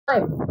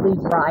Please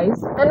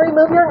rise and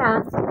remove your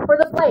hats for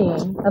the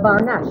playing of our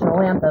national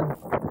anthem.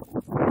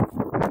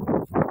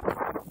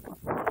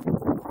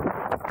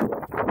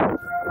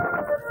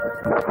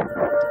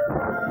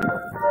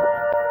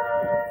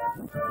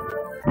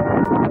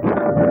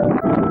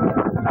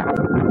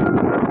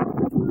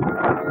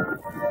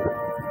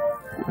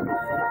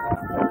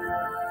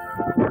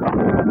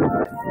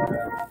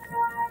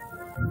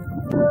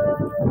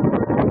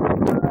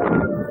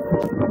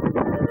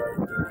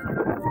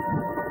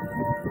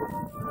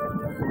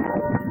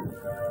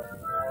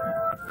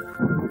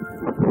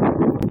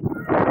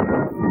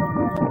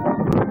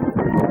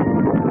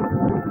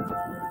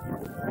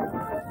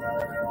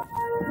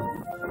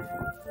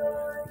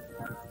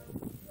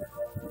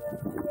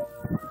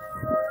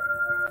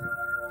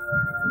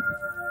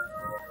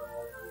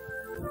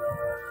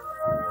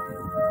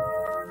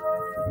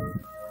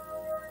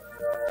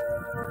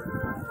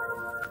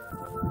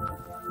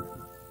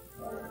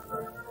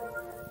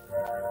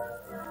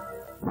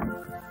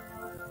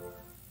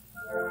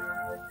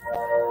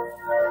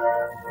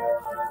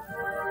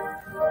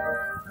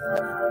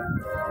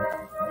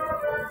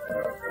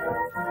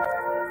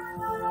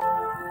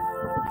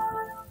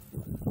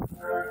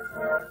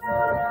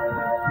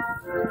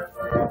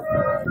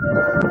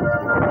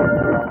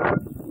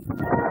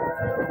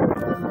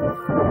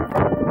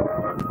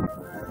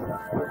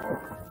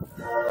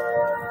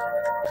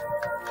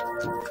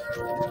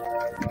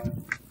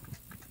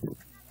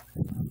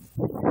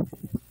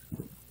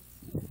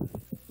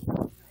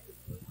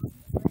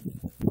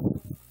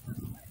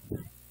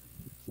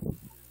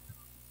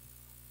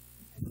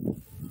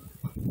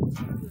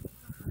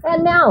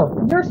 And now,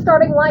 your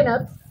starting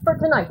lineups for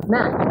tonight's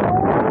match.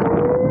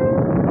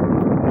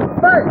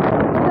 First,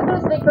 the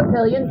Vista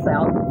Papillion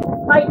South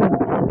Titans.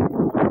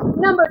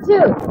 Number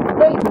 2,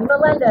 Daisy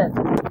Melendez.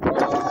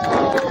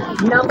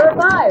 Number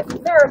 5,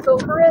 Marisol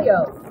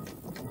Carrillo.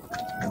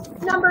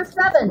 Number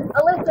 7,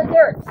 Alyssa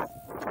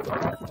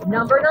Derricks.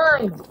 Number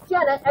 9,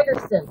 Janet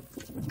Eggerston.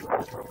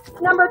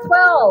 Number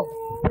 12,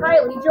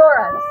 Kylie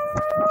Joras.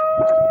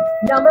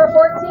 Number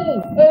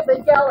 14,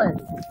 Ava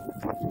Gellin.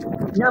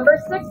 Number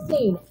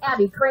 16,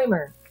 Abby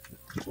Kramer.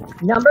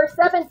 Number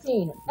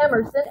 17,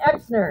 Emerson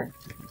Exner.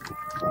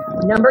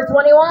 Number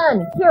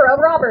 21, Kira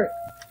Roberts.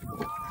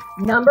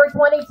 Number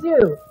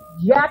 22,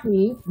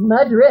 Jackie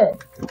Madrid.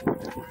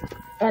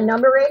 And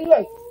number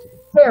 88,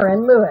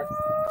 Taryn Lewis.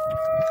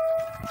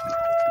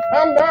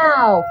 And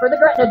now for the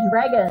Gretna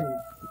Dragons.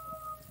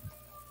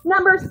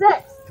 Number 6,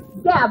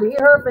 Gabby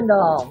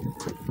Herfindahl.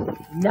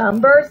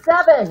 Number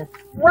 7,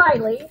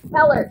 Riley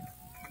Hellert.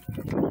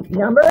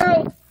 Number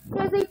 8,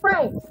 Izzy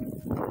Franks.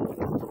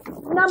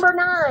 Number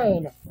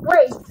 9,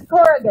 Grace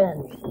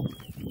Corrigan.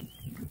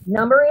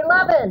 Number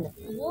 11,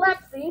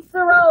 Lexi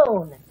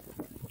Cerrone.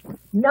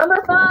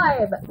 Number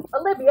 5,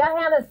 Olivia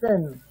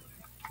Hannison.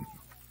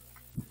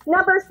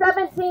 Number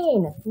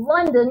 17,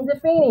 London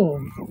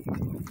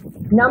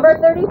Defini. Number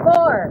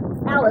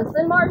 34,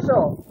 Allison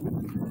Marshall.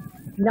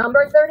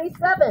 Number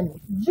 37,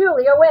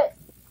 Julia Witt.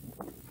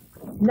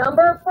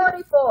 Number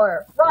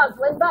 44,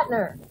 Roslyn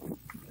Butner.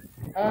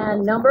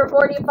 And number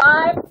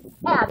 45,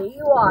 Abby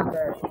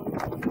Walker.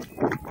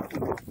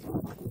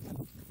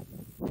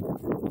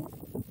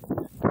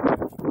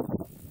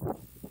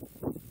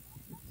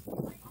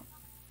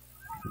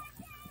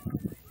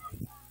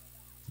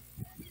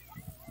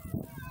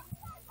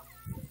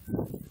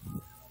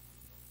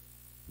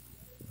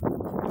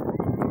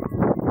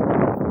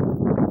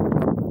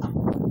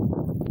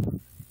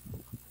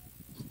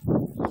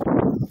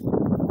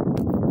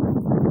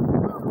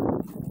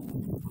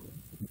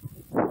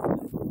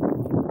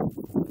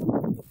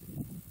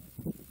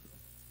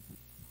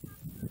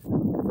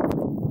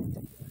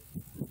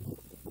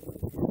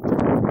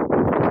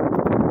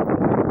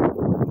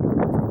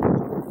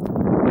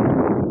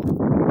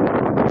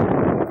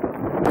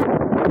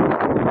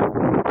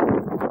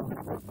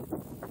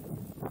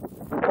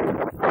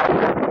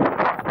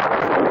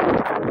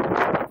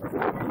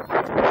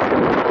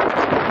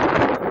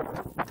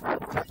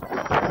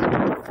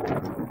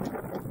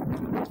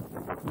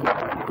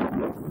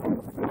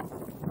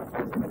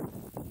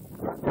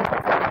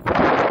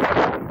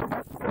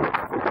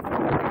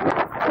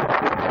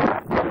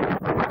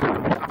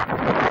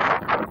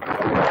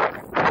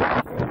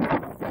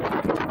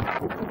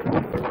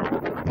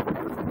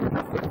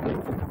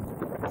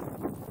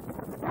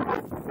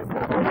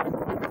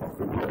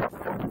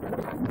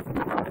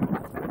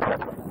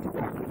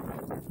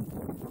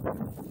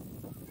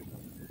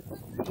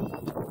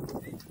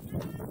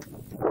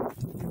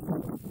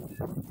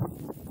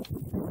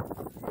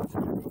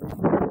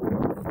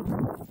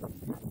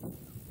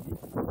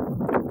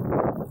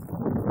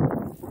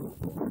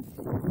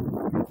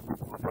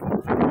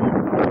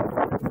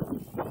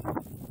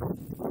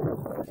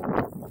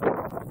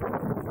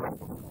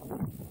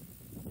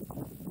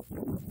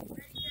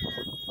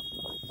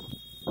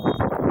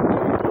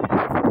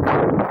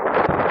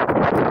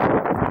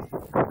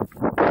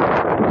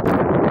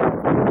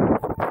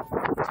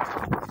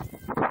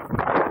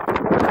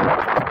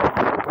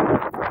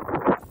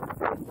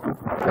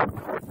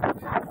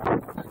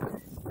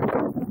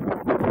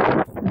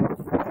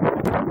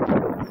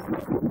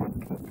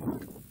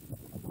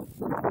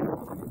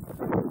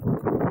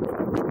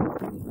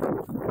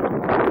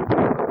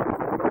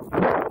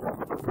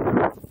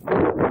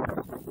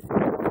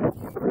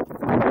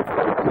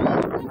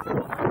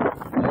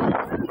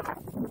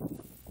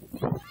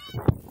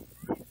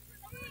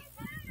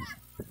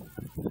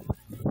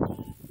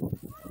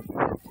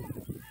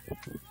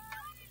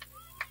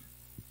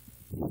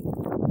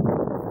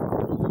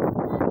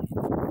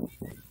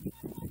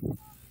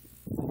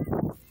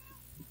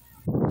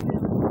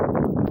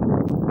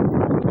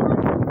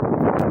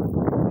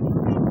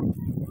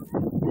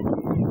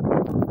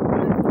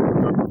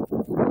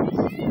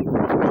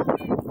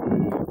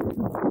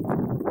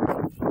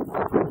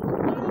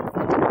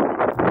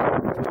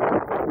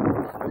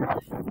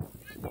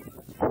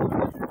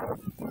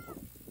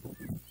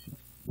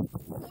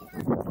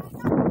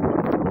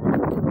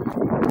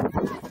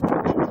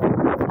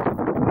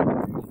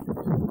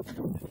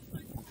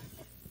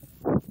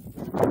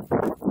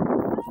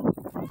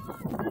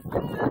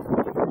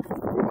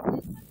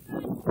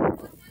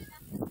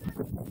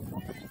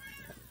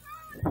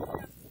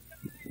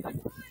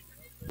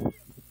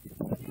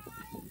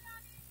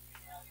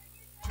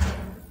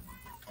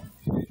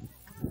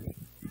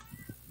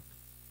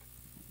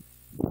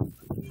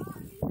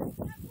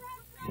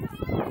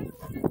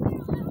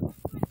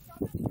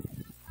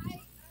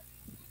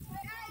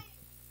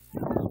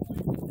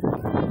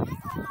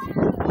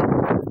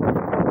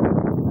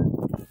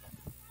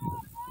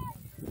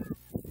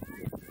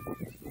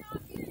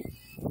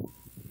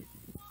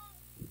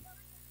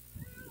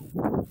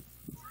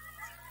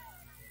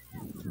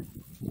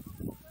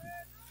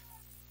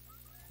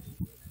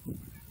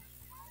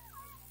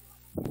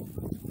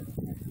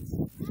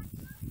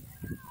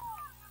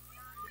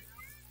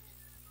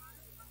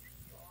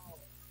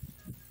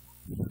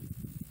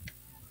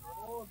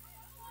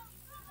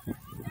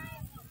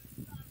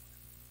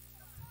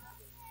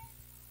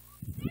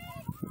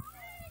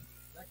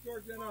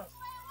 Gretna.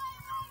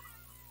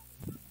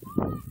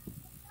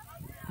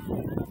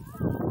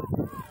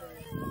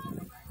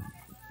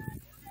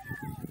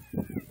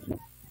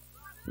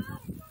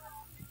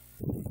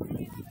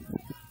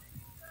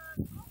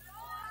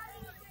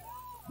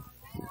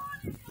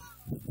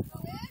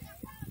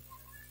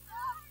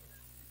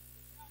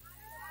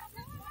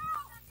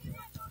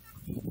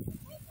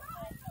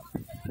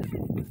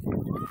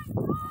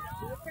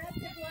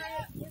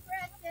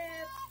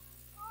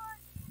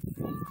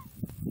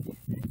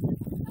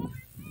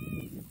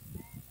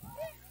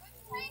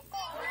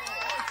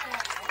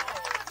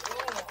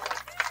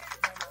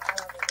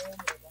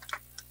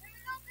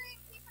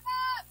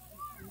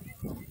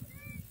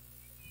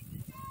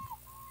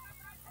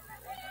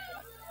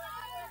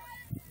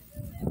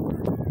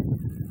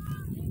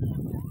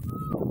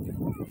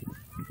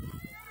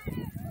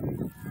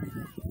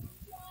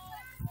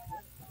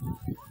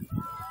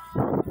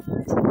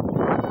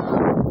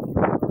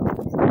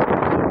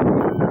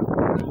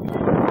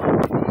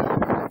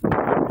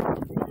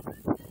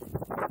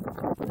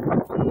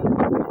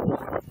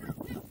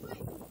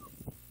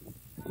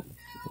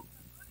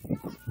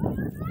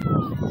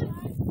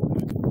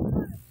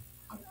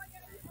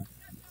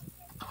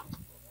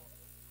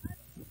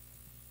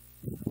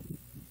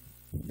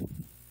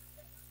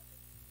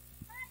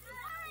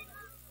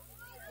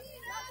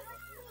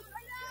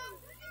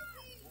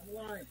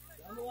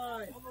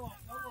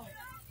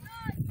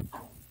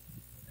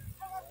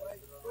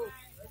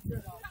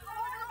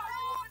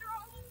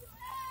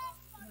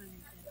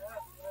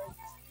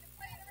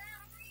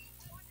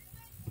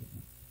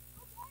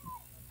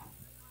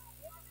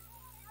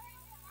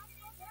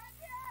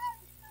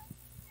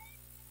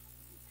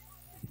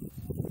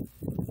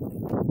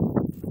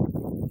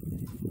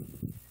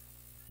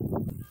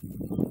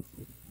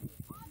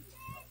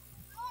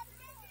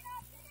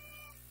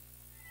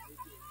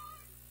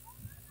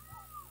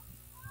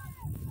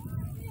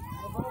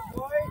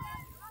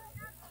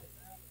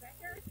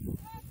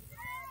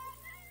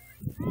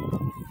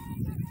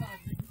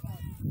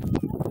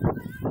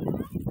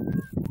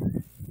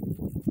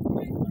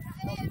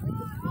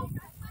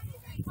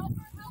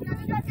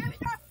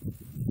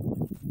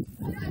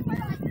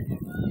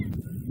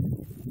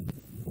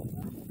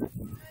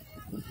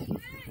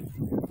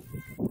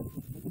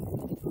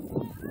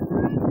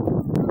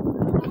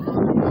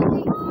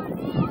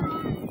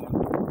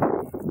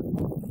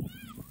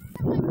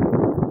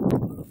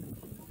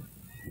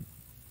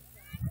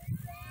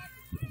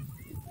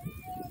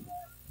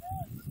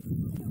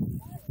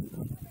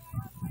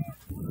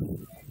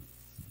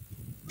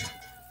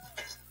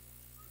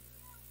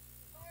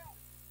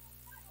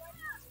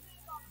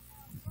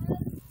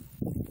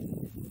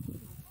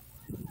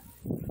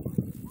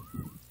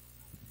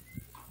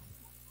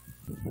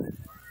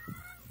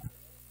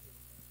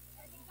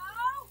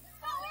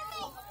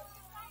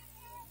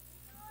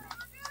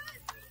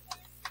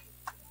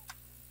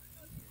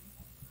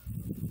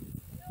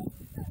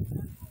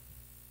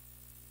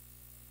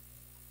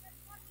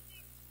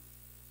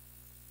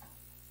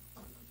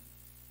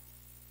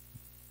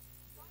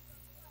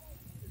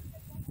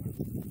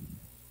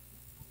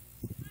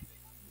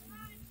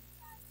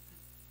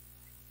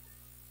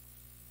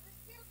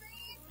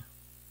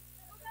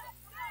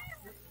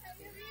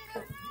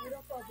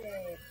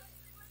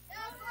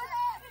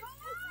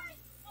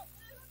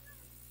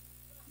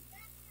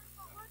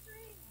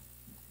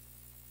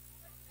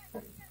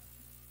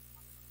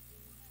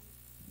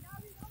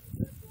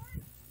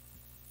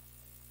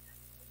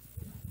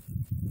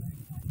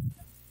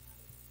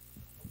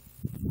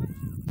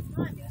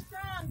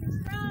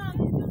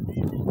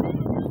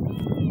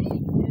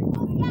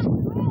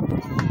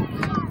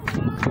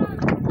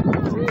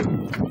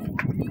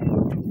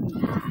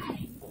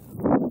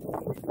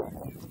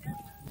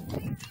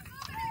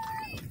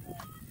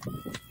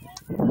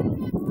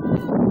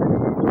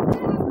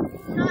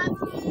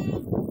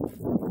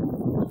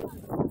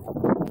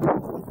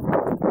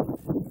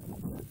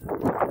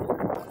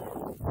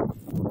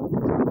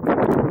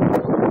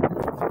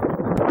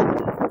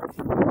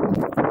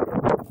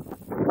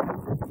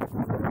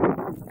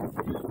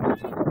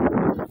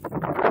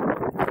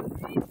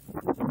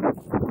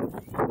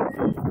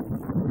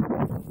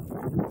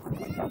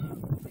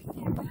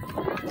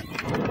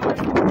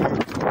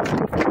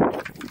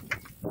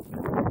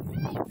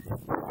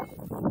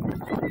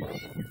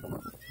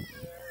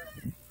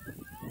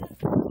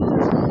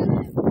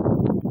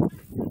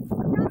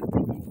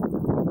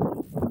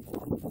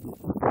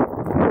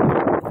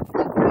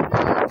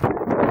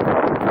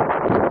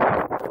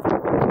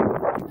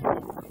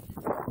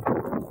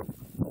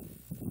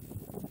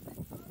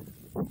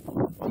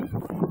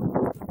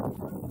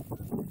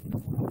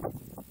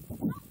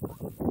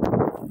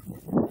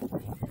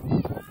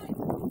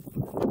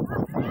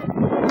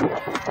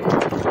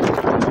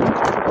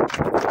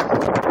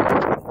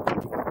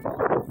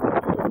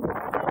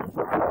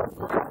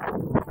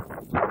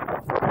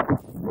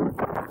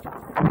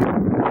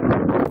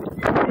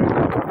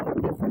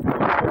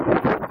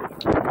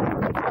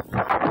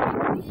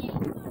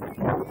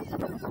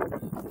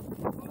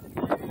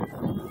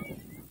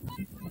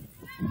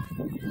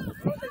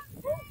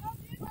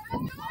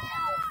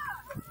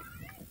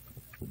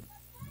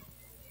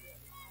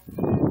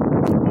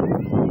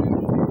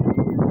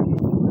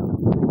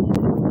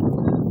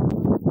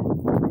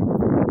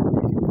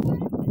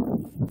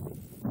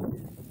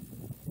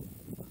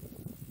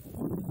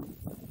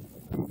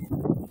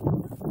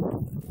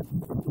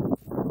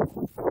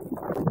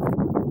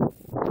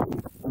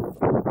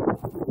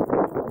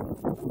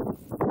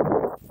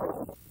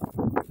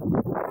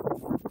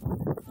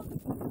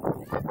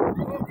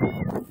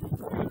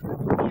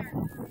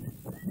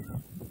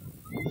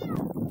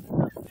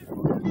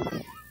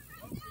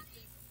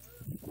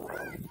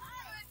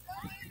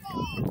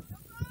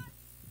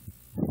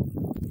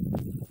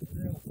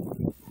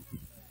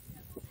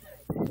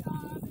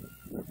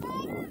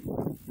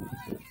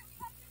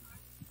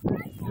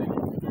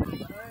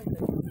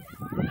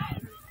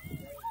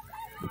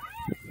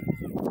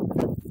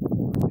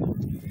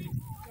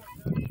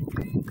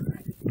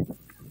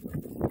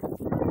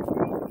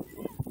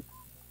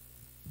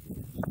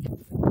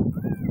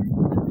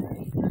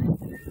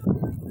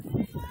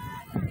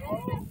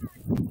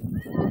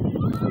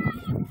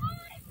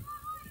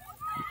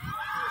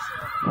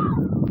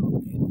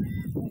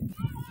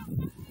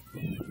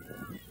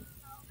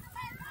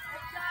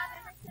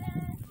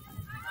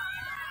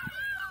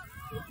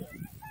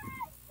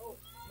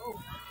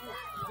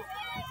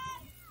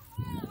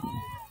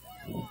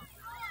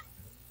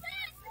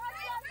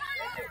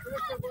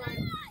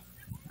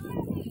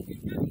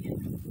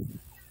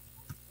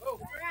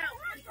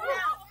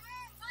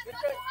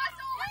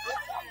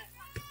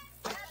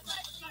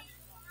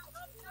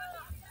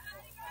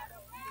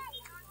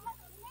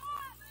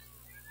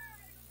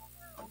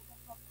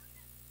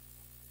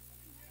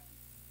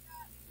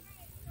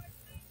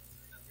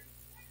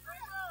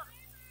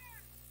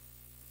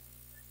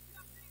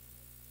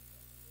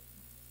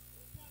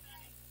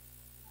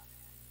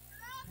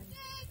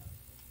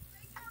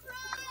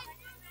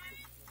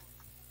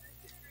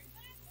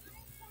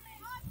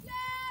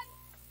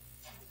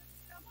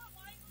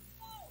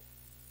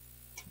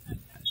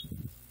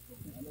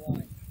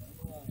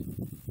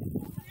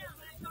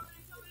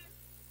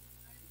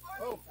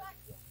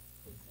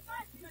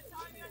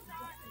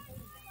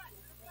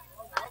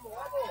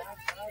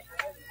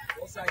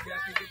 Side,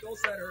 Jackie. Get goal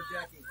side her,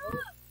 Jackie.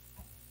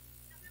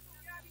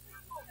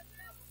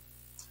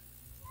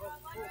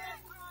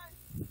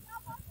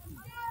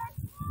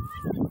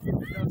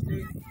 Go,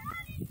 Steve.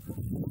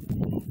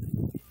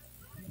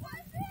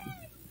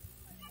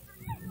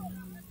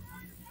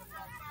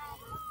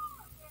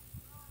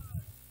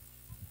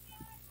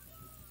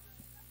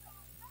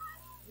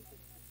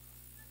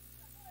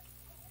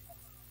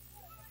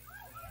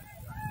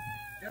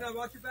 Jenna,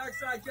 watch your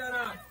backside,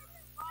 Jenna.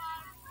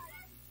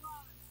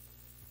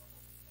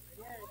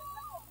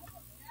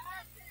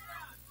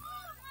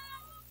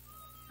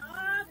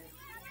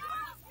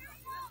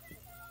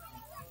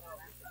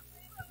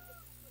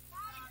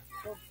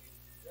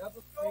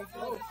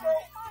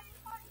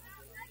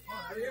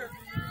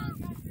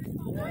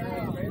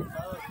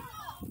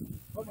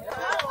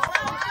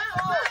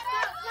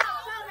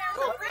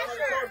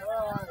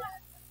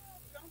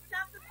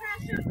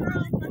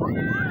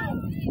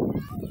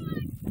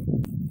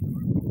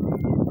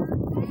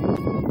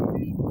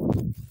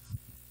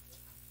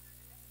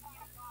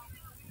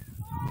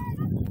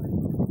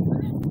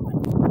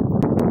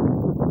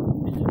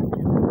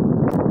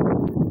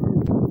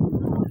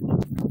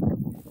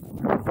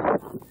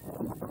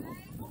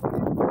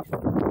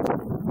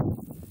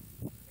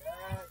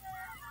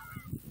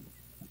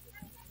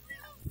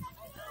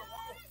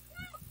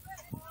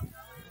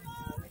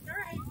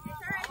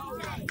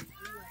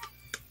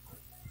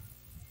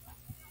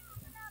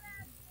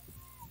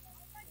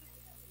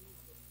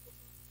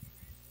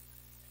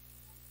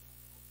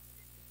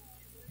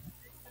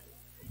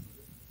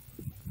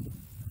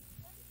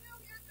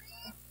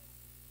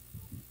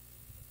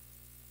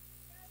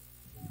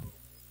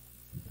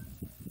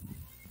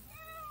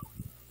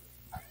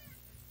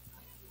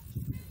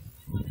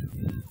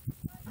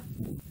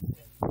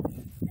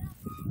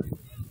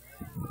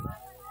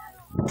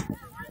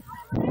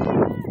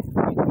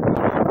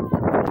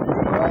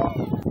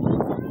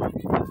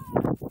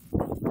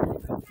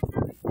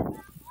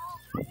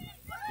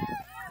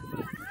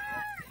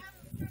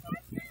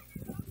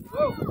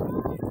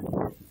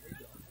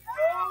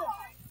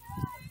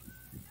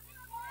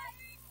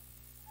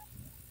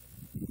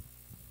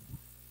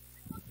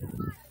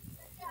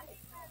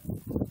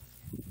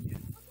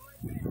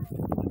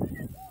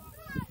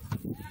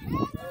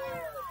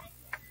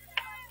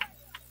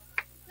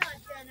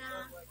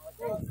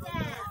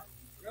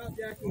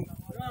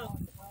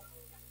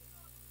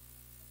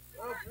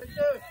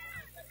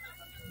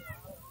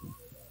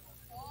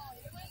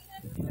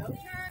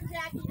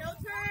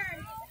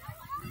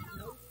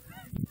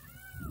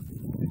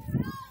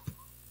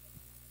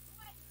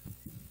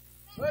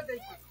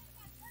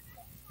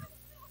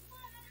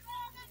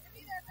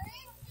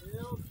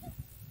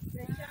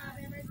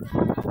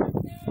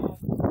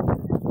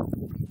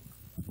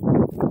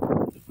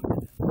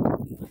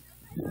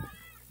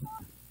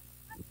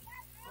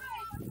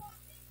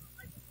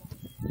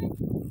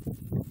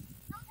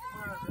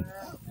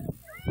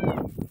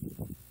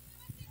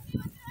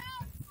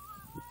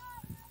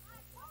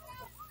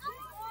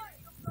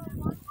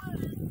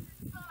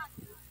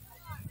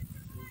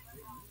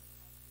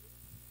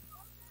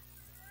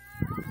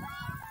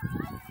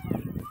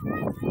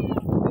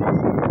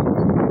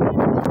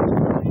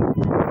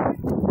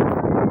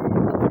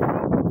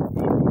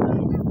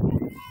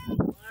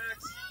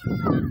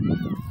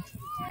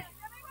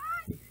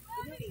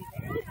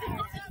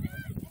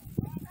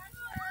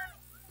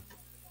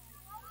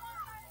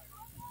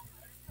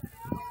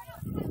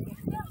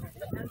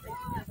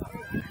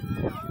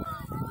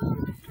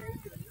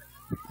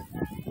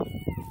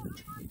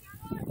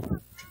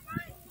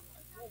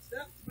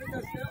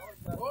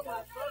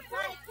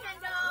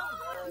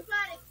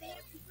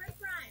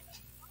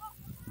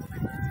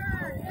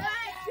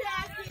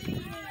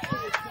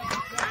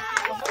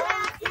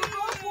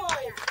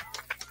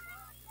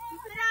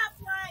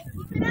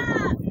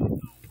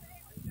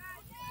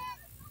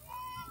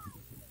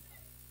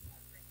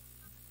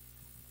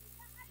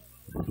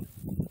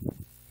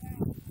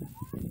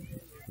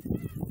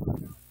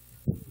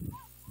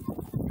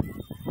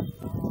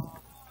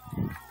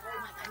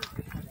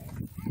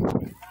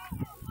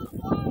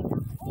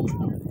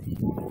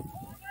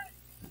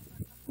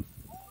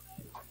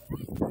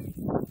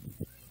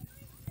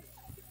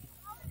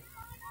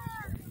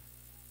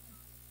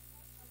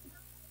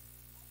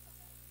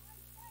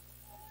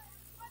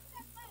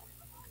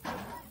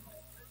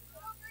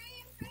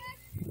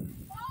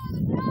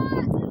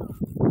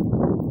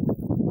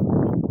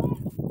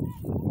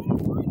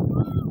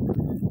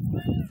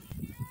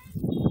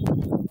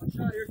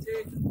 shot here,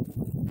 T.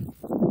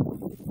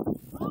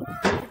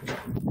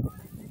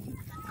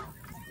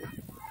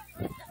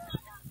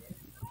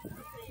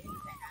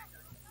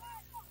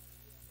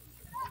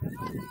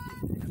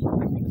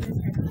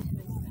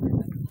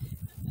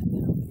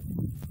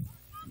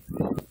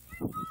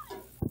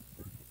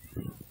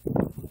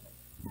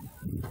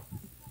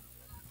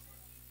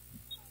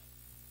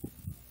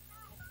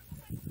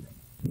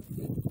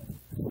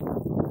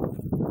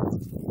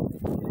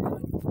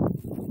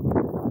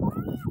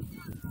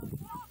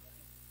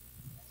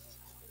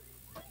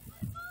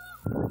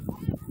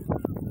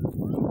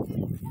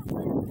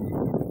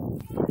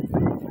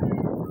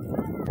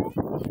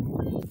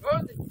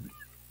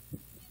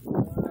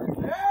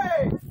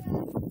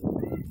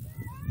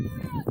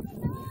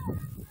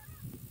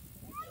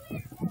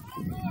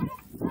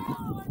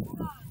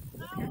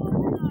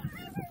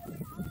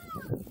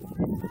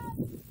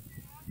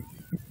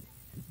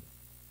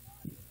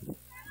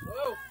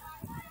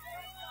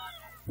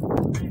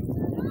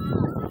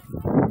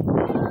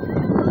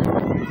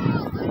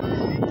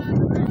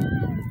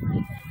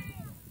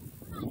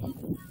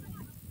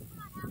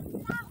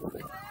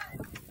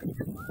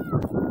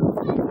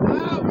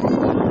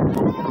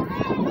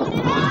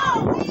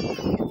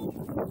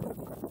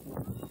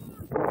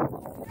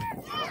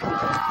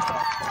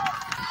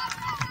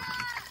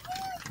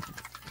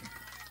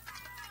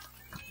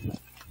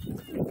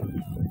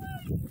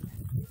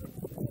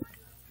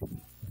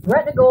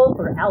 Gretna goal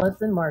for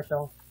Allison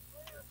Marshall.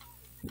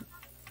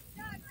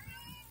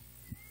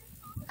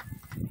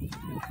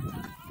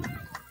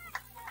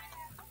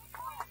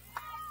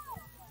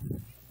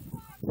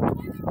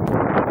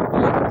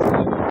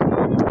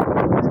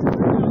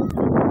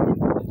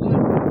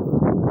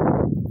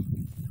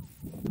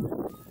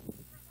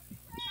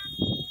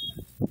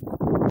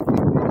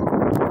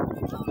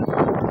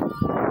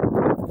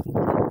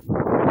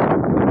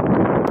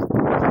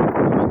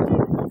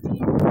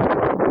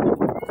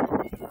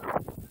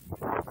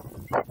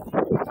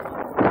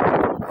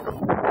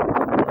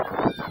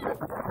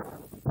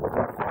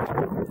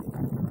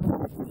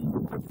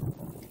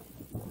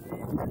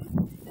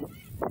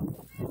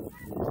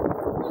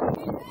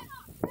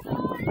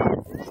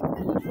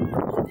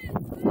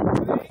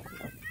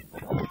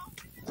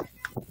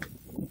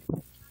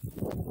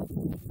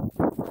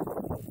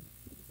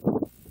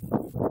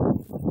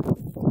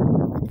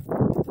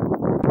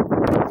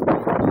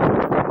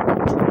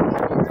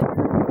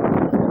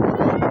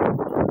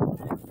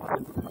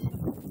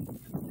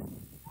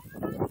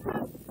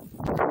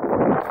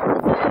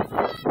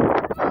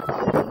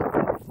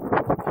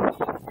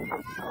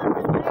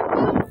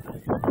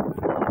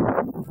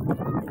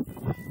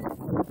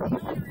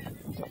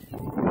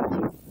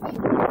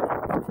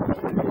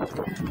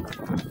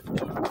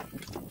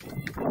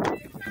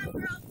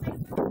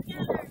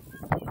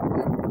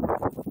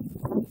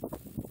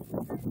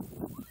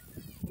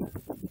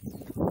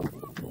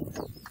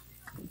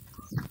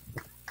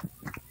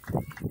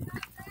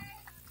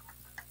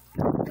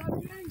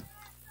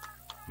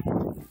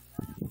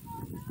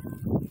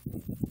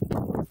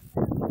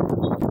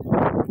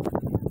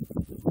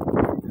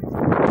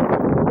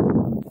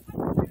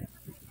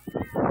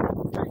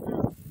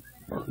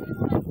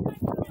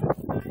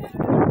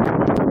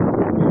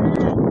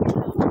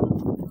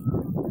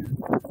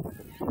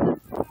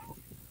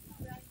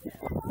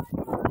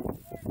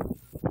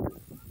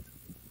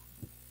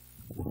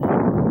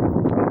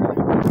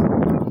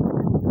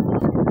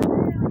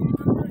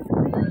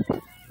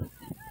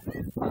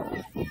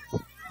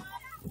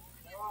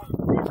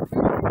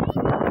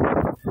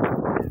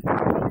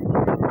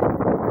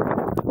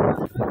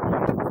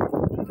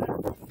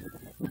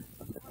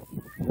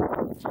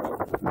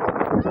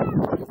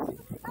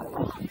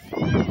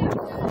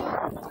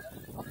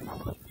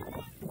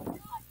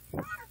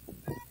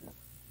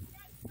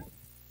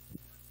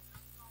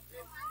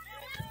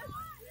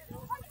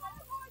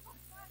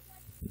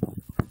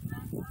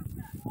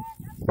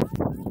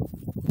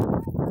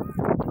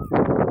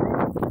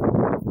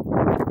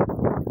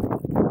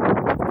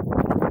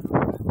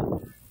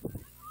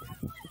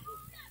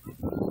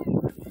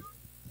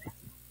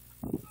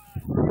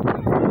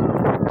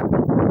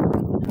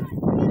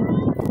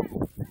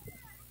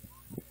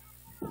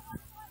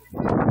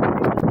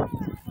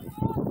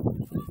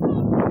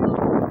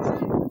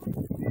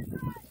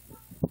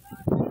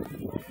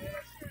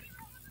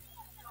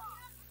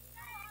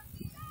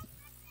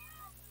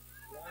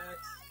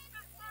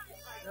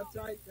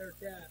 Tight there,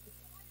 Cat.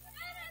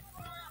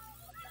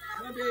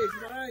 Come on, Dave,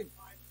 mine.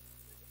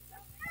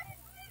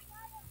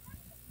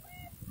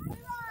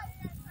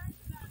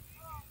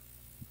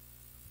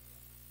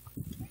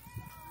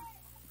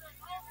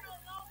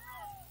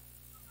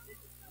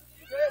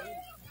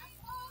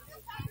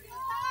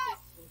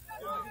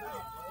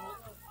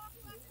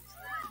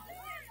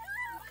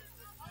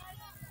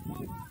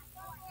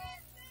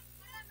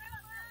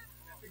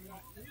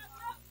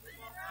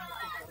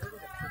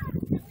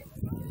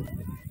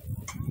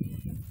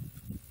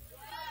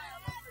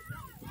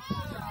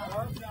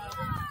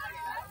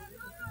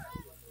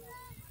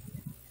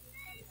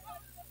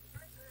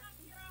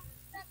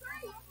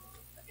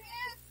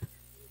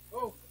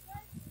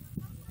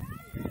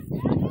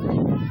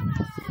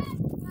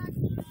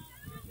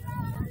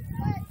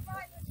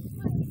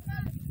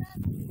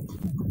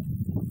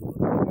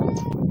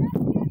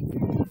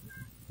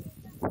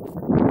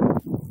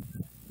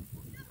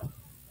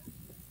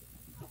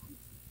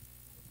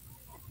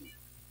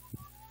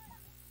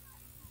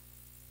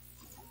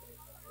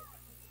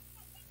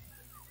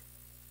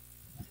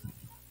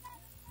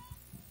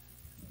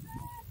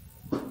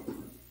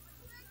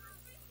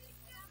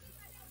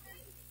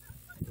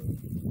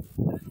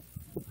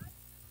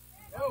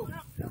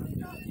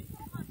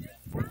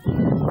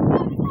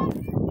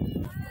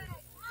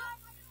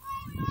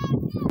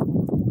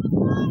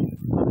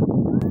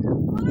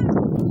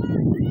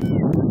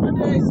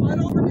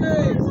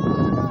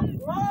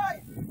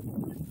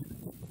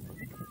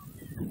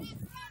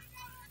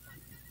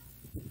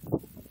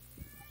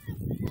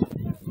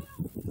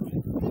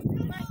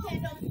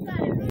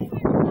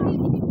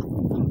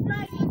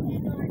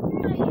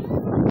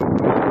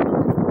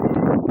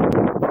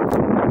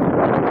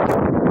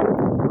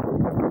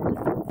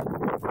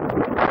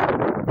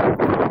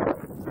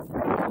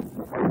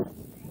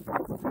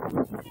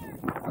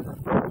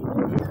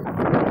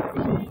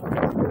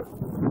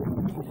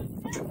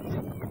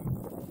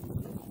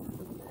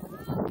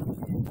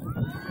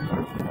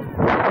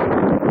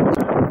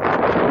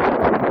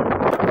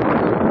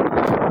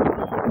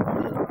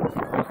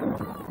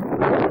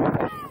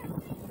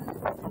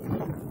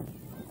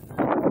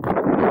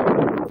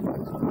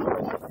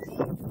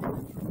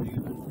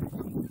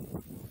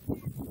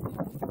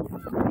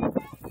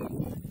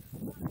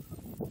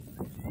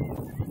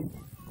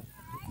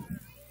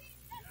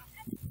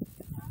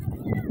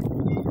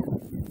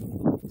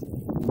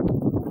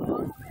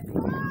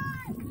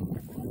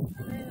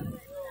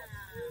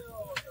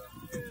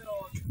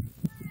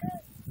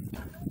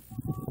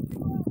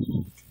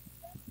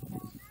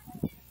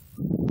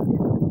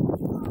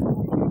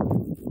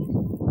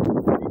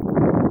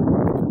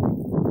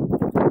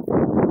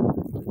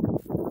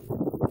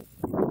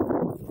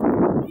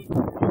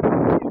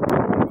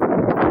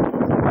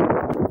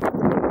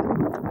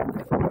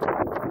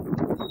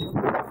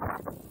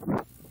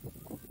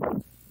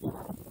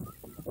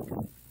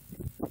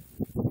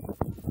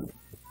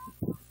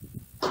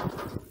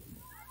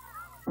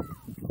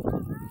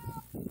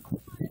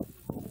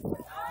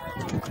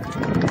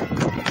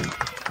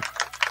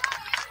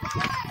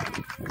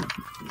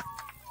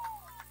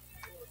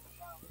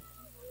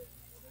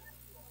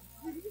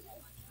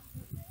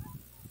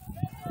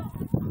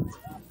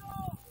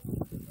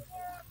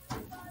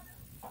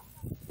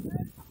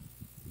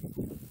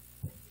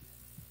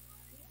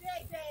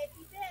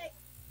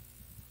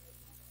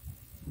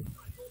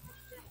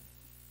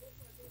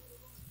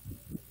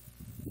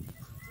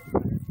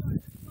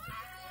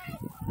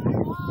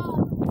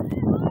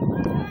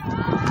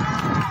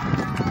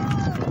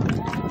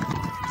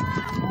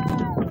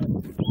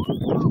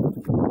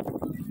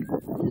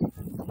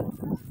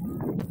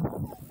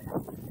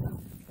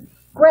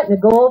 Gretna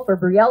goal for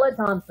Briella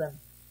Thompson.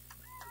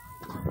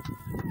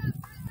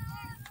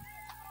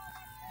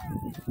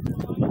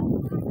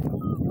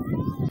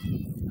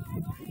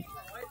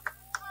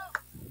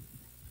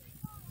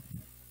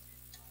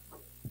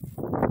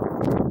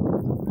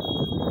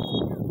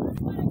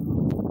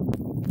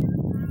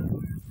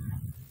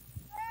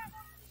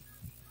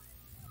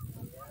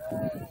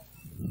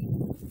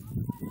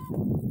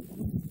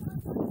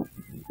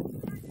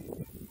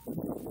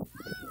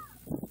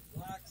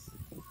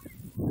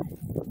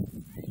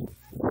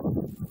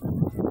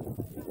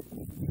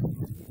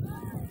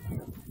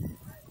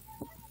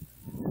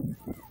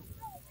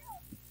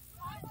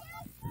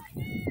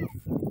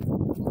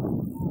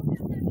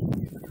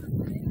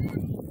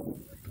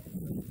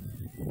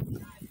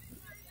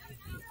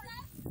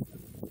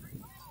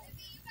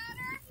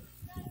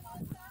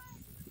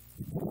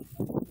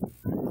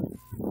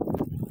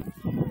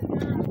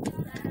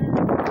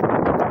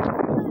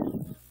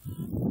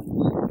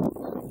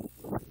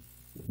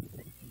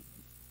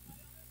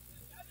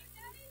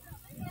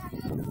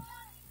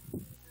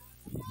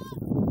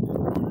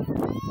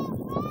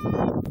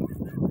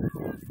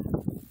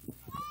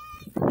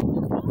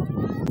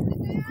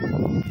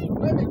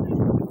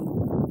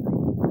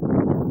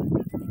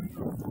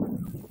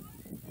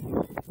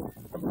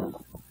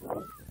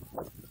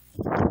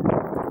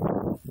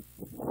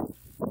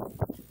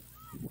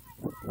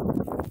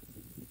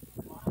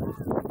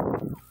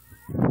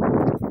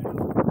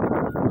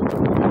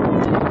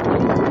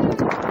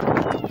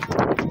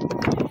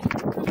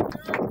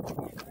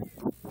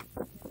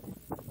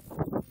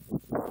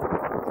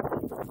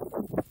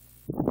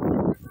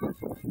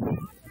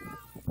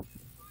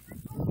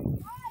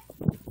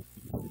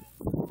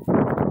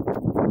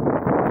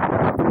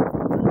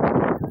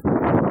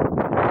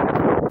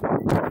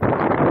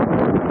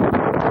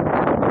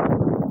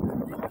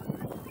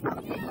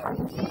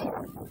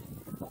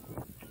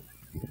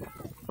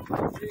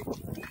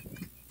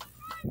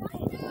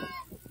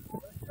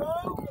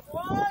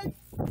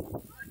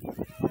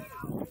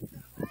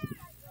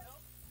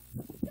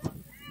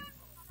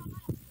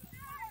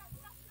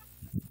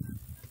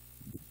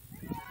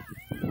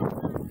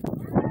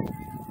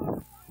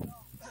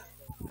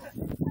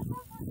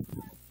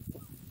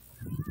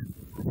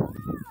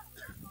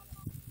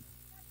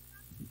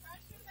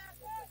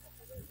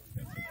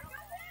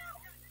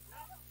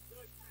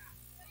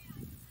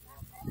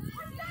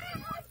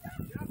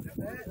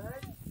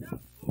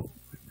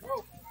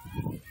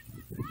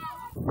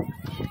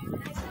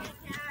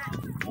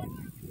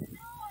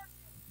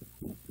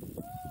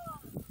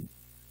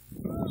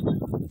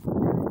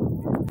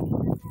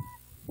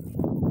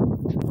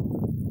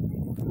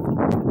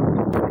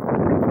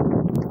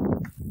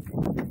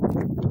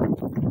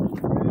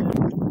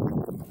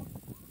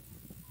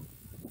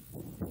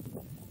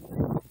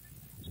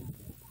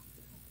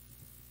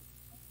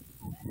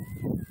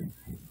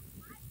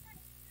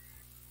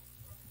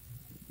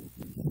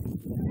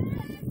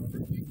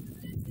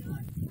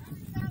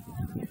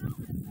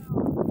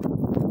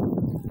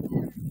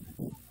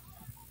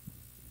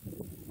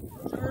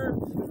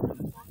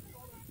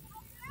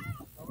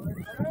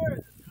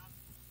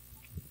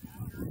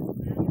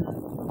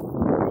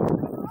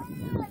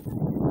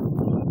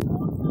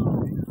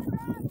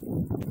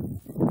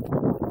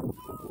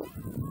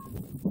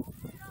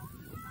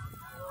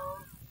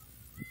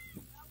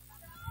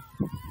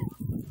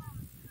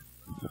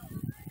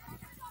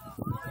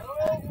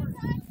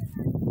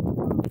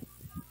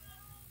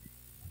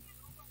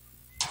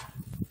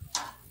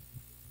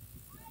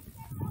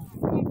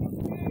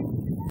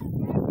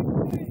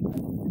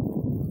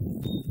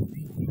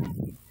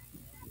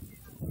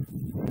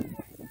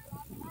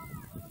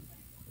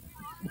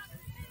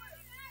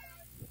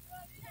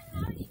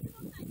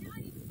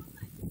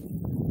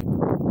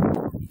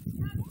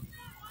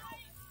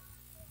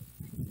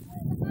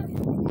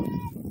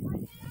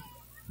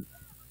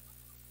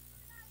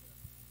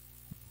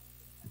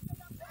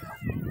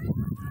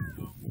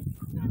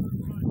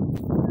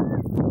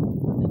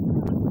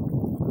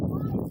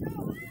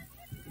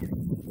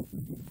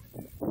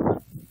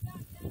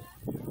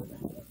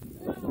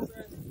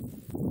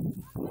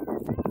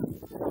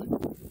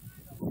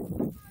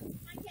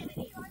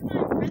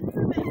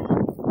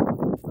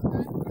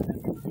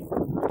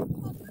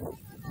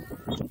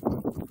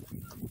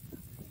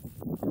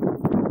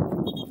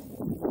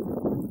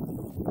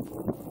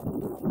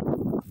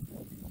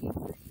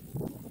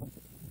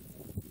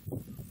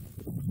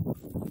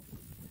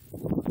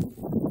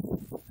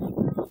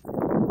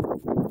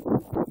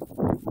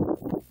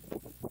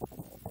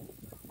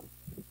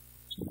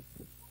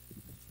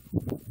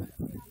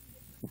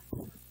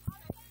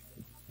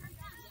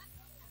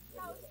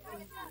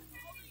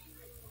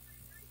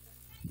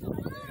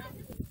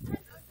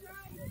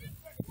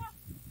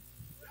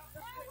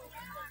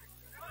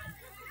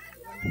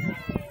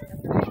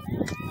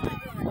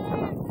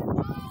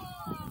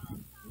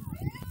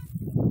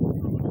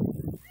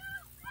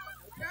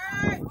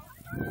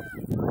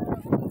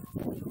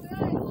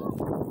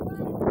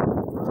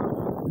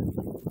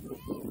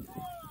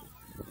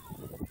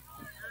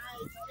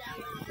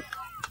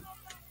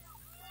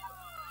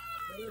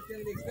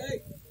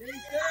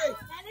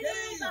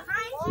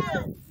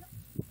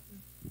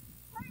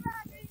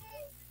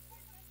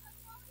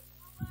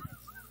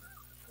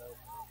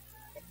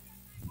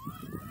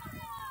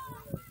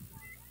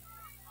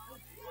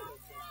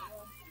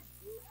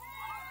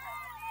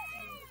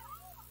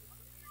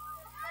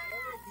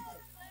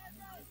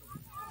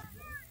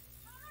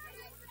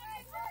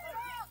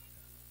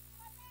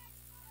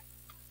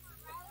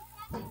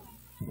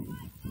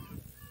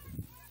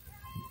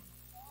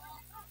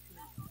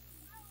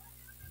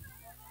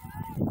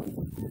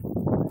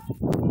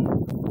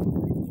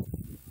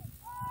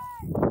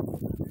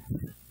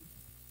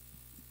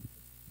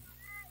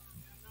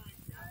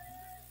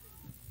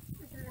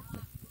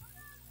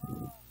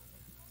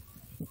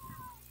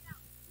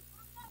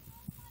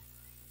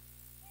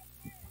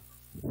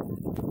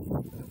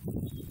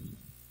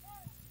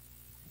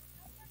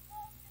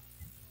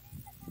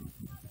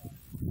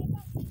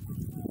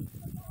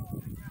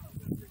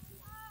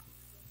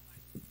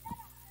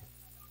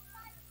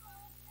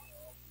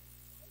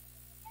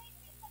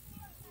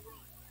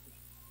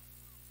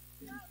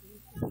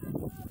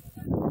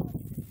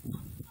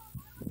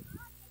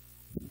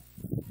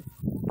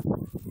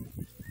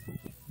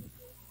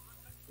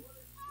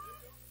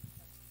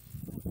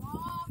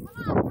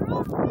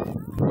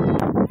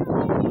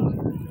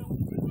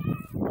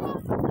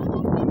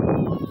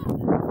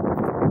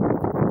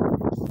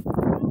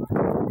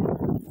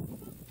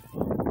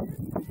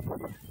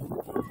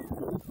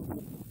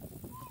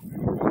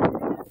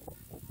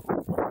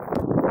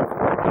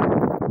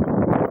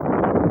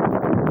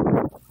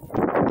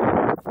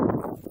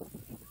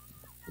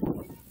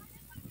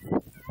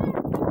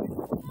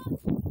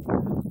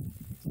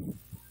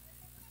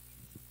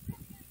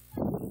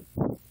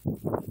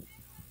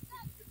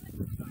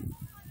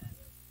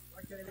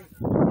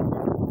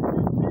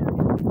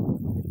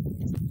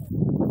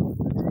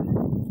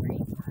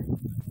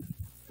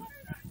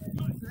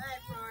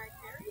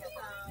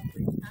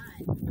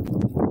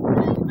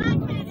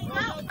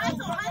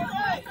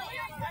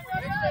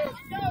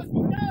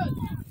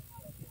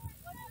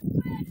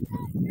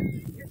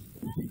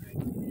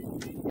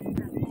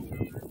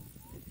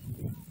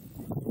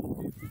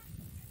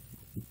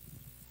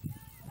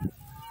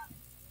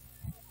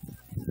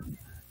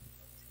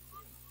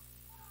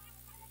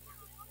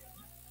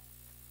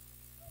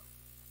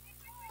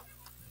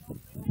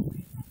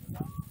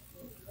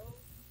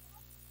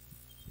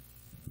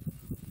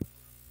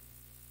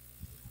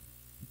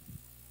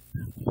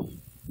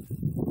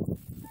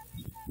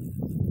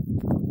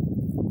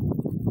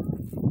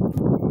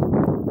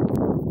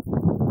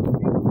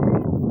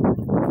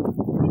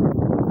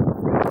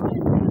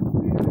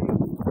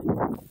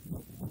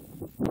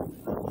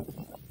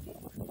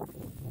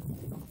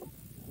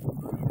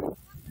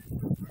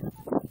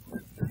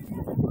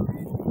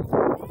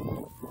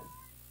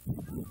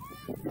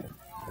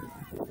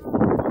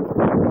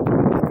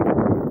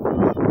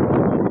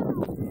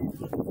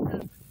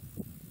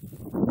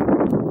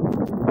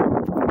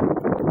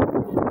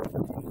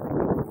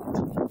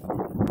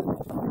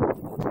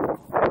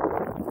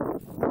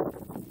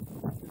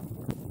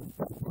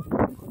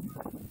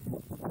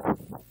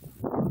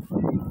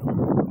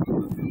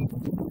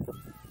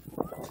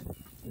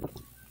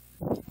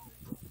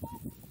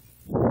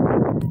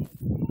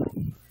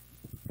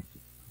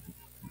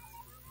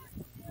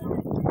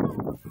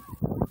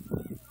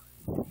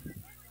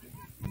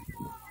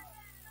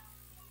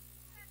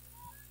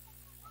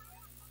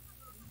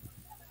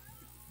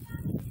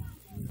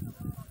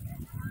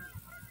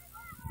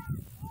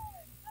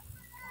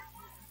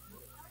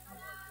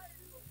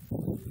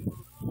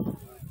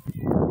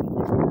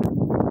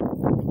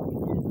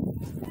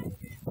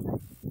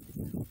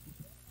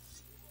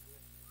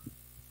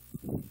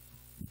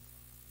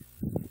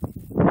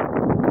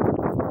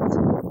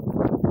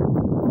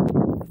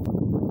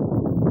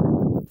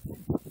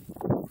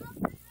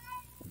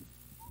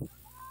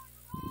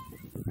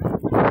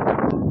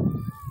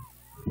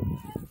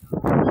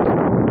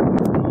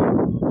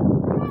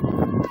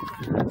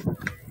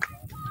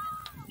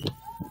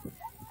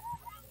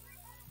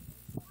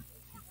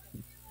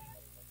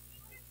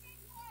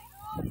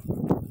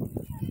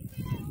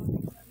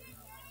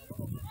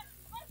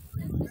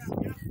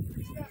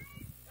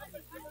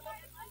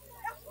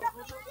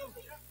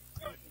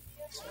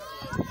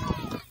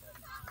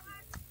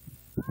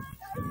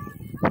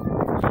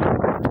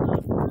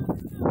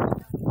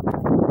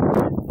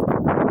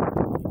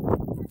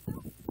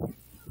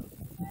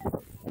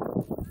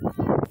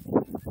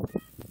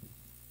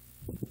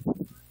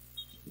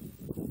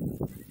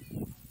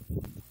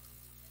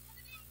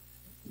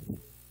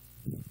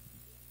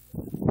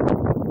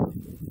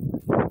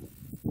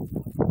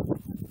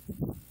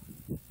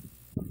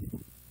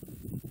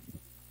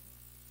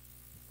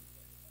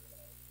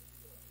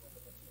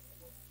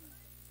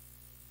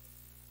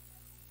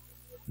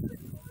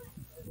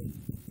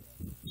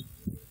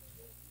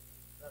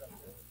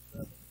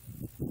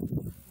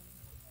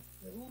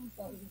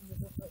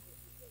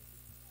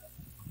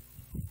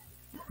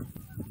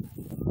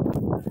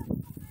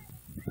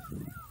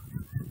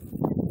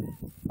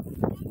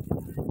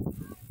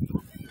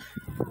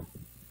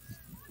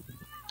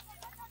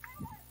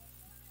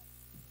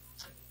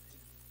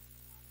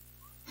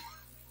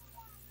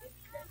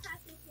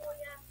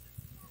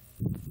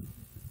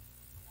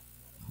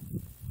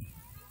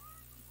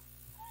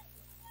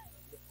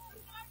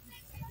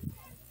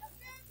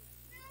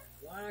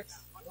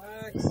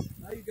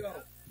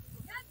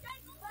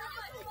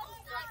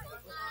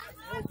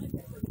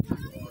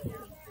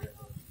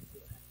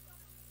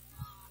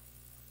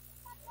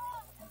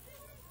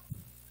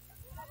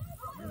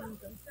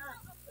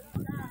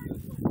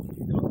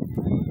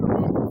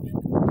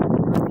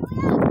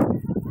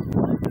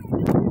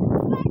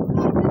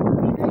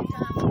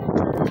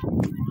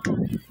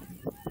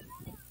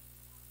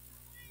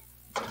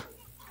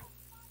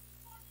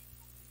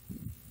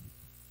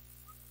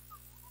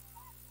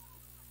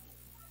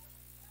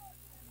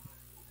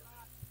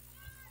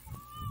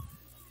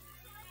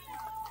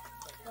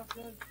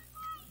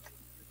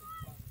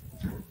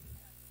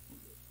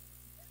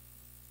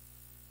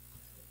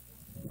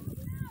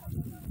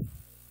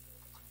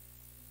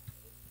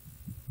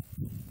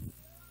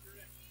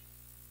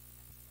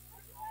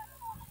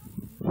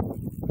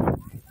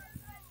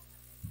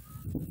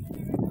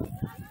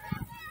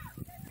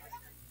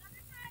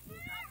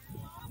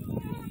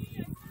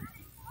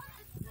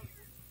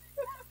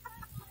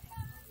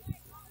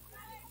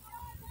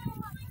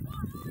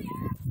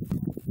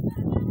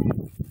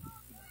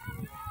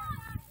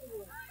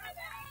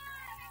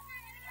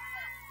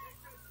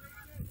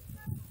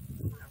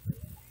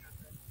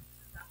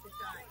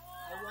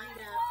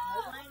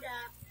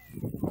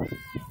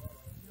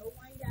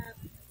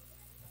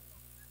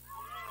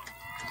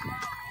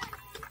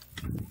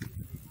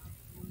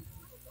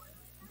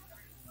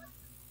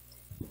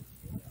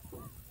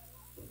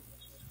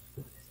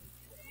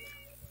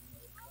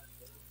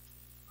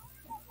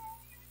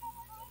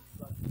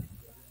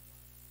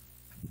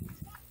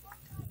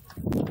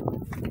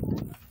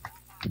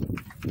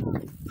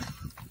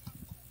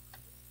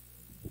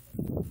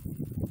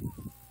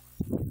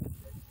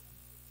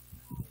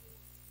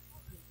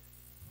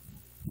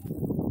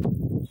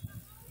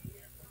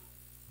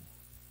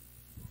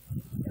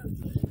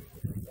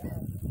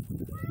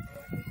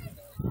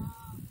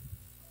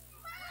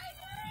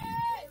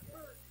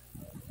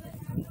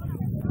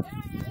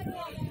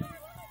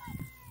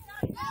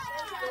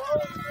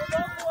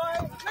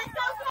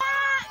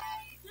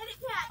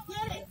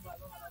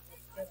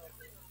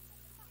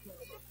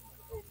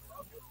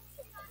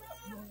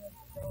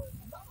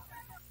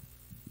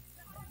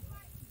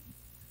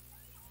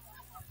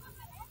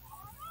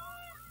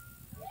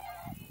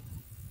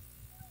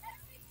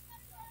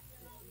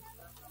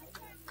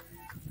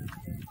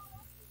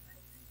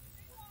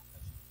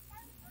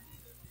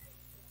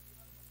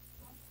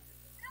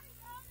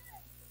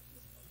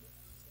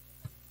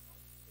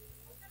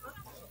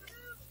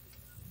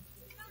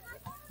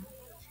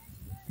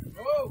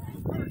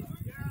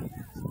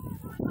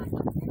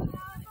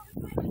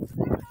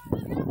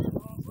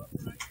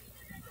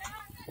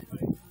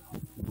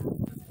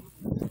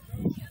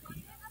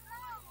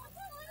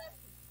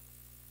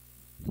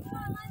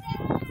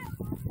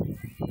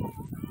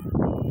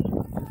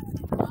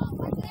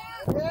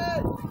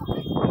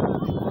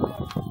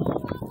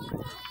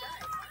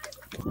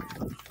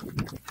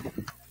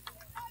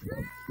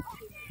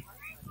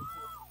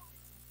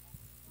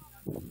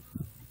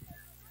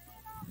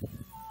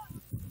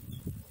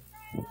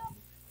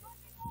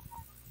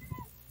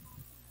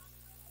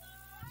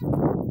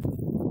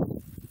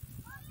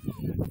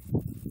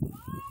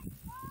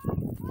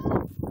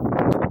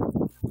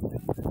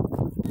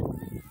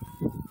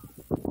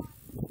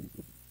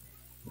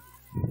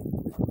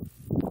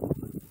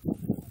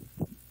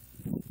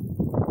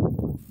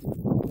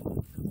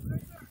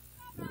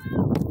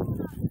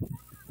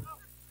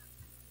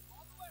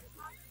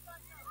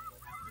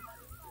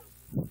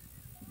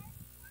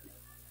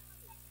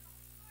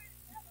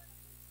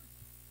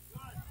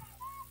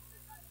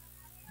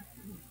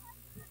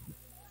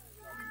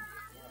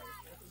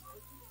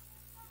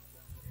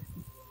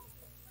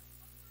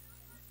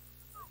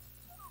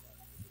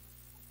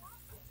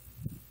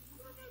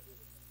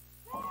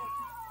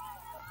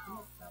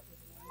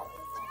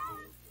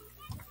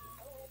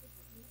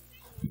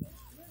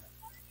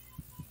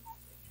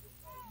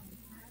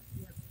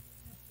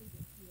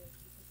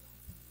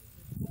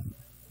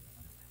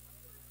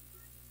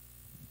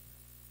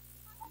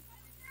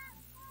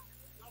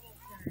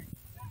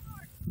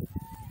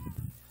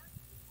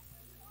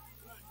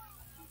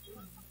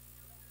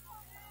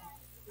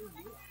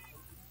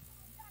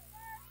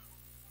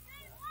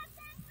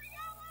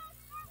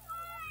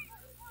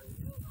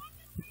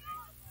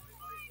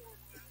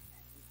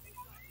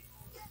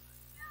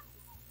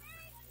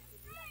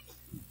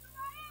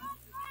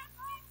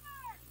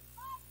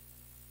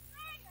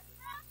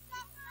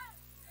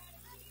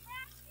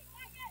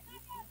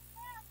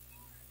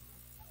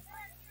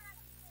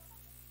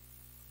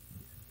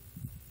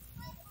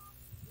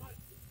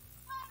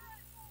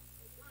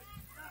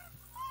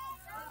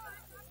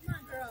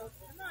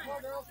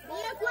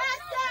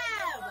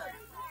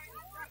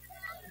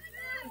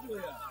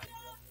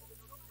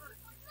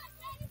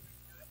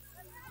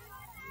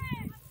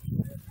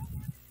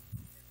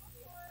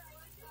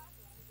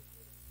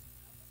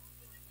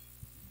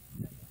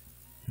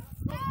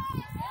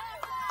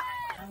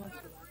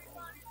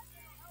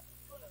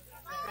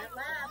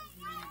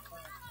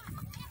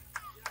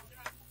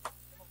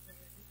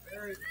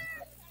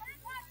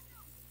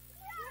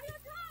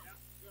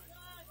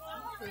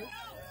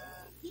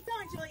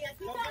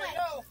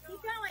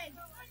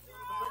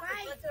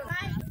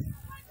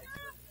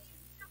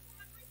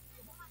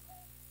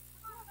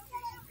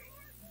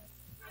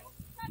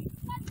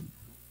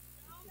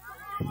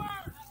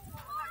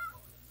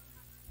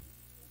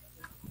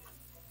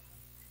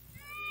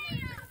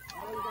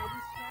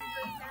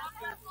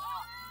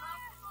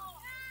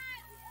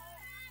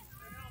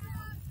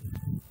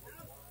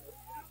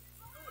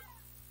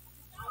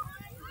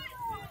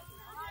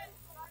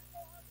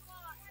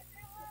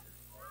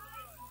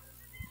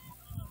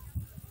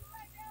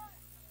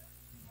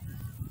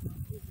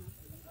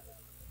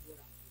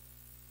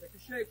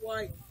 shape,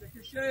 White. Pick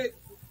your shape.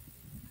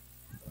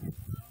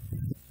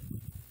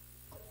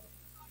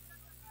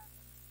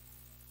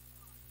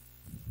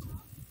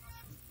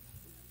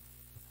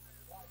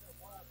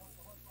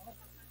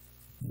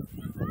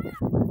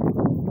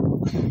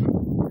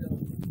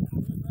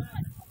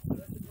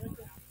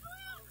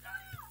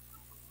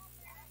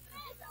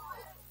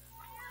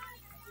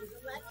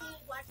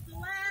 Watch the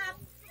left.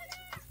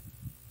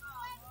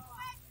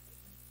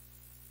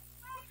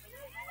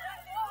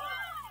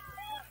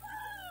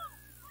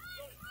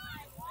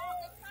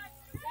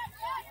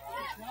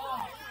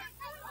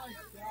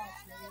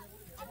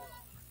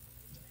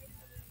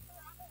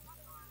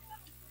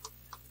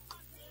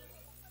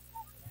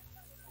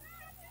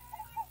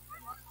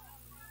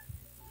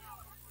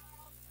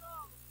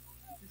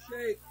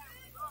 Shape.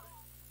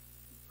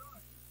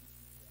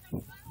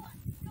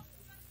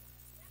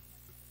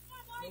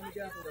 Let me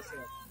gaffle this up.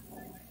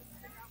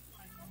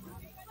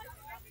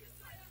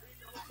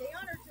 Stay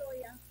on her,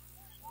 Julia.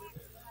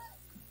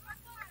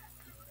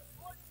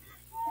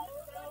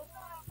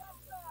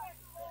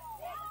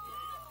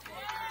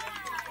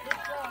 Good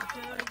job,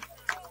 Ken.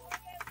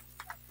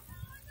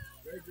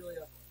 Great,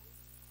 Julia.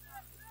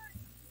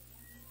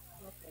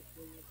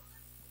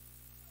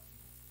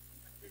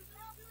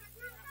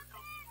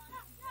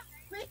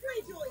 Quickly,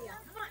 Julia.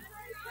 Come on.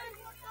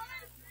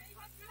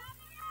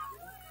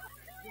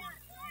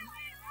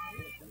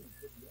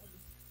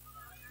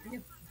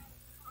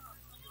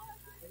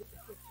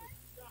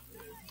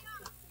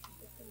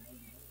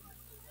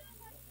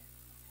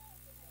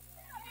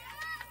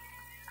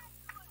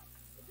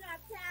 Good job,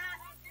 Kat.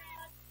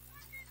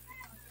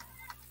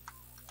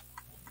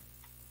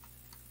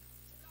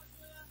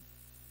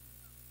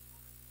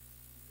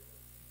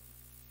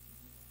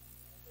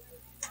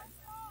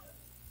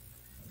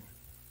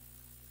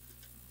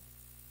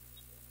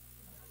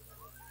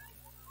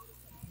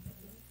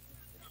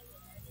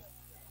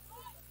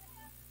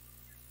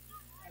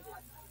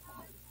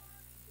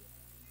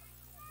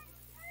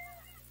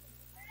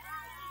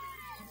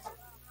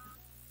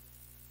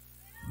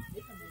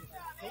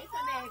 Take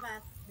them, Ava.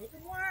 Make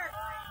them work.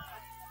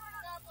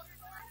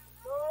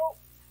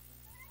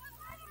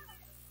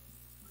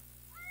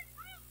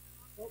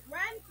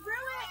 Run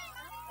through it.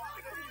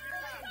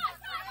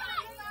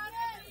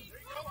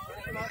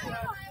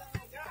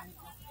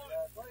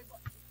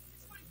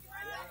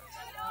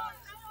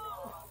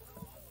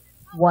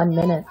 1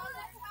 minute.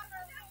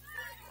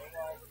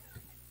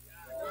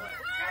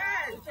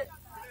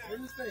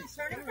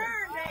 Turn and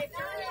burn, babe.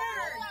 Turn and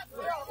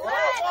burn.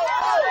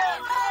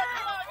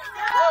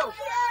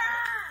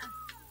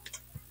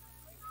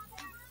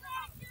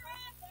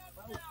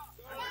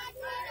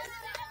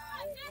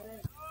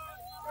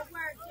 Good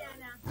work,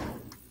 Jenna.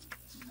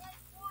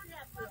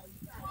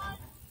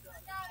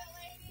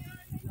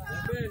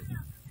 Up in.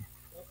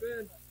 Up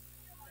in.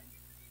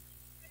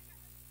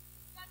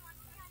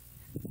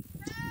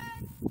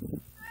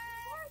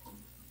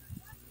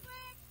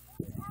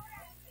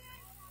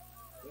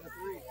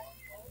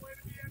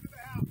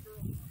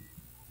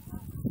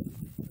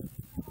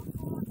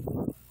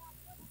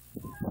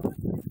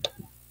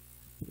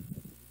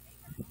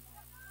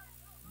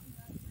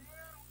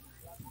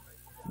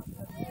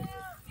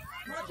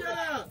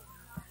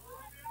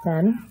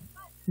 Ten,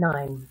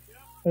 9,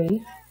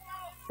 8,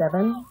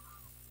 7,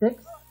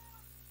 6,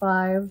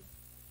 5,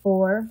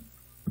 4,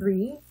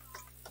 3,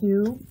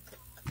 2,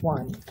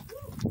 1.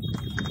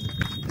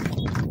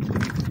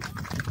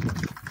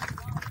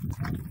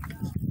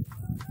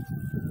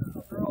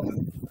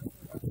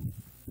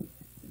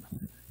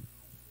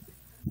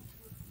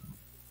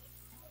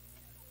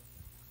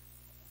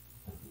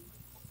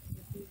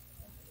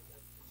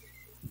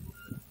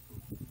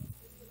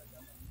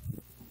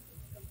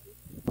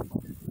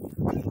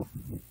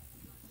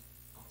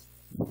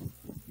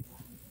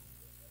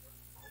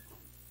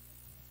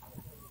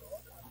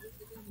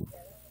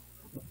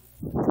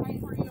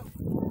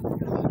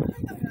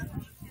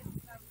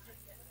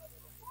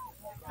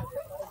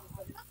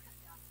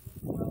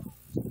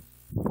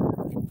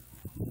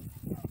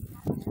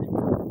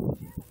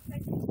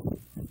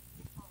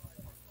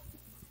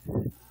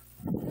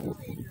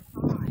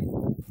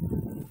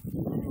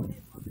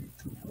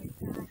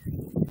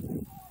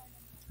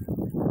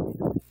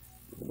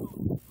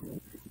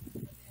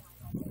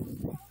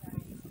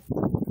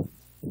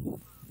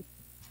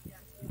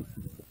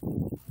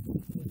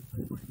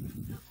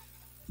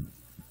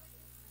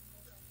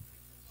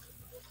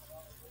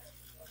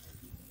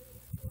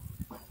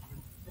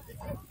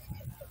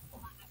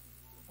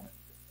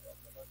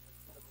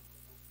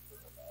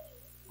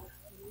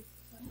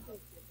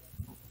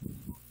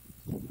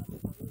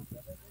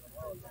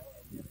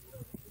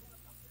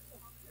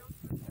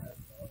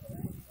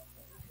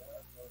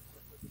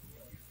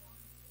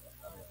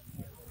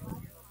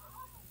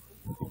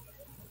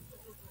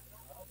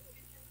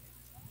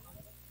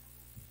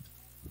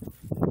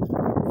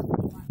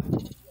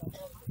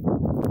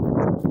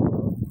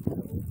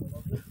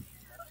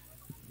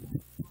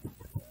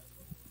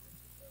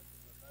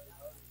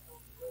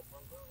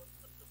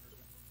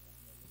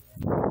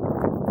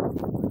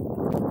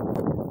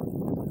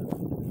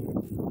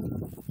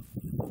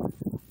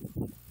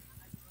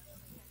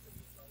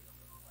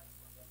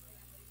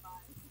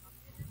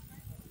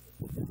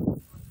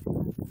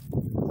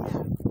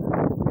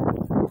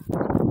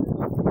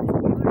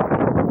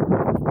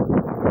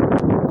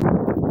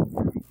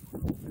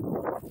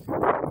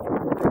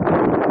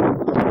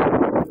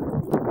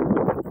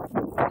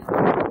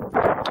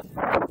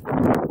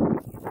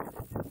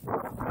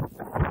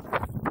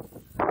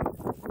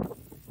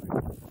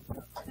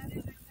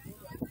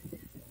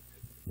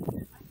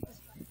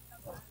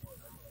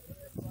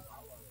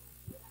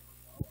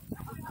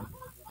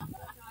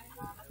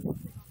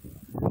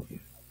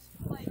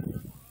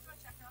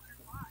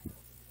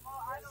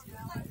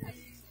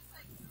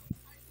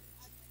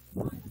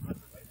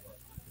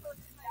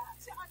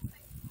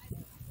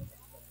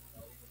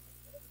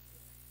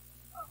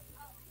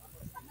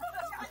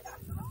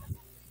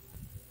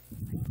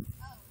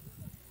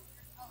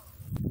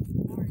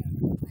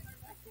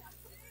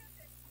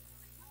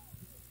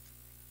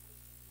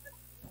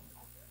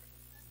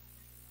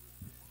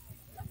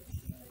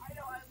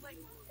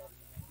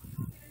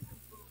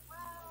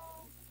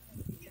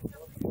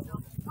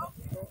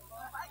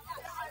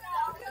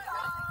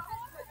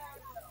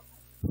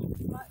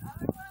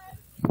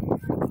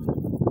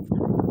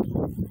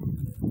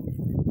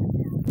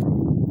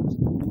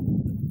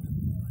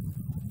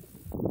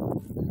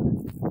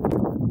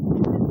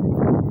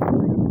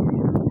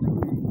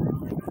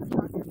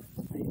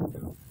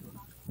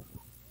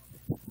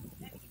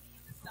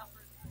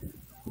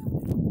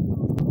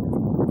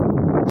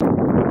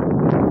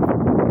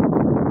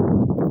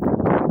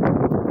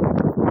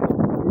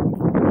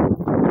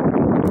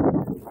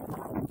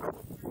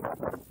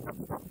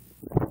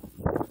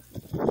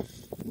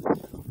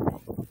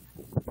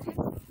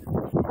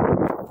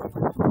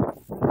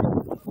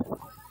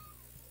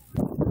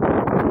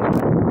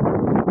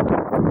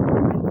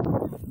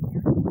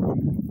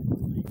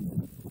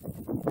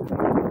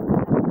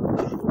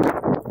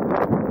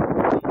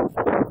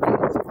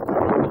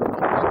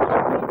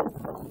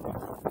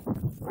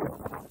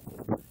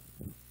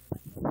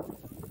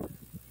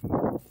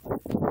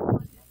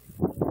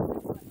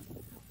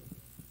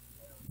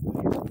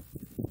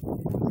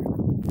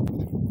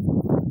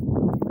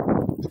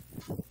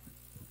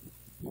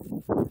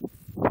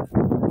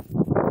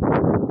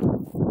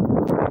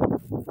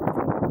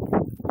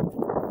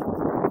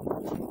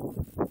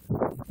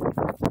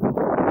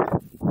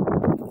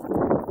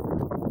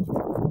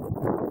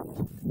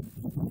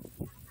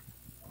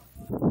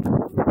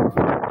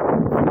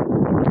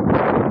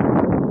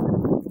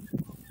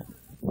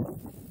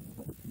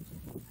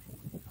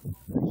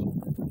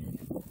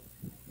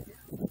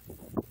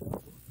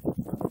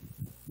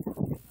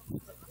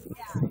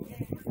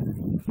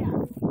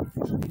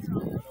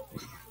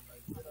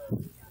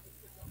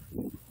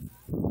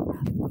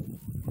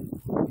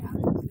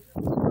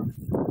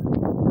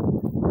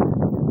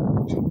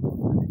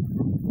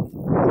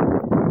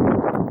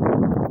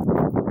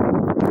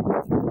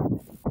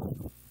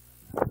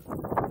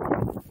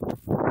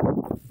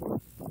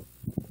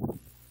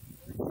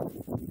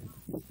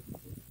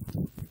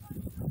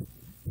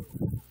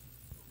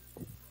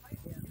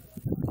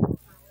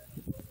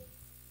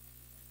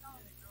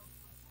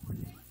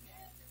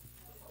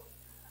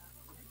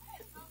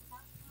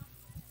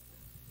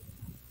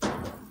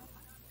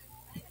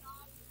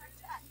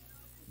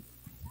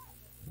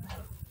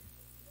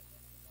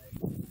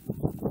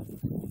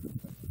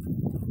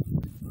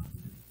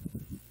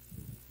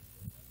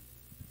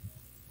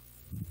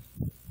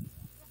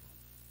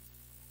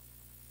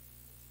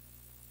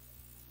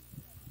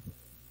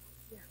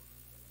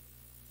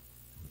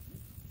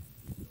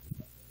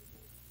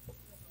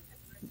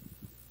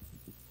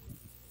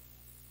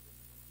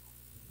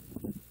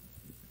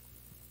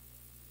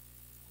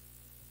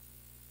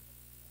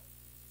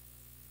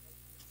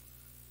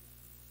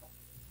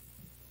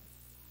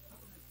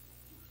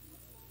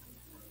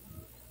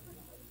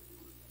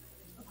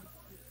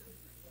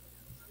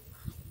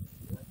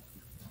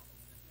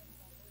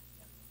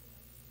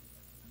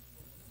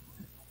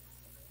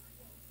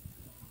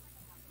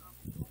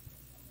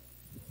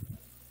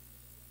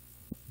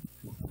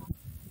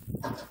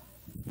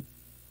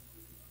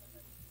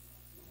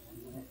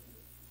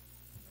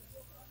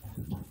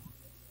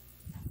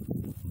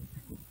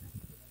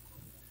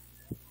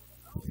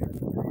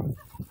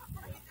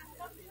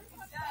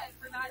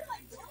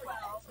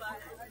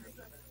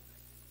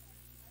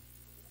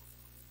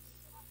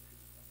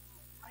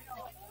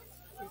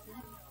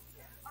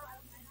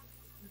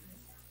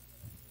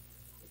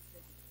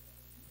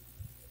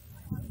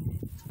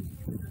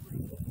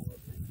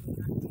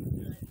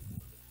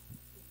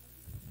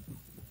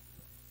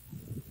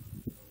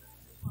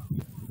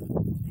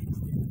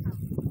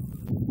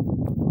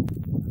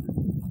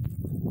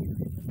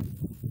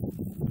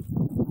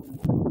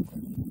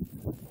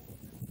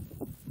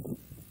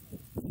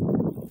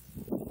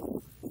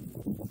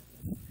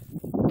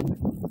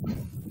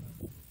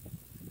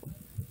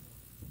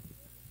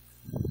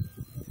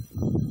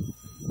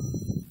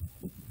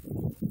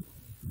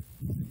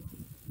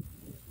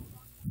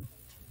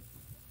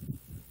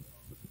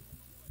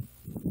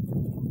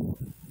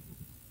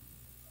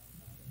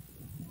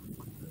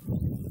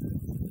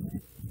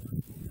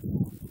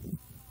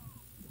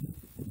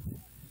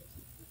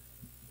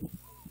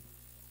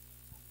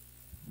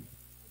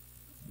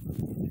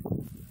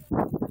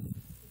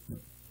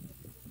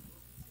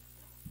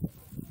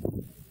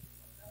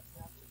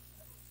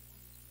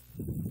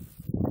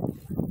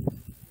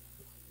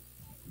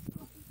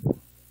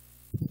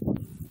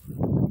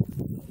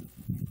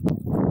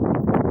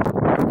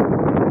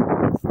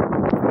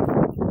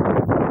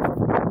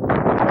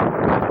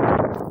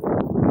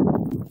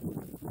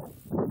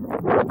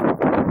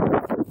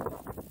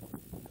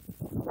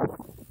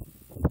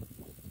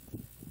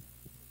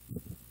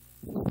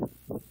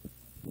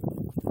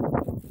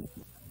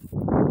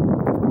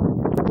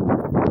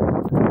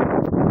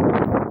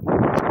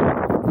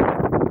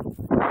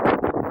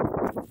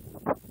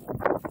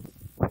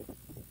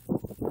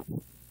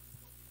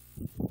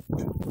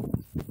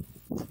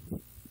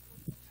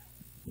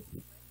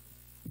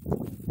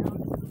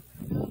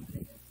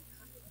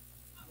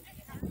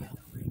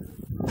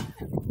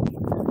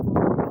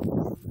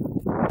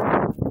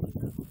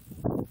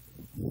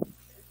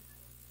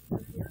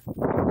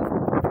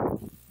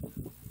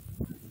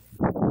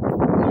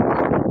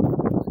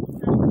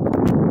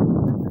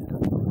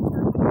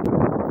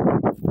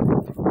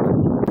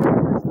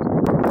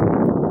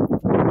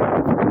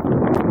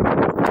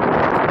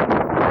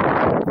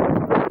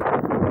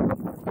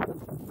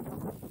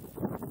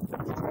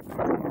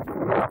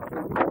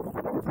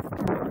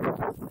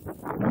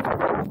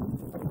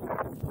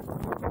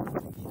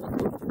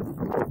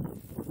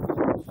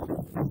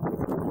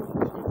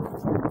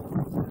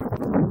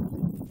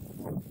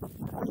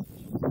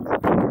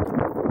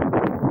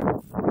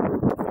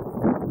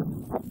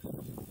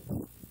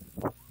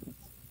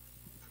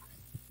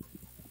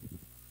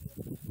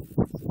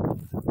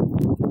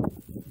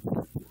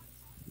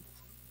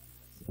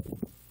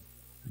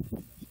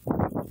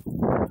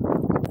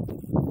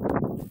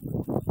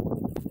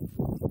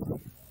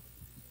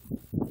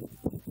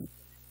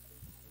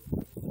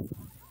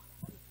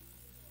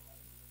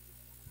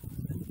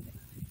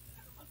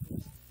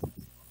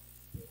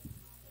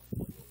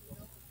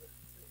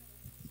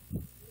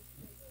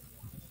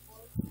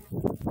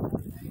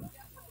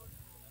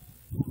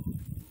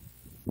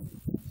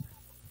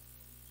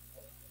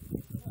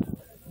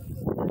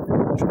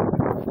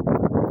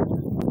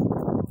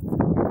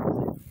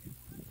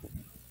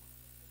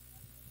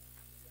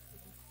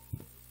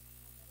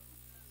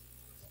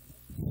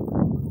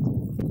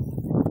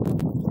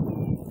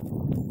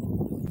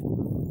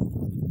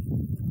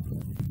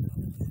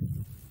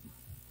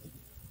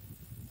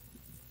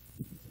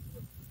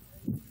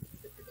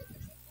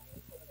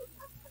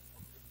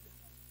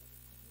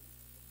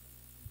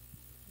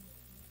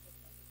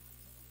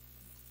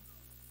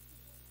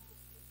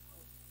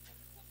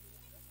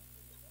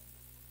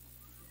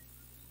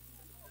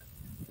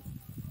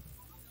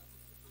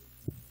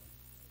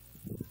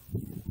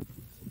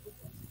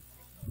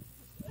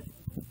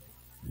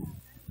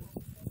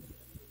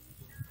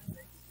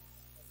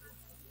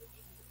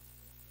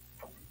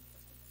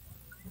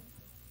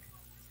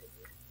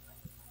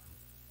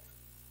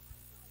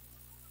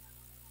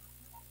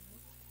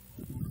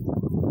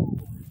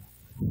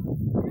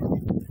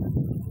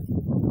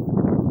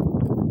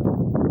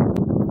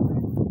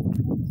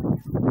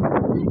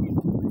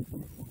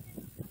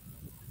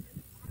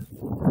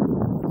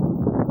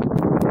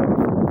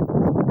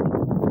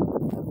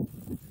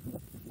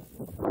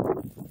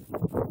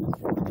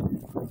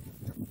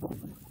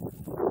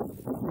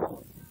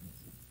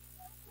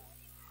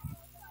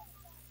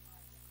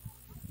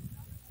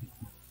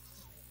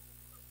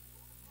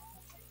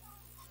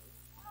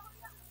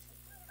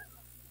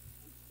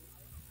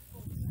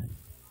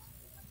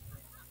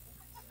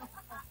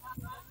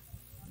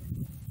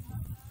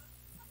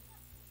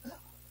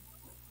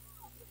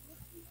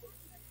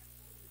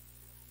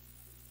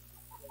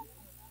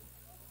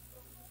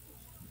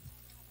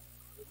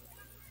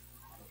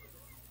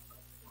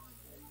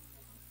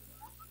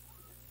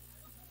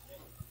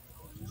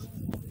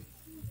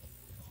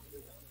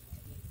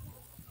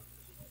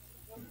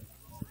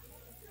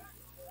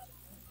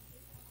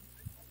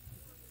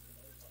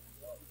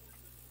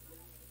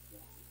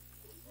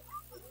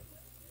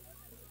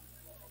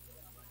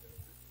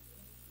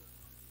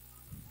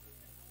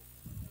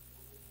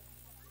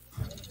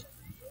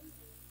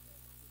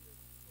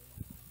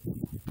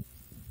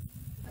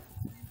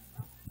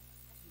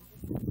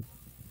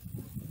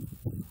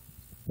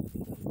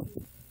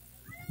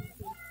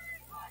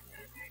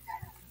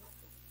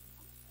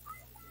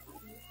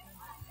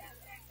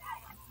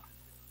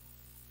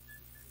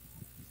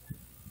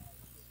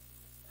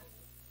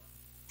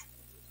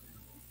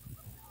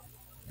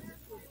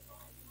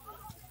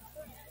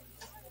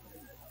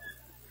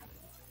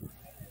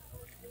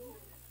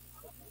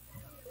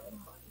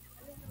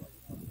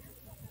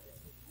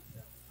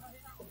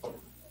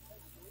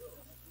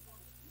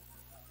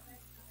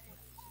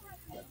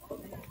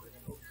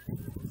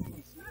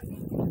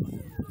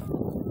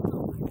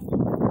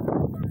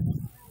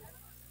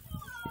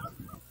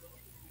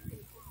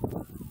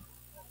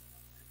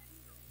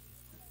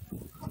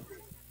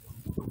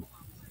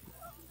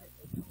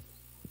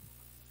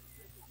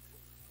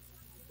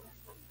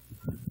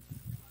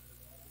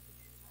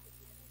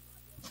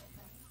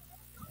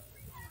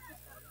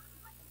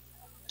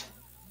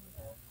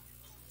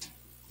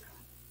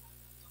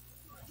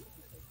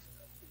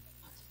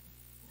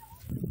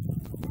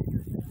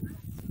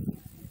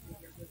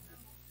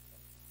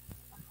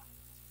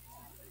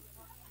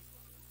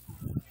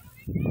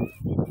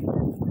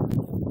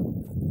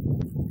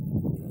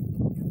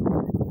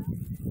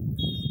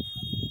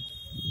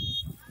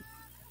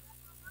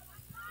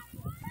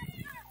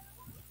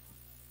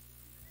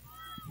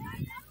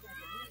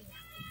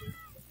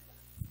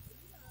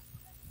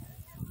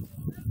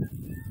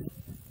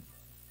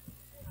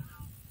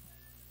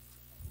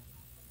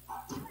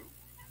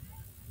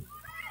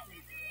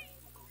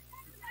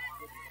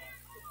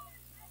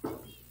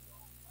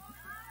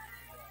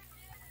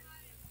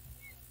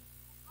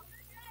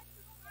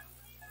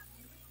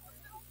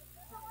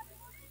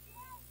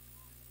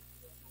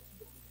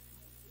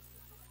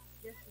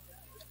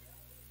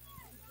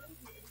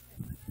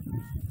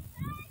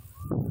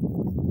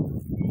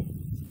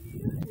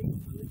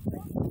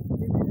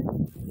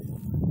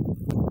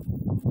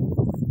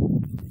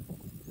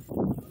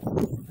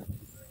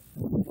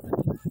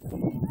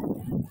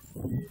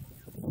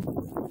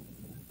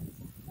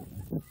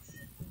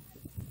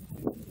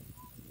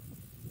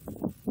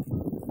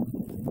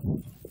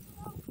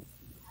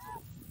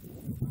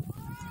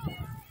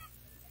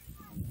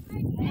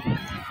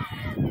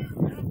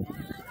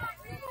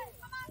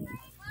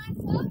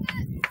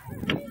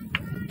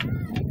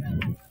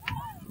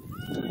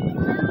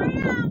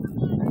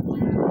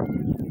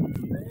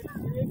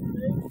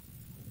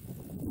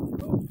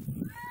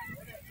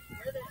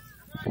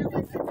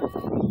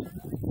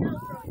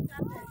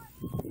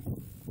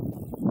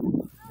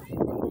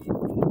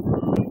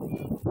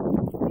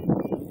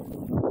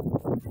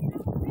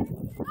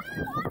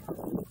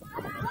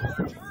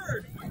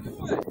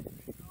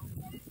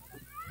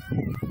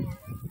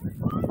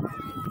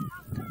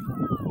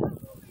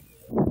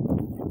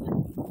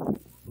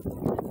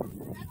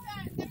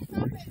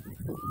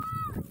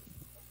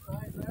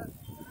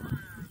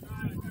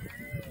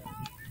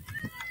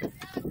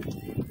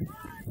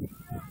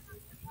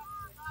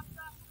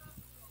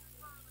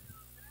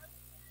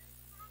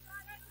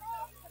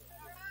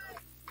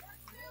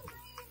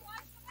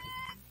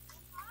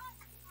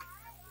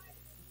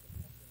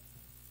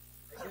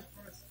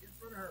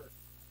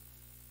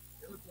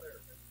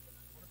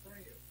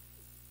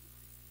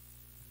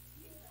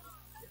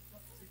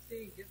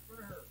 get in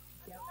front of her.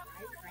 Yep,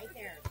 right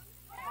there.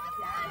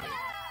 Exactly.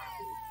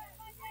 Good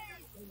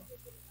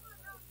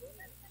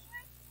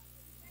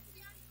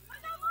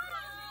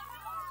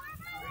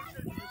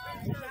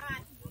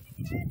shot.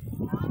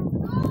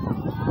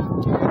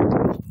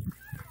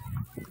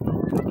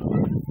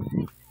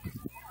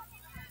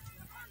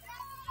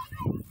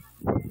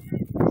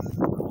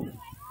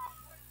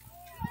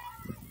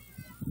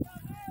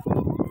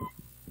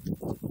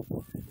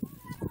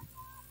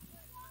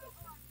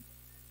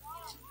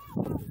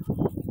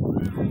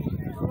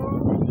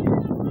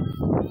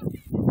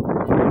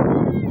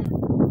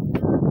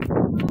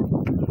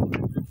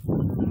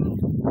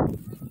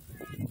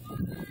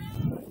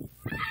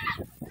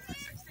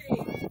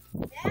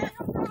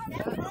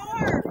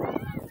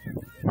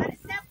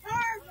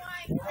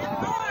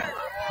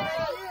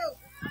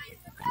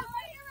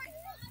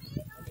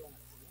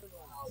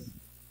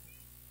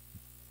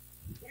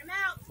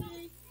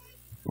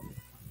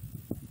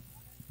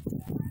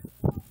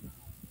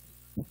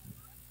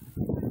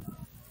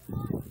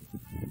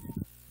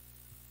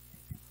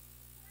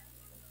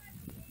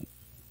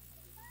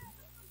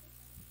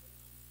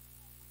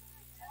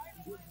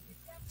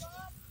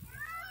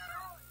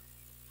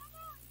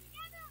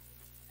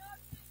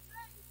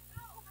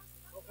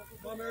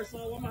 Come on,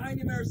 Marisol. One behind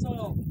you,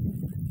 Marisol.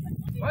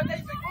 What they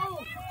say?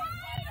 Move.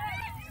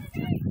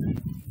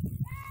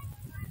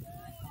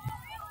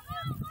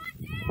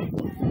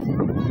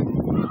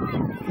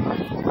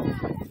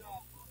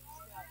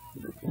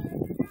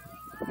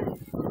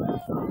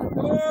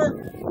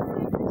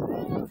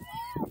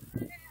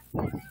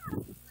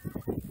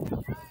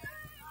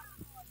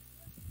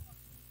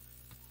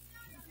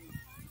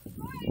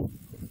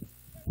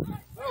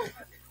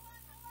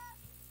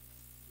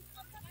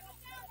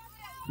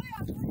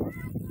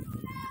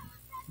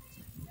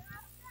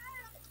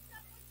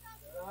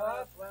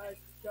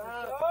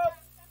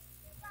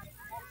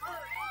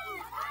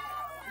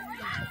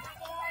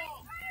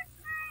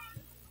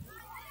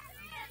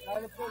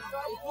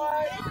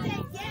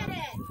 Get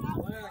it!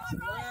 Relax,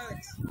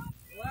 relax,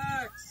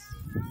 relax.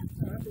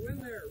 You have to win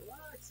there.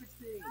 Relax,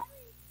 16.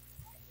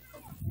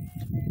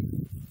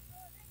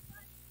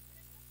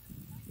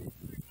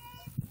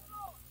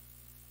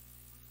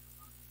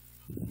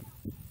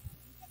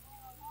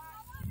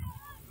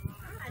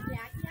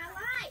 Jackie, I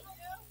like.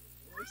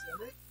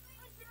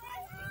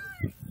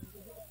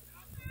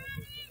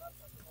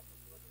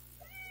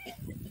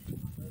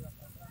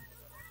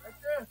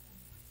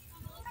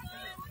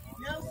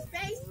 No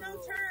space, no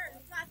turn.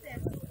 We got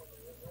this.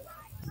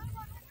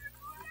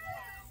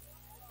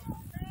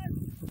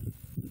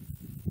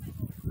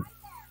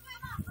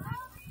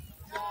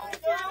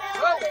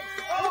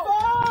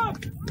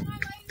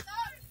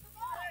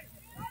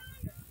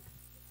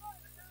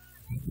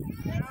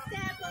 Good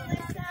step,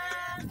 Alyssa.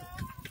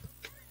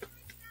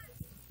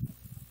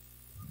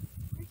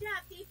 Good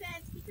job,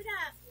 defense. Keep it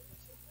up.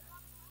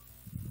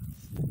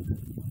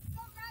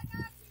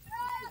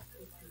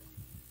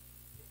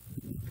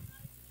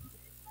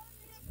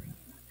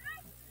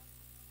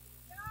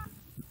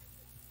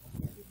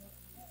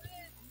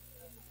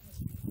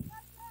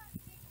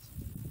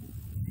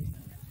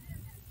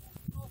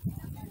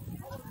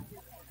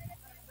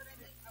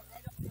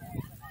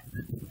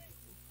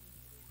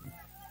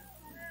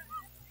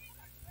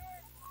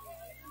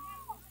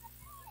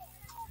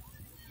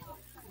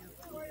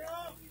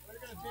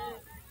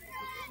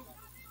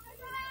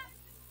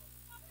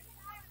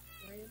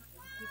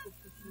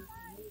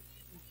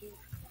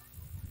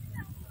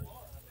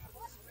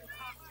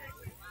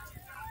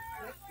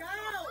 Let's go.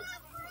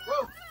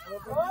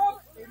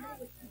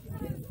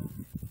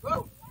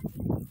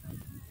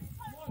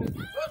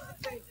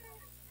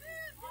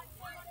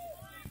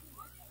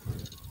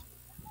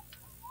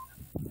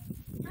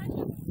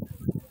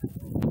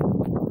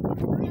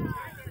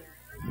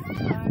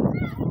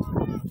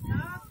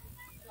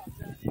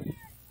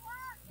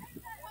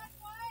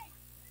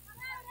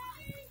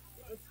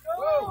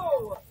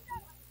 Whoa.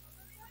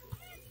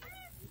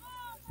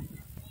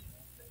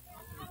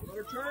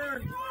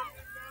 Turn.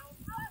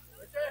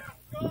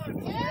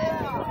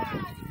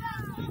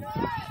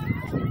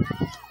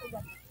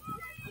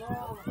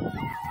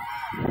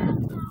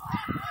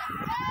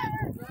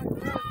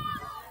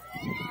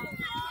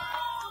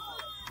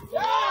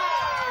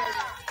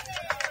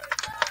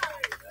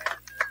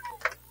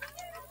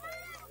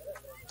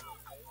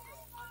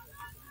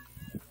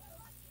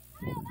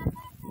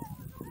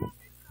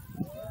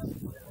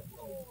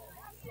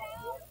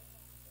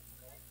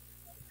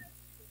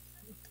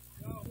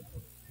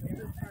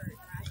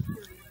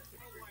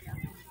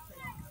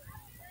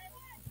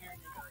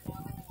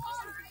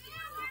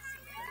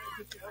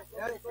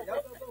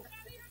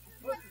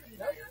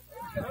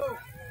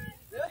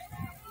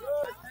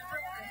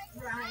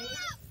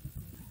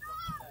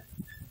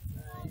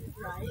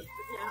 Right?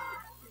 Yeah.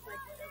 She's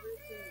like, whatever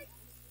it is.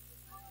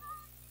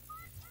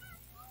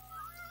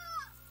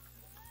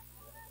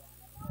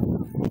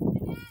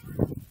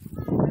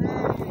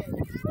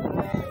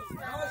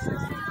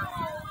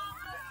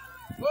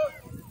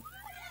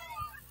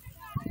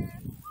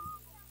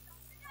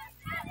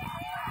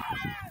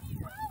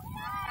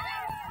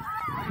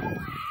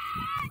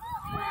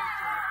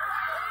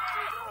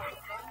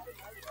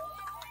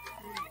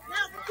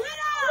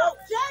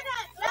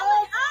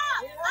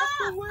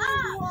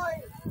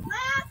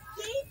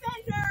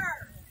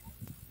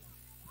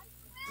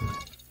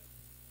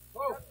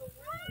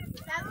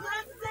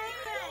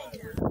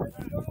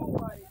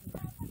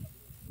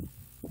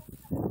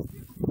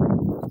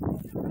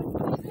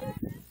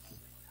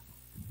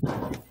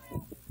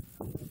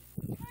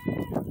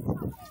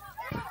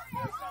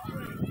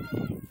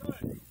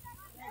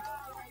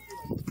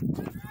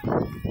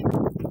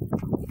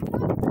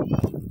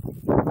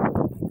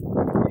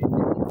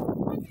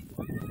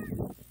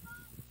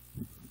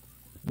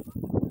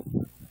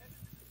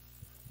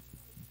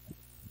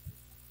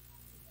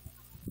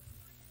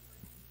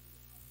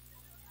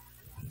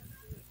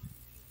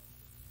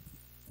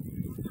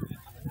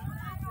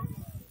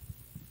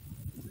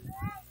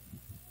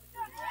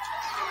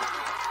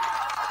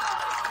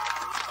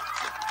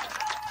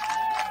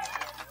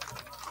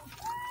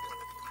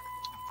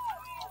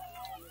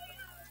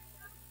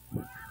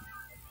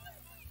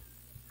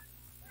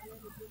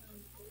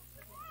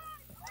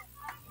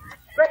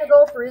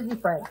 for Izzy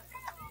Frank.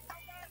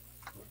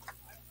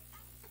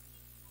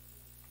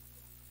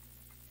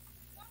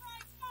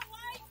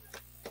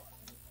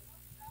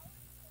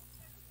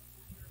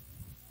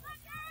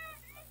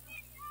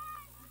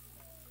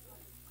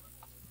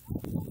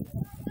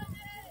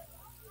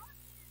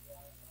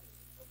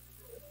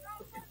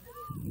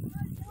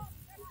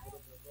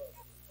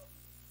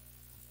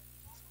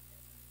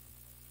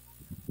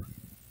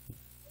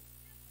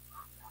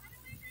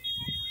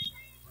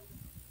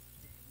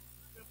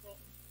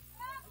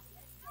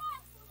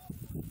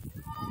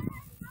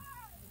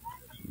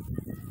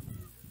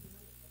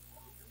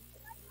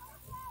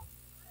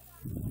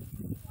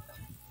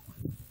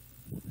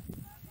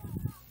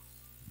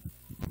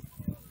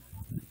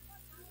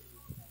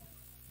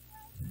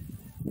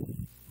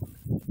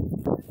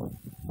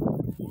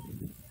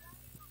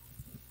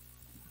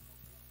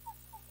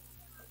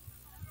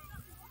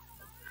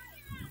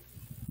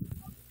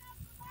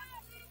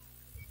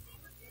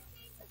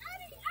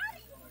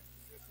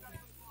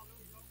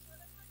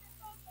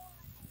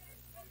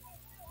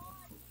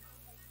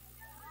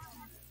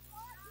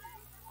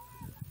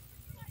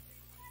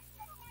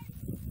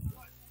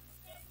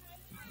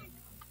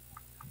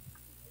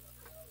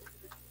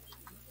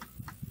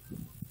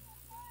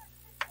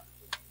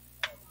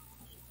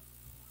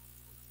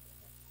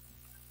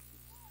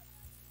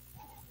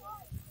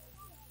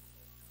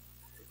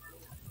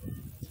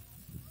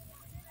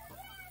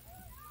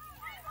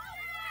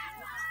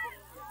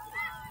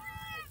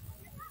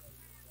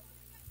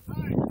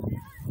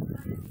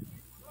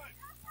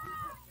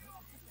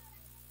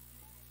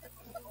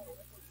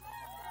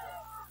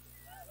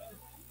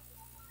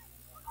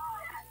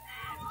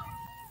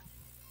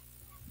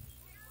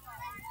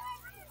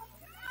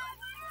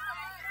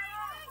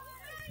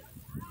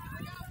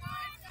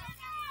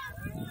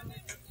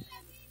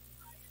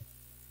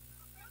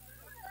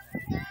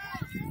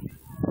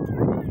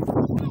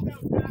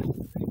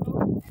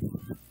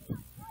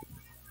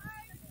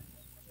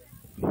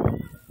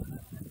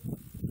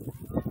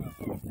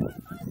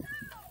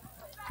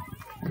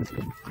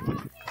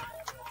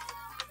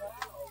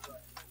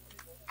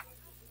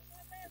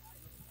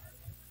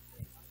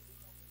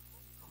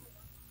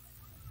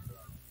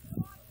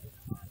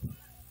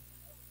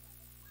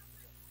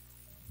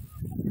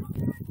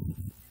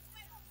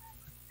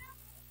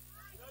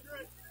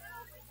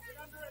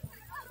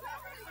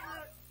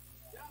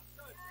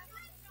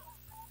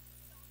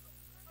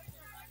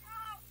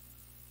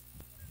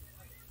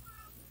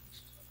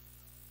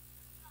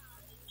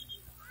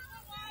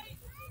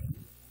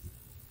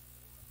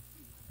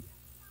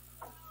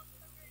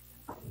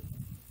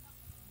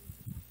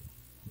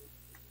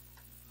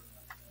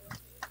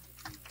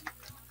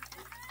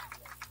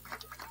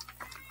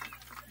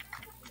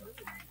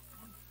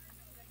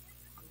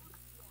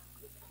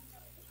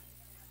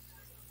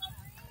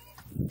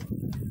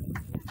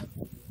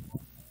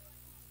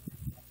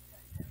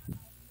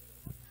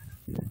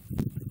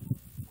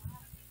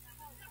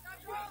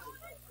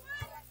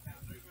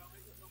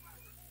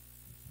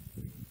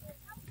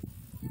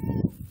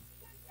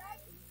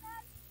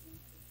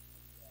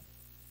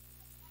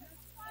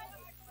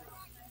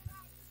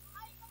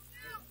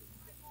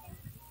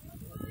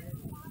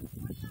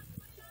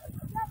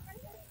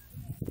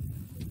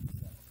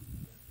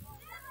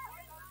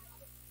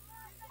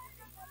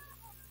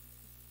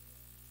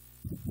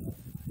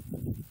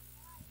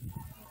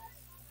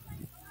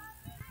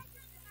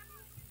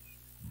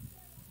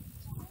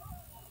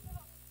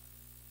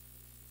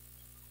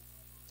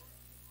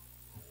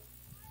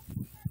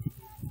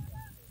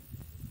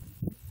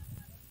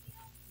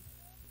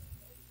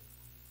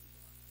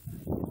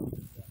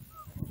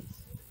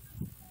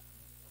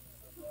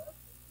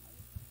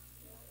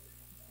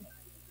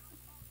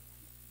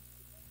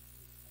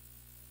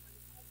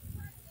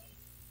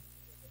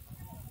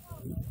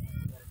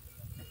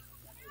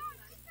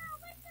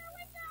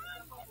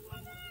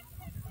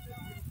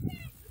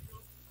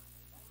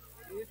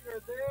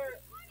 There.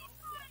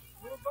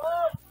 Move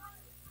up.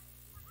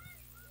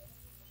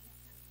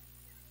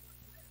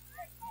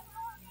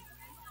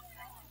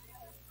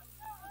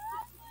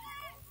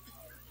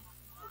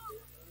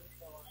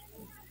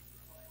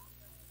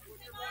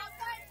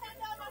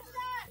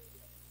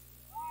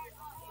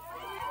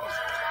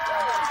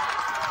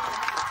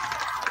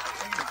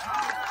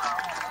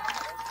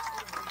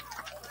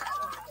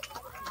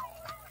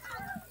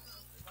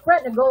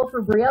 Gretna goal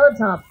for Briella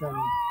Thompson.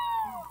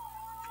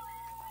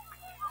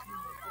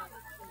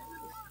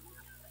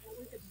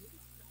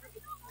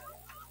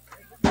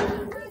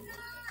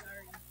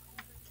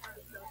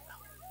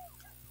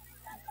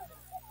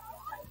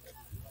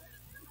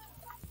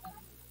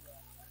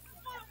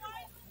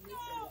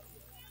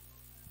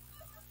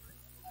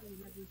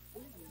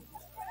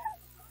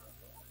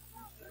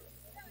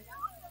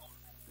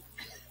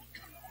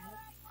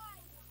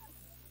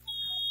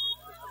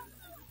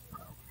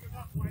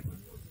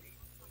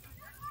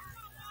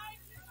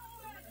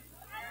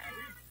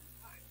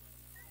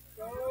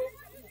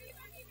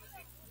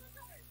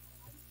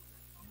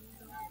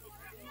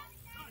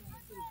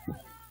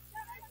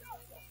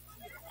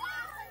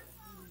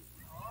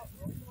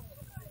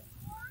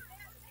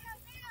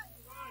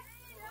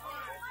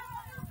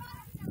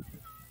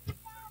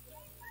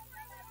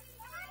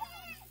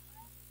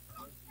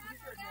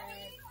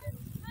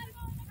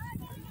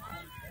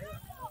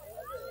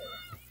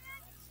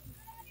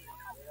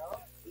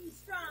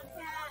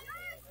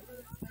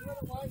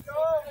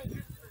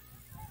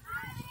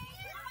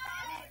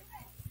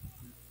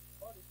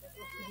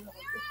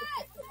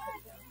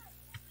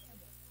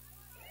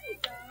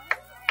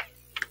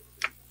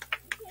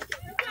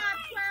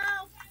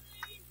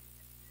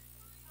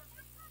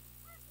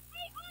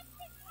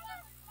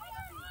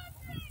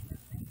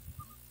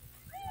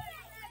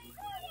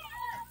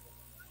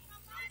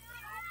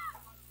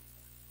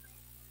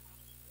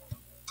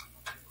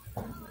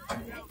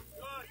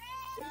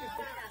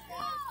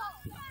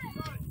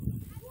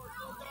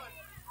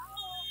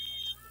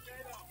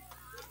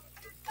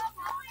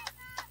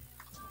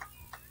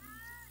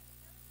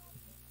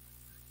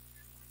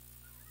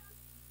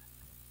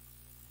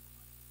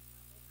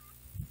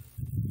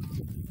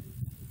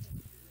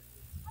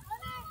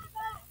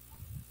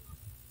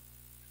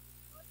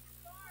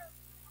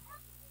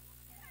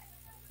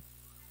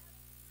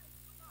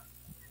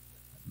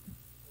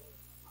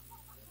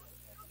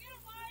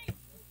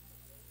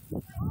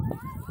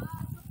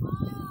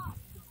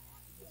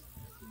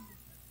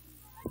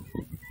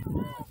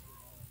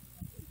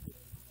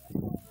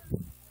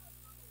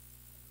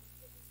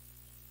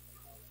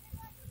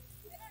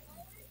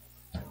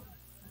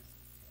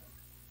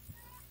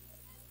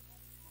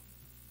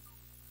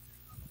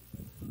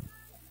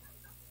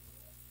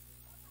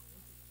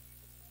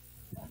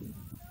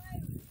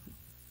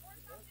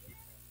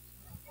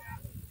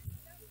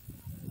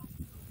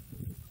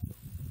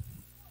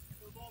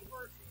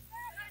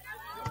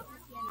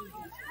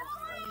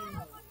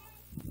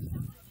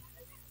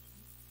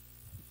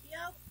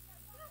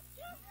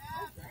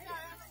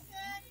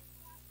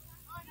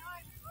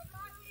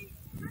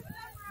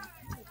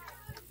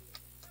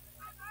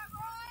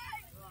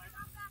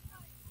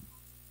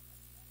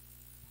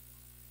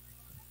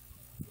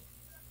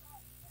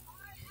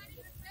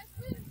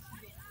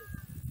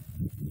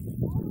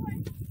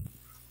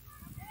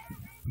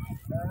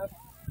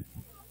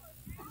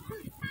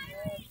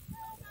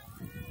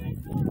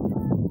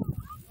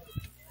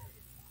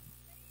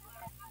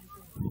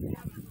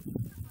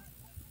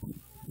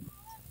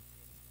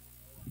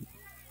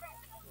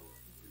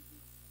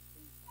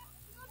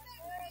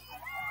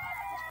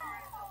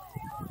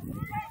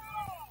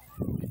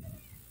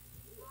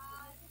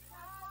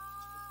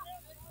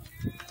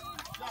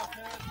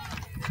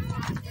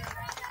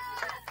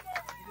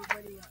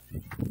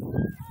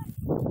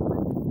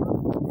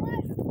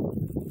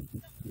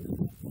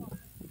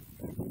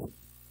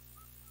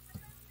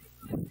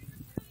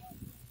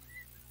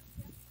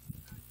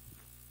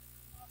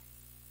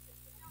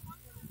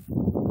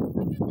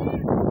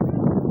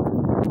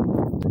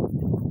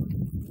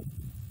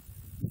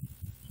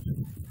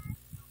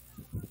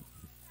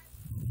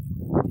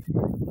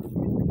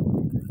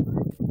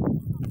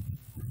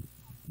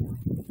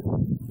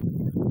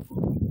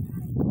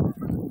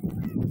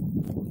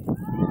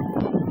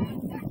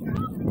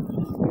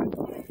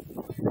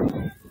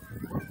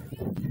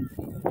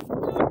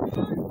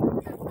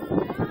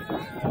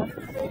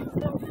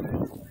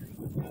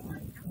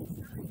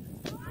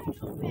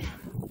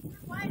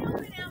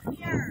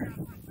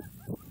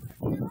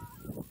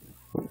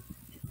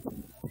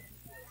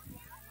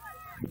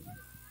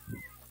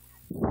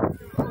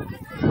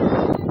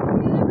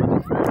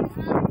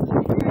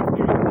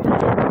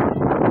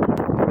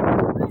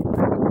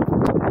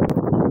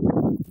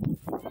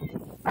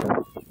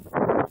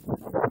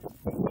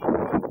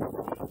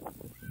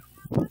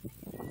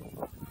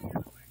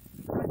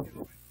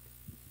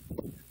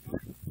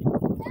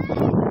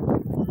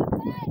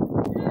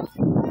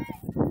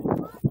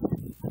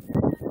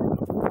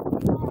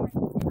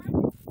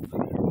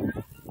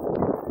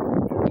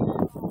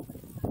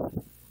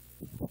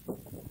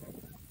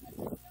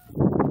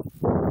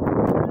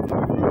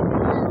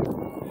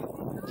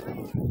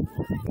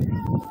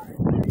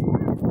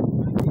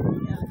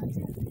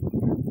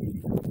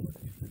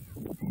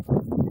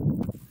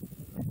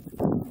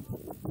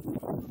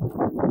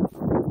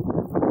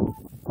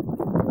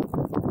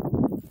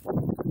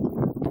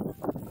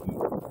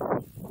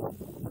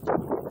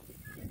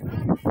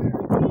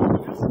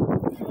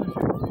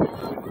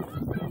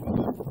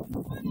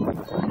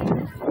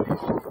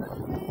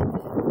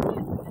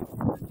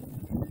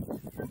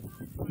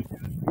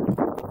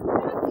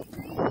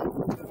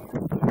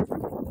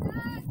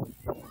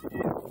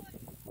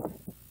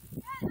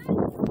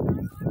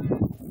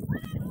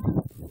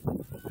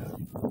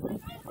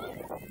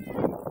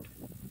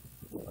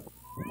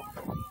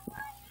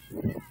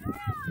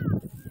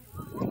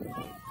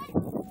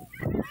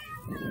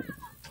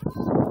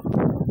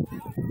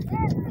 There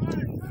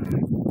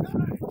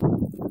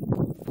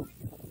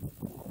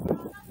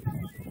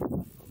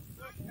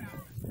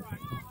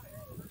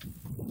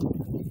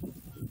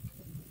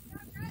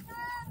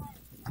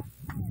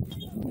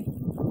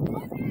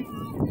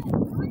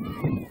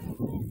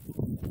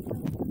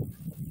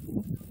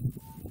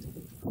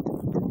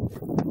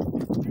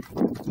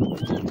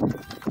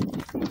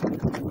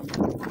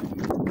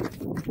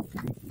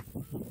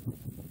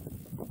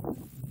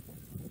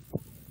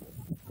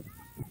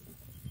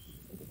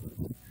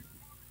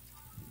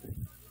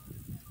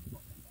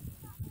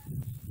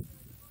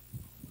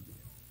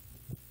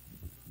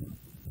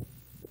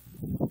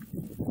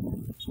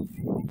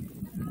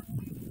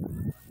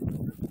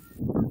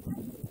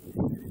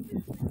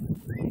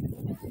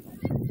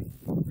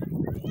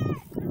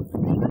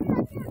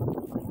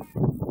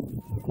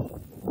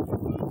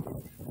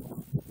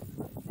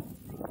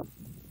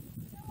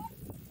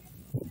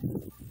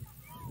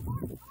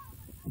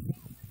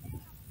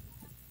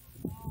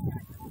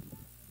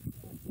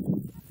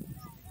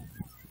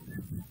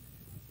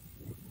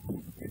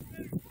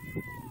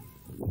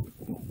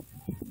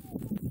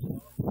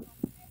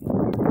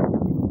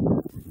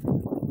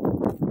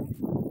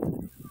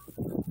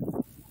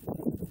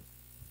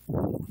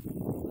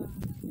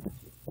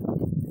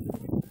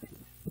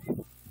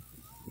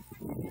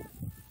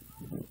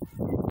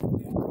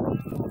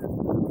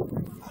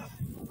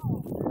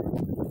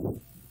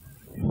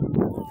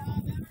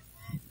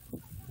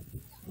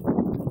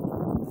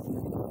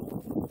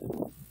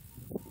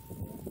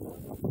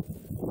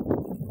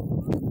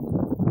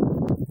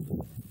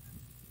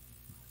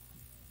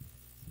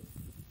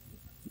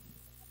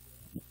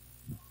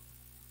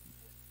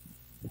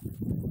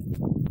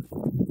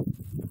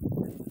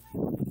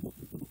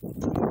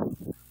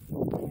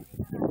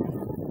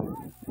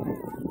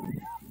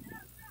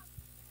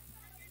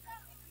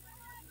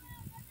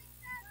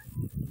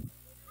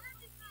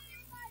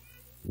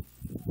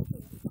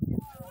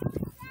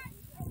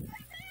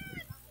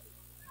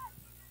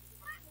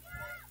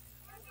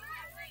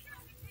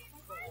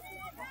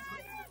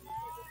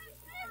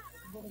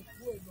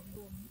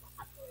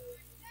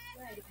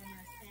you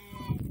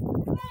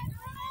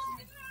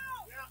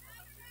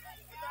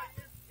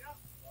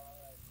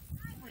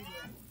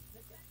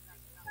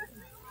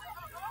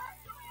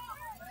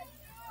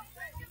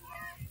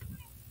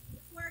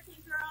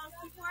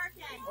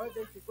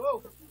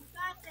go. You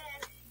got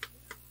this.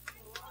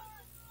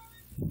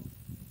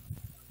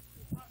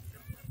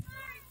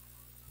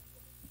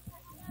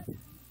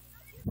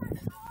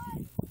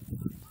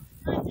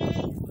 Come on,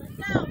 Jay. Let's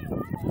go.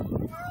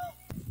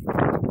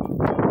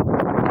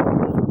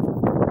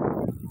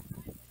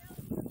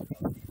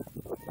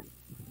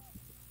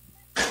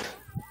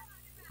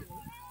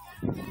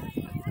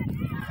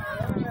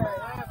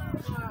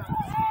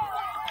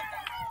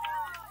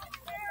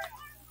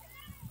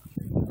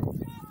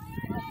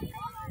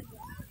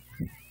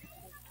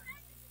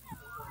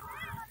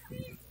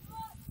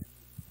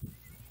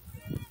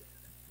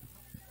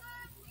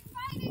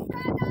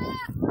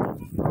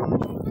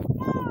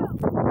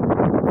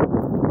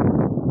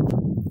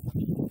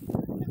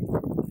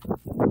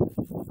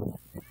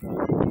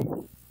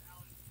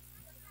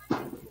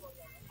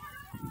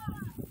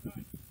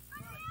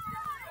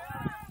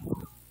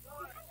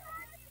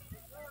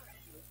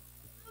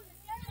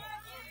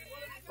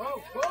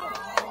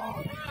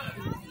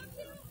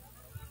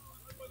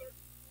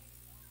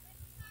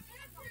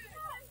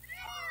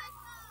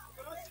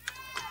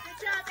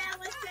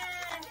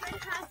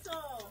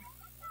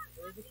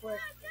 Quick.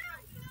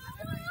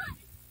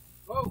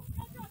 Go. Come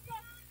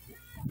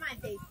on,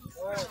 baby.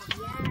 Strong. Yes.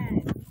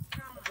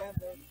 Strong. Again,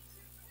 baby.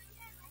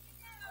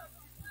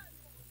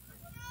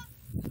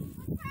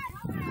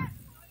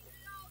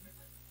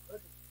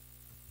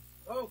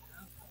 Go.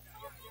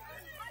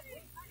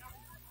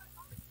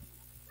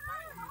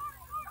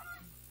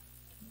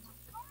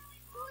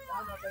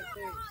 On up,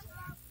 baby.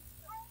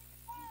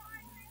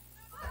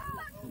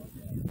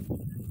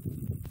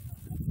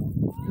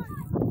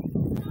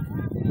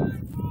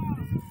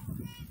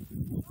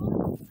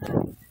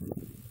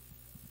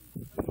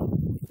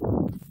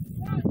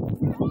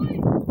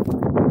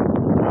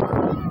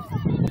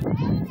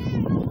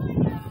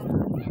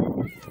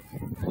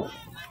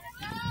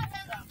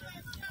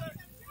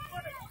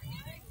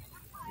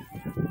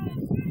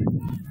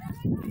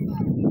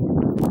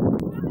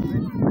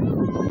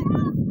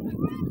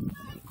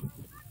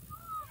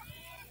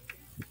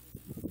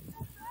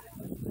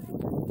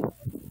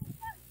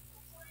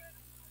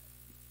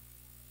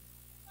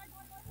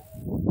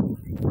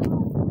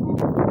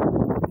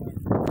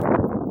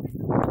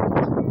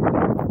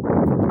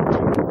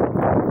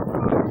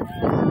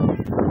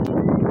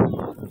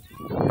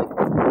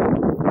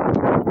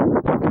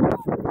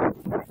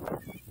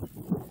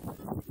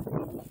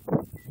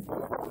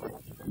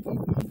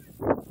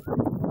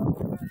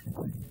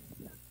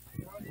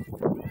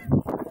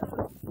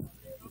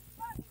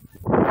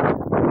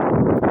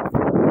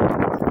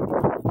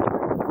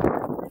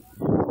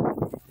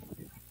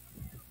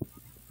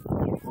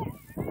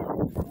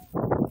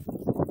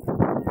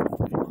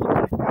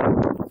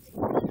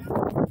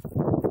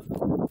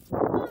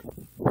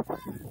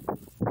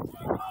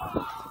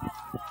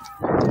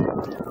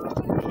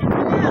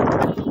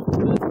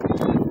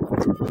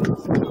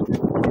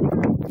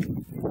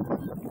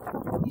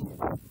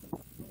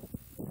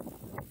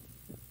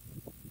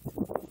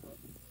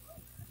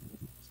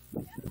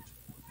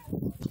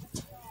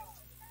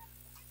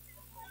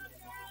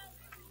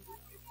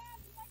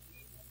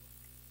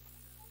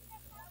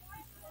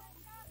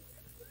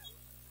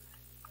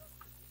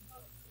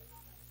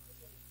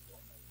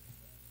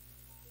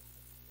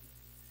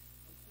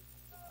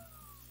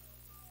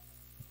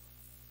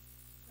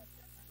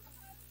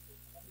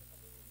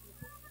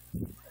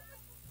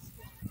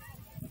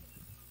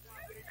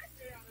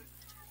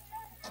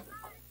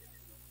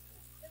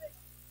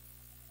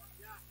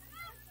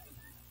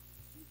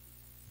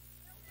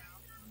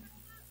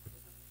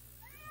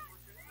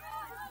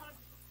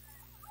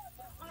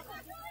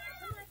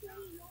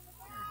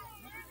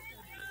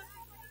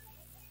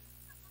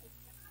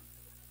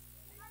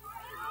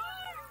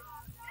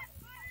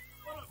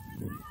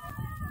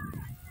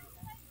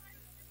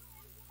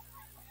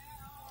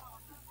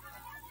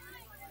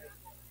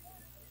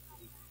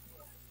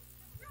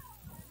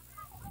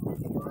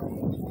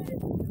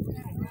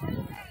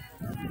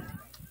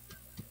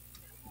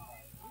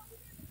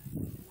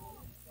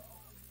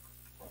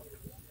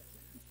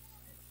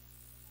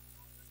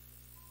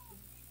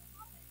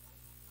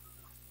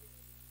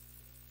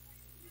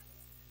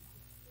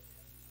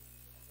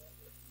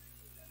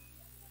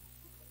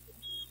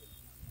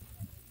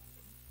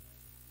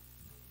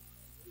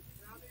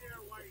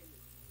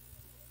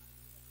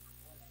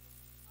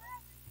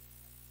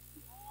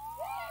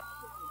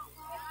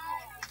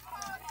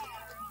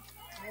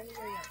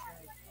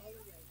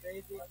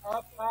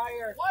 Up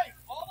higher. White,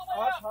 all the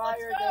way Up up.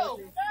 higher, Let's go.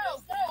 Daisy. Go.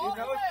 You All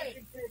know the she way.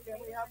 can kick and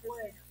we have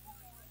legs.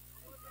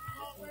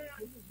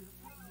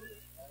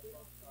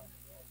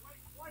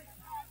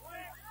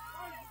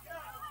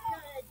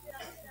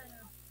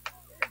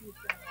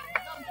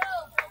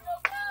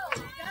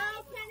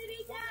 Go,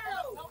 Kennedy,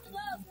 go!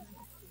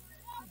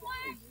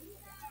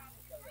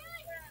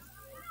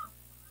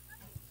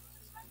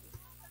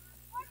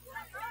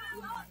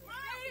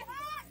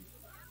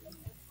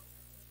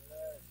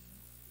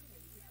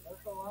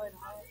 That's the line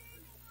high.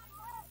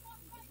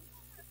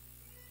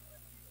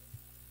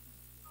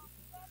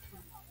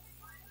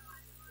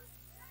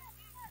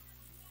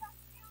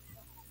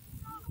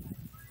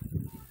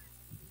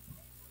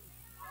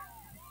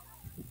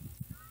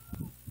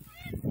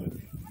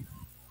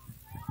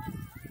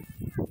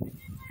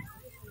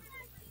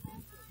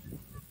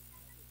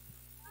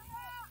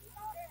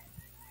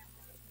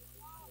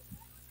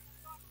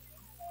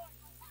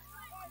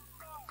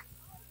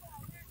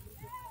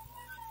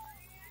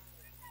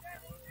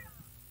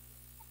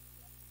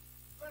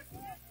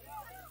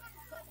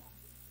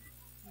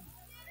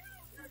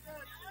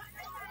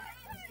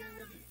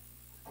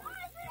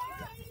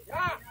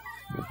 Yeah.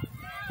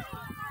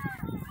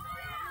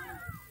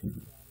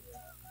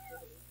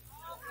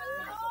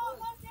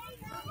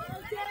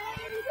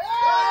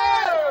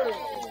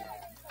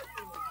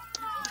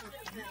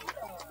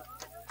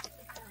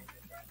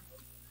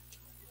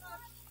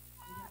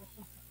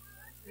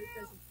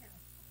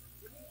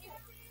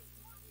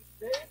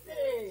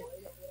 Daisy.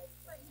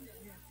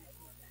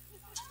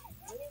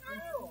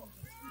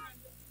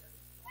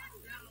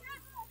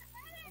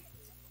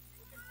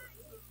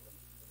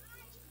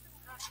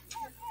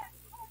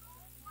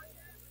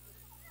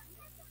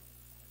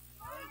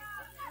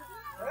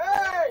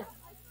 Hey!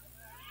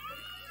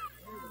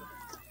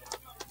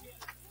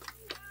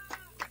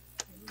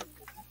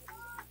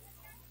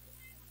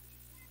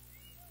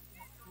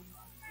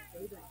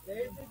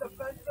 Daisy,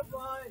 defensive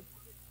line.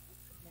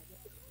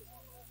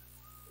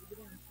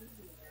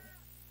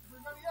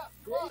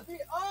 Daisy,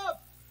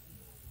 up!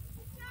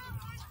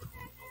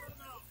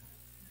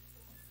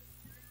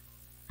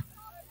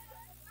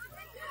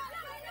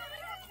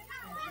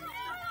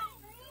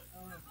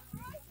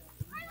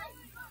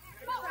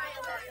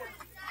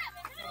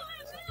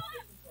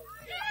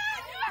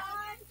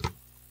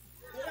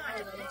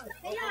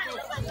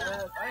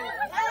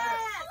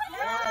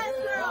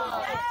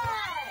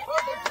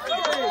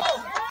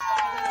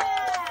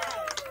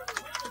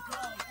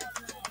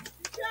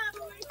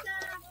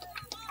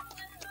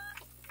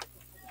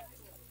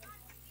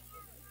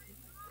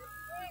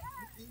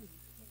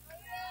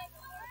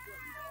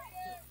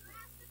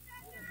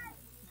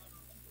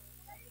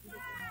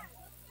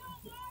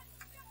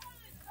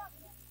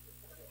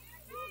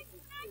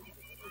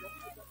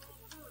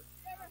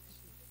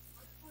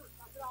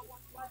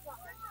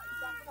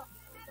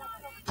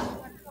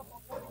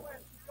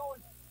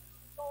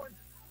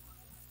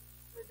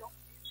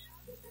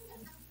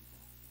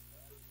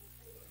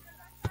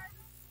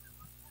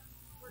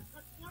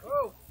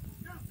 Oh!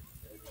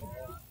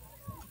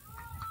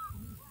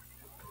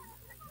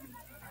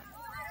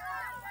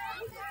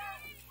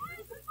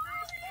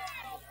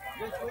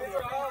 Just leave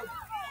her out.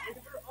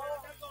 Leave her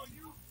out. That's on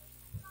you.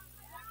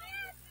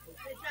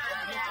 Good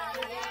job,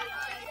 Jackie.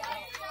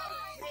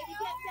 Maybe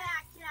get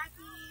back,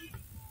 Jackie.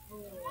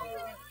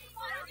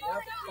 Yep.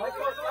 Fight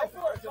for it, fight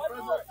for it, fight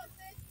for it.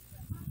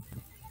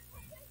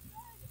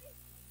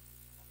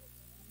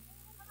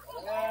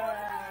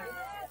 Yeah.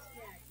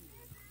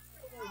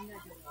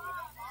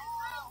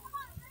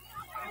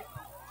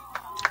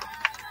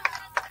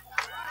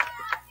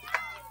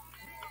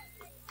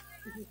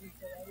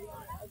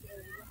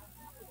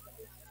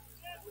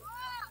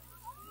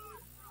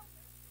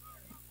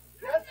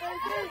 Yes,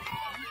 Daisy!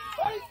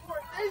 Fight for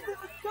it, Daisy,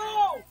 let's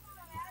go!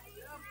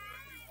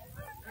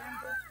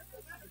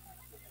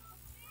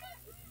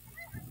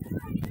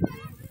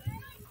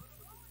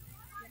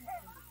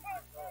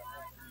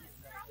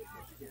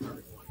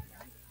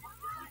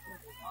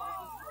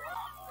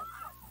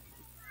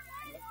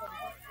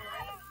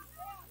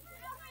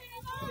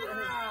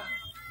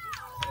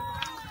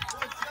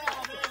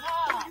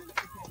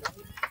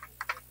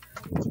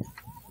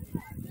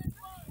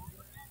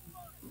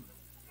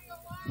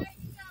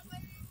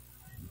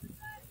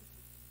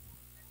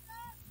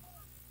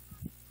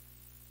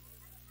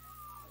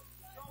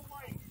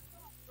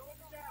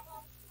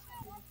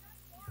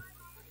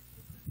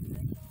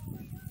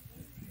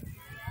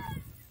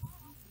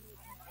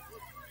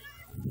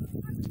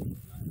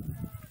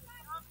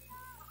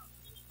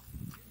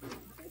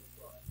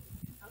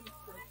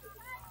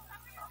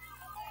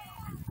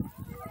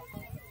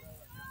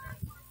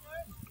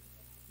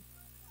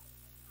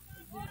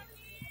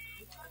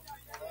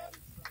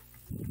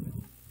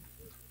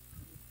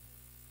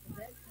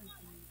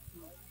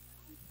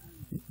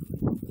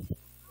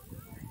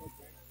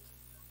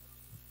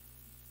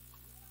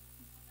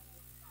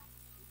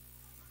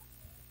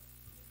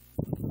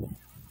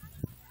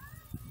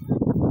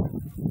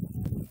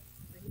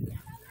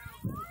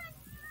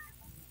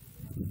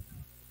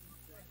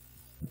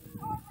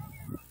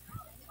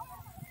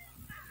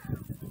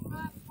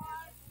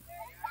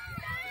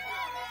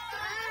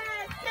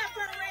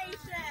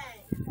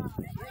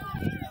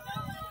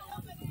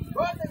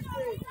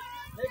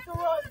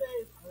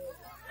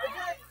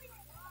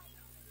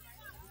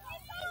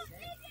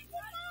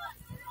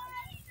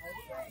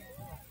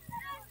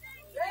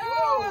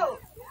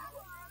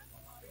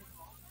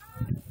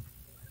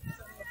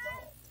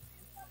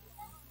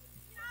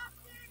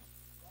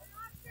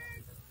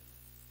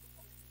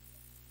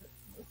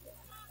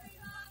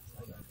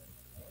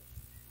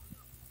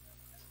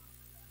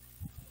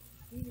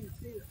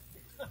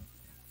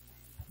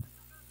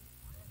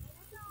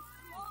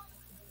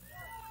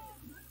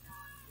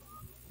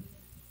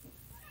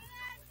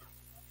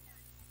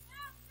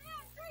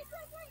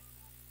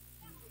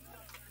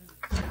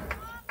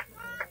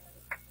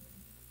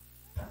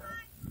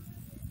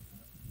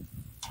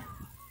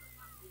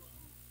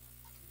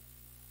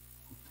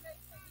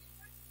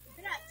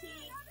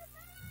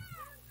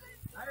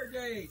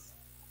 days.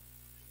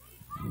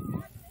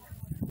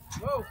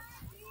 Go.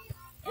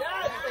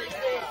 Yes, baby.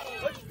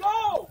 Let's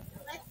go.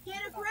 Let's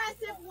get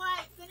aggressive,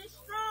 White. Finish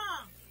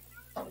strong.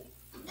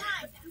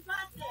 Nice. You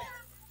got this.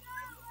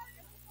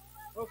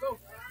 Go, go.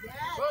 Yes.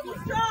 Go. Be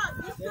strong.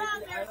 Be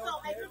strong,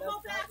 Marisol. Make him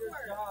go backwards.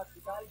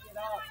 You gotta get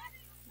up.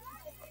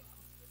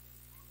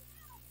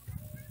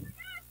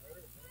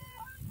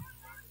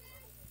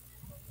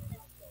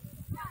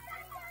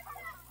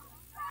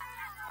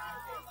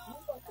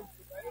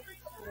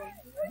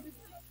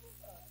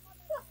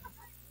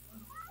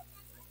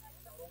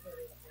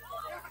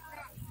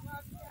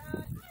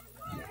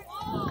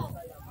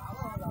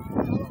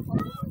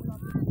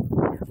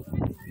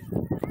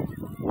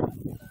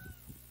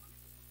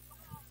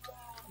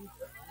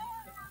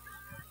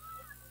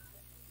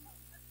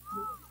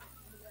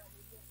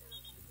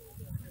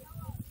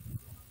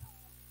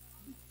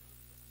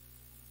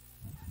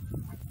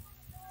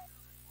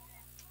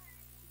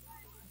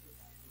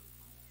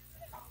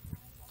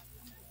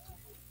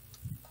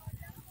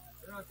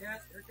 Come on,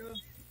 Cat. Here it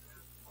comes.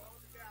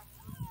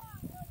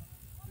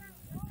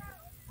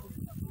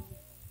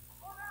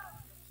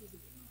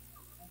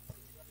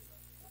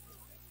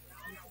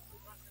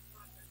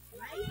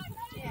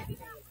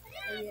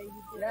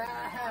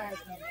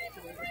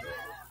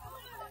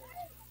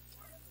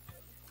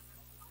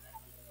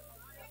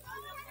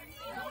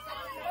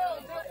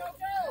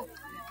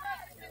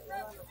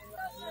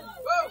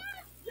 Go!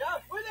 Yeah,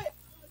 with it!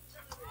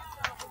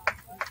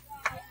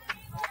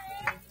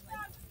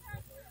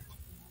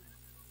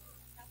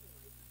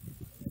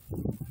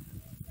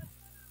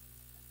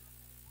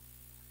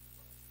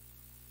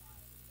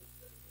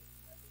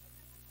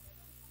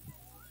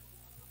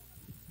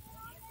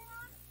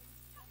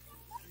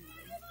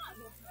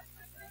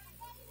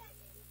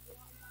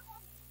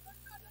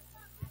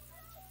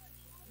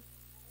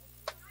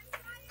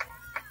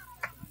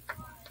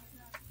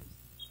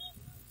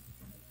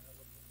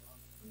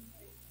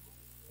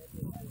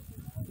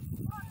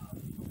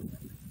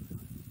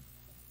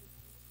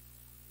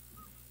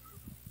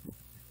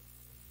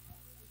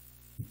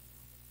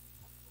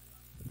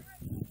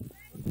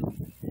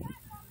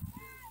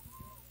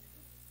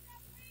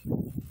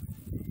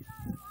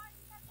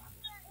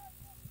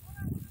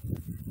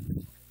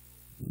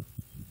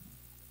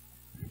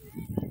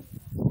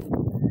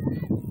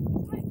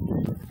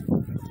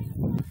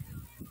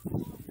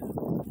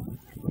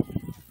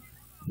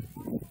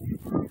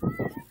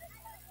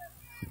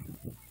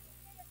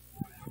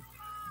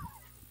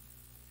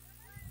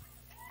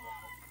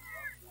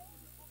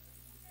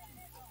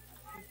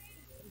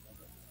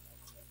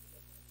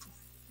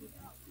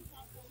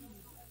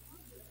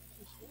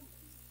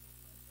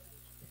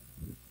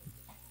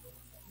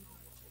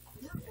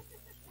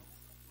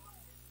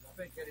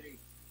 Big Kennedy.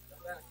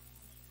 Come back.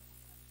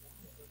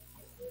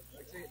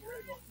 That's it. You're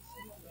ready.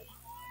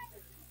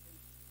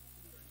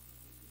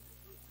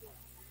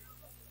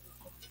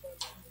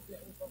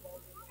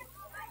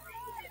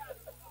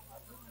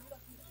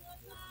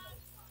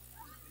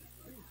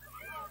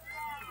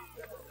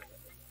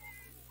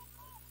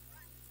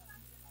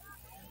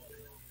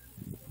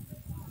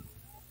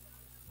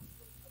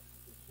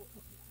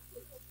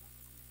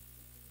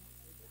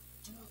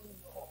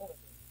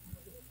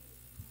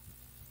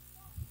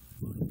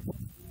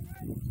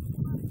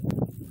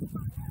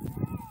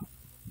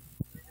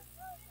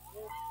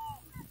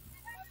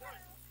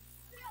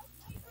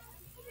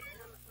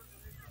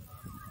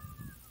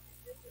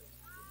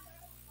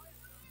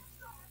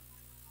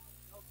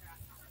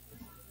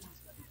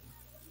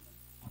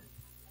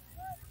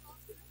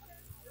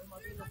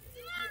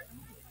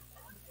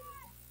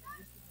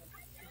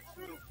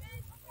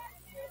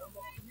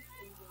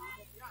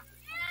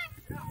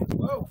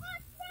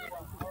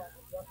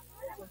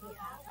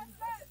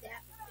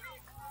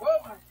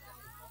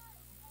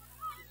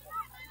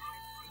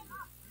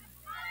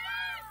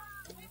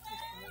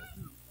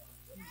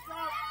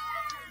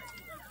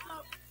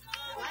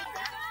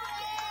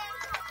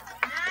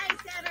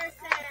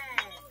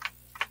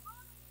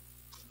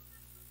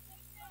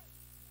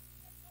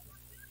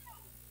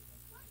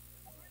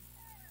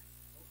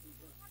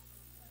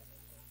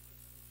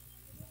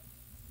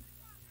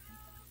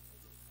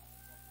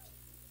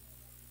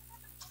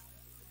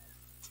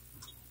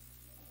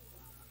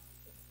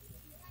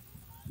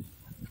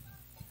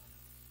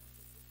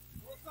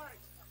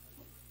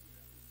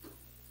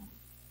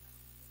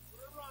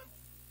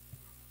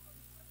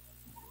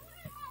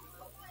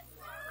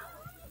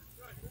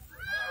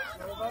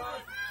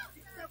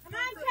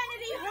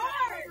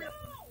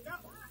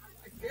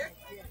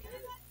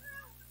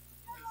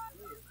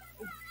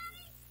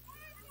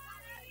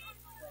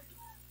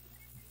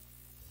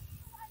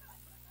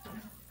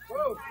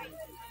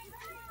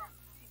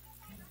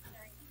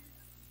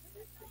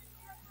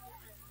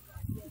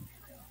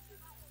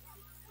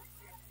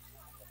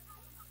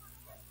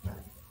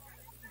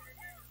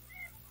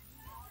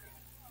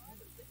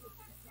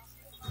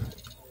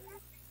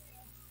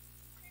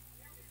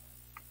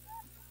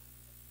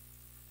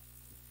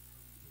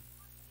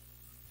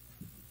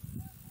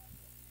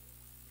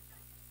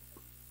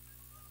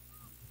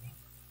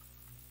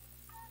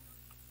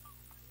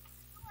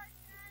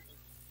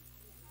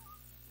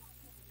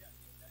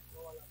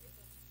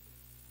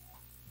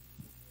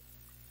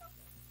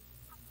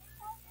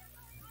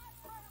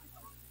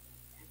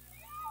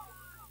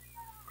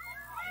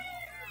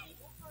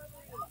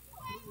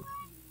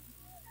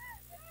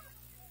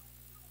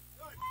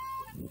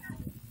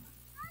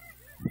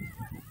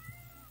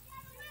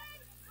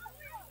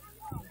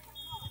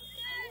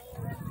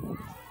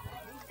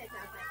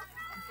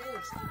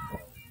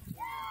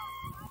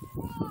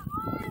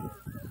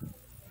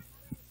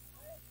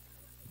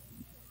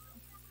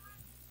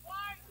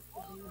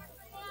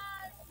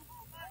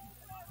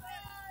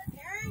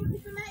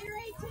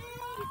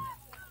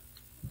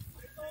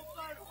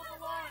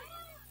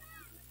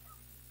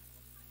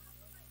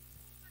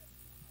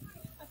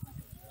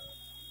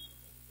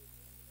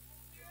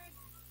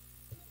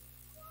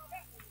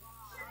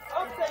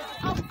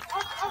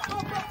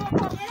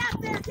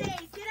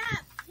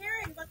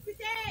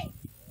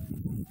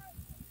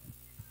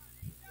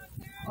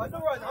 On the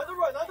run, on the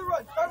run, on the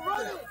run. Start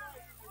running.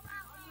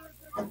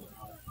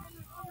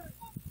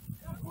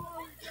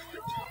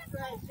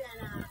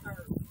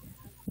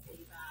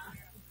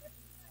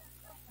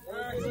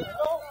 Let's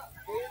go.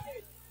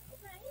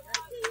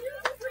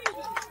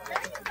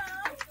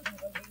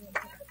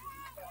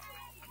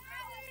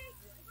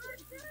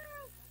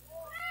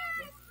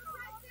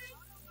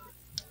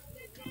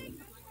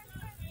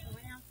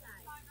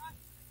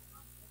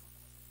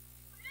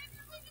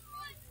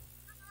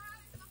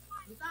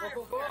 Go,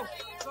 go, go.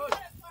 Good.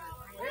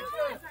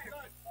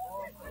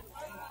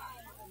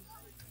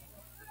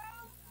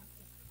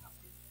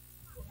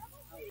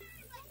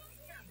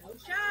 No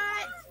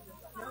shot.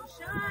 No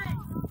shot.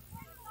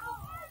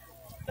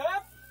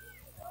 Stop.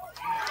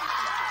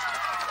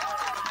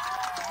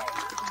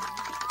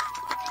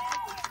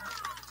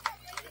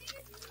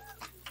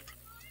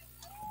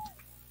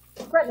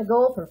 Gretna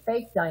goal for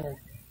Faith Diners.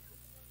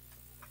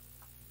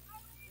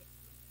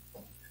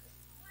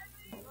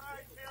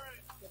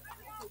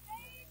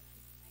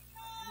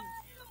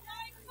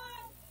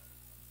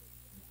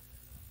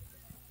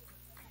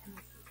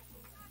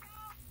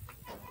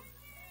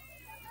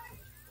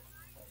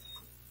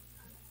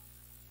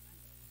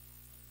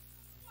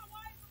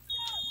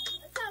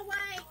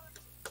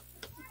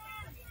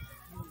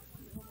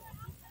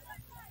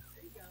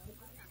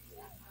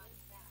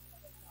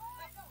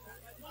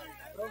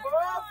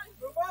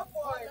 Move up,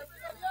 boy.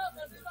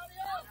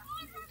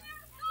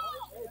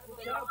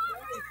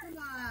 Come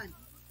on.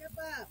 Step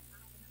up.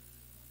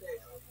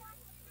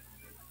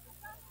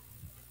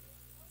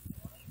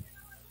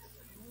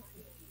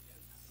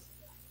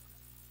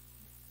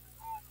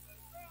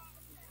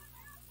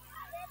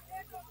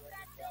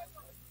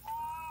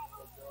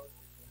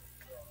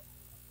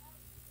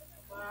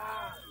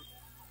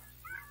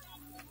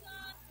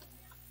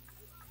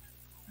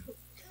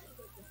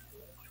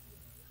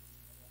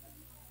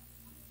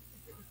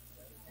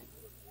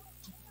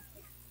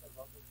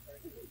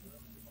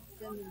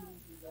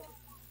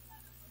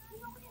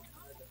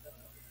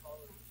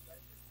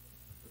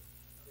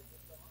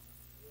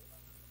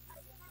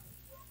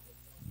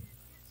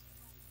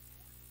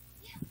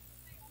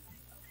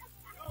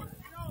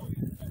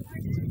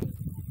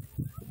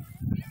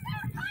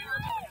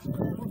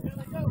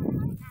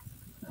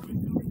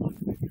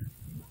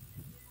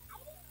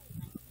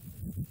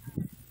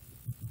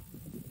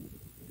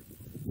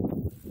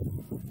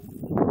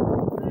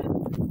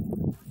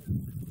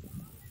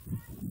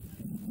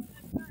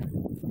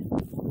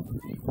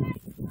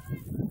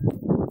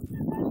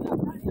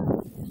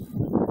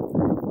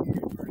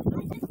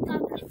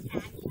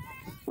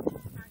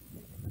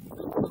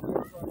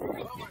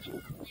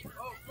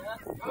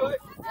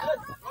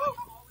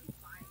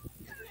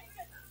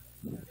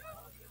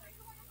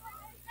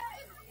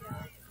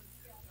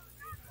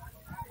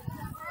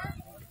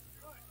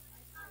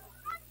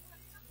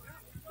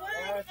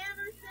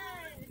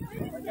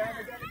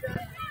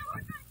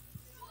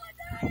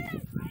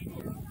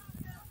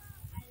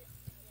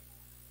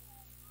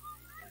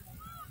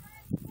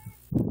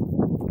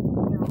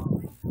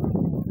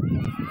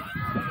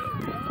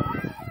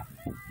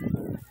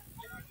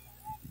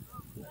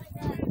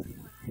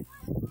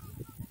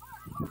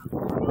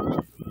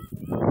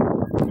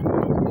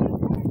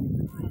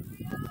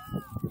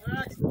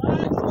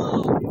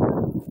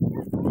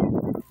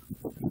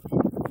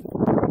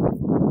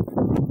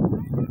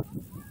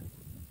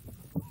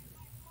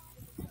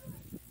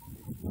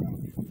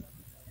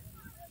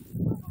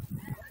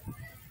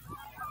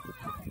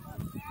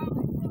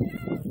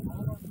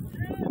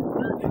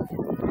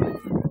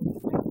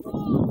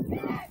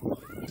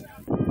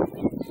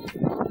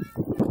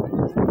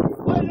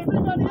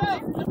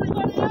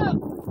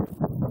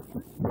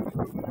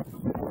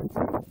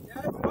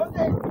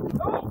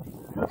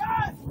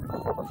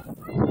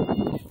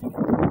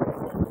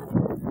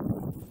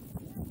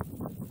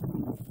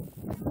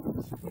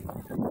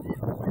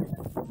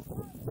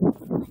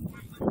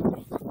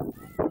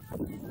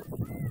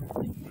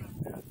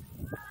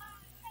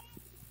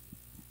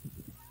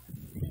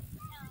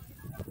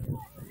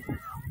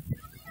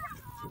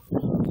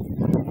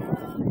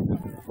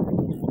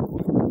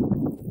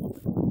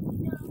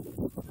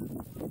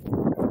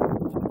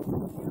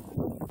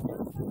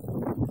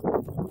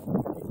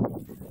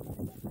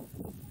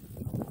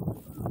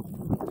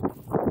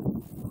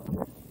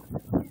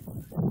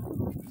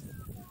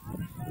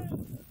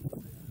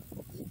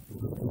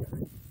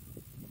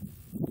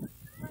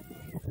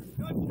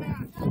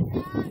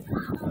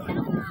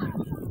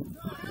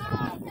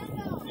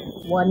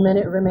 One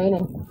minute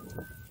remaining.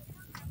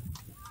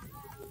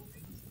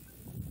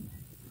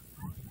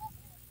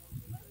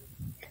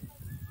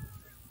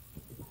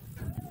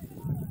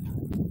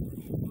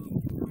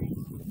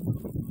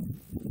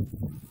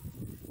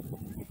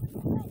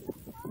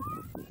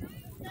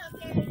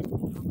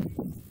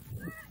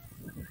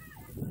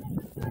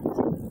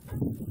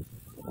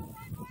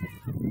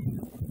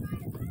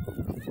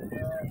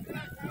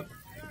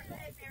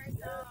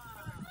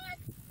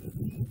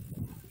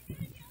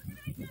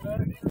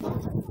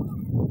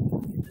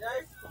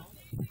 Yes.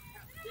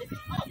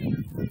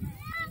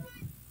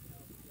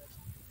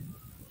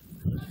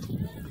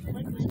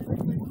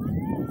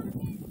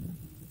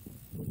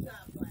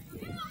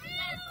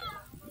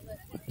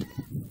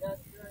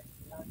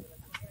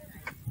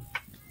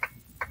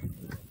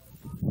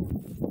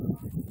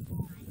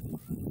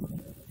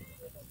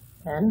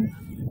 10,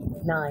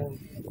 9,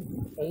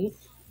 8,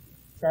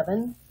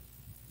 7,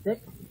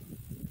 6,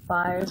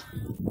 5,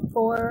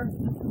 4,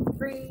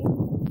 3,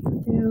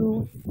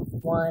 2,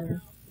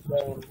 1,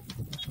 game.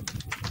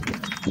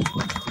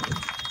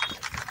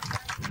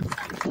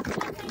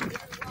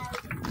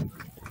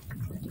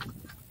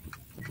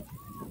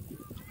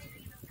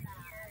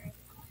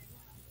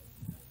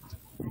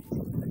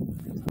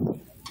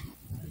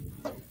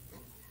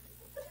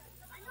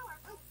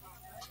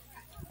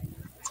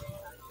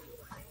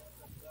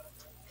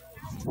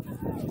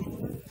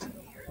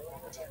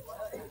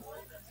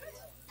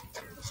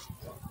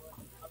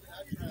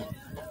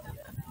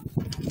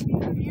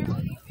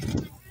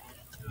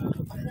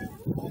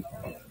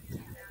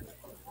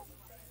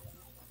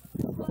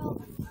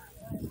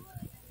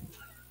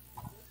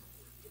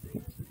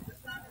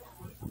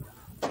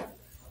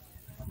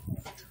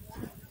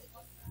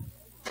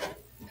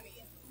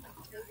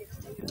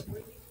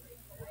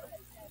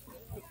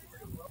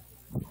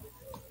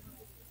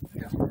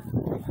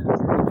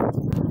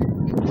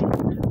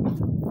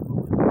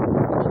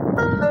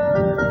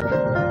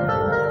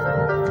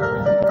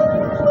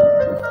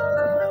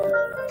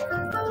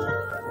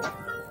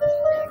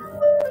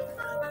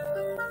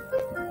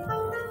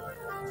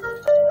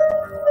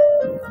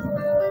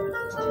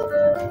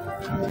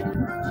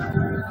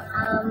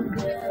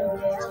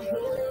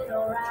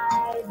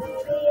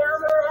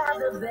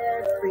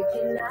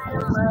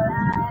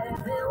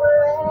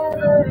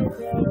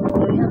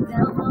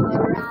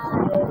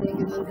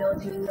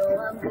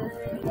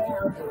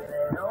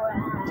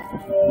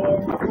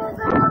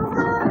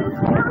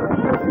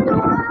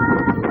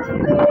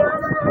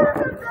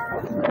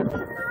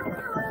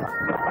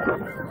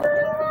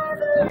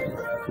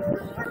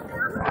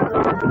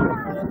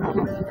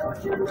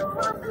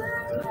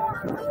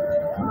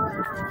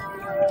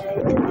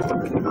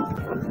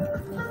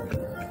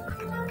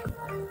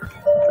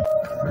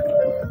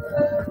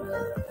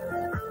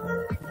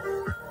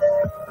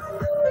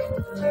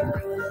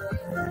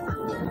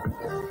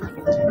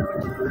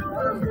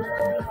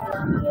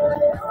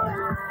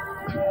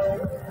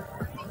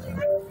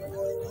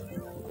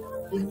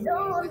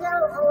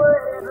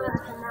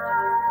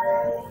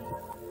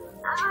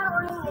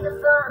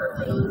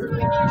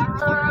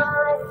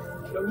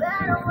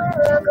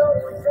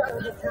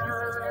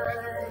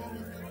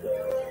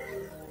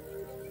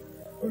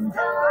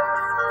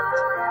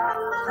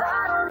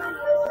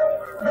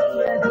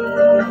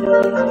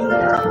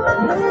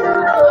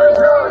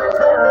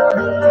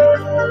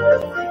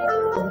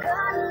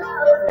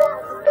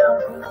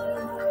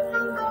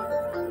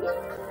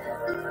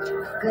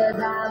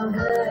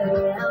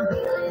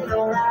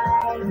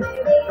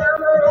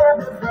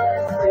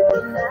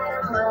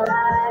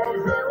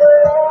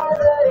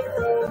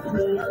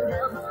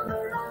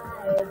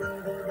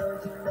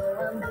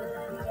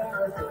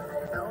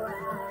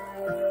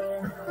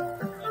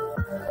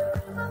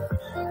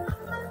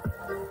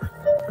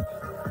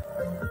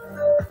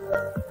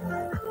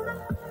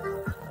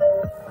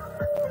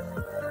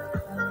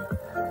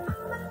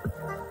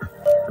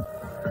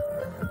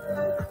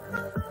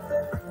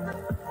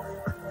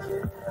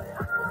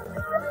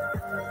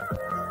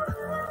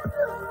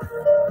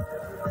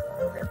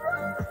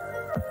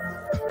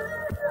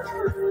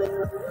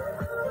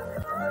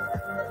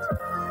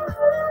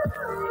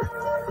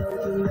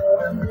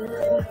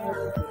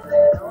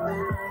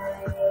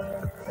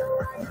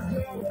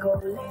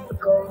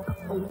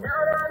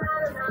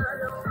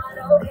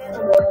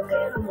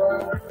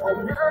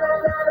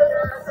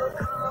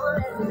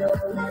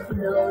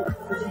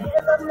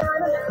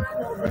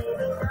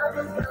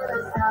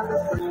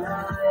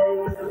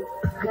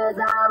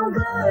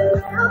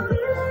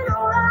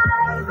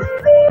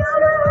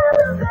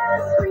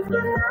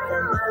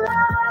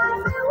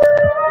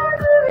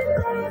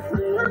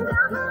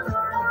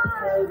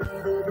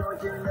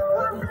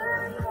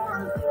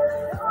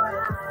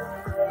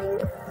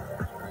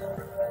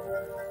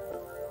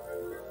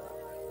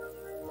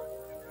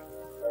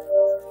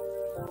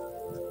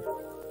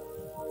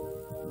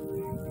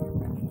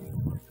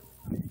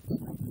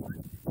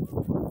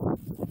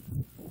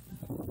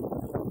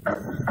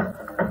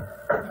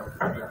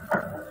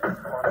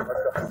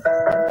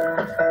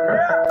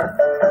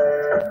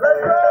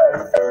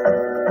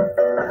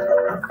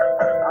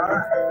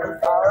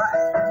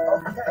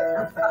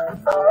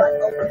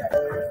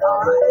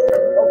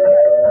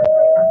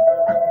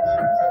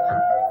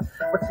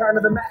 Return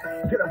to the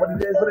mat. Get up what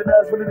it is, what it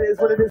does, what it is,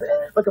 what it isn't.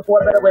 Looking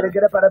for a better way to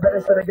get up out of bed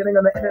instead of getting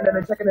on the internet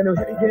and checking a new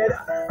hit and get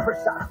up.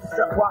 First shot,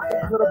 start walking.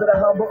 A little bit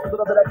of humble, a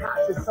little bit of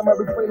cautious. Somewhere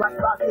between like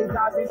Rocky and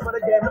Cosby's for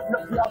the game. No,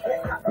 y'all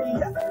can't copy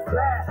yet.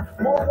 Glad,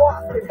 more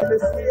walking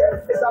this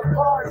year is a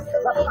party.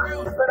 The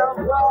party's been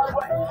on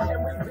Broadway,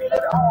 and we did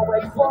it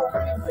always. Flow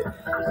music.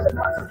 I shed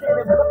my skin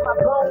and put my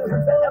bones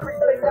into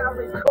everything I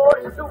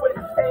record. Do it,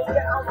 and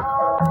yeah, I'm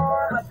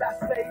on. Let that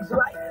stage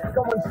light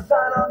going to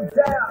shine on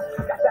down.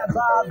 Got that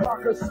Bob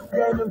Barker suit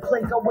game and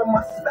Plinko with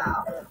my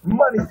style.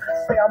 Money,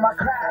 stay on my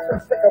craft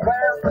and stick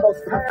around for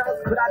those pounds.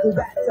 But I do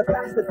that to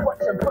pass the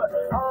torch and put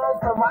on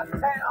for my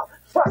town.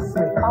 Trust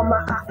me, on my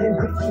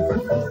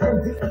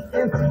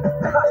I-N-D-E-P-E-N-D-E-N-D.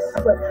 Cuss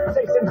hustling,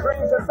 chasing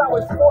dreams since I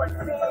was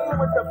 14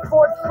 with the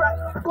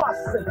 4-track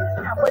busting.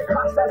 Halfway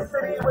across that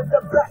city with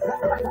the back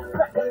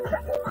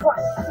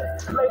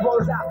question.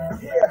 Labels out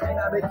here,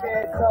 now they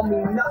can't tell me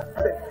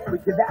nothing. We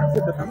give that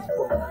to the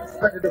people,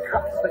 spread it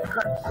across the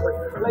country.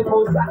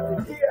 Labels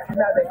out here,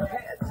 now they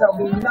can't tell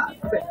me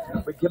nothing.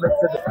 We give it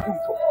to the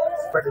people,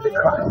 spread it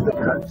across the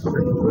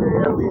country.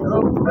 Here we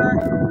go back.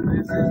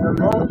 This is the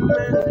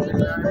moment.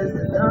 Tonight is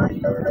the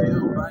night.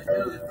 Till by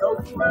till it's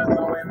over.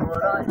 So we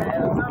put our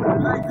hands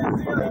up like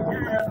the ceiling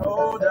can't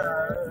hold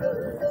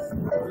us.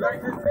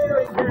 Like the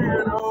ceiling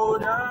can't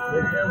hold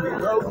us. Here we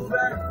go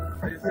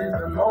back. This is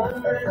the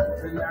moment.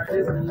 Tonight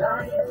is the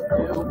night.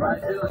 Till by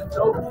till it's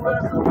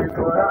over. So we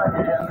put our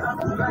hands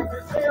up like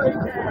the ceiling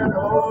can't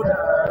hold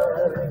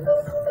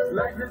us.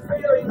 Like the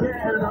ceiling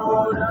can't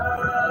hold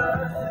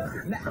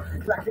us. Now,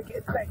 like to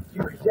get thank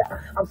you,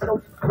 yeah, I'm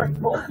so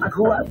grateful. I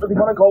grew up really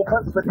wanna go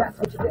punch, but that's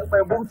what you get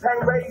when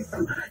Wu-Tang raised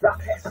you. Y'all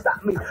can't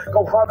stop me,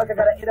 go hard like I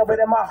gotta eat it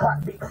in my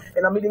heartbeat.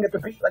 And I'm eating at the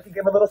beat like you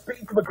gave a little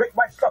speed to a great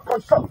white struck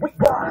on struck weak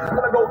bar.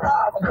 Gonna go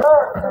off,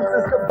 girl,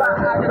 since goodbye,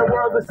 I got a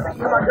world to see.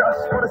 My girl,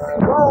 she wanna see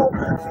Rome.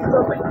 She's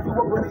a lady, you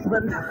won't believe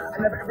her now.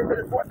 I never ever did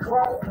it for a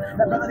chrome.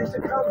 That melody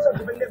should come, so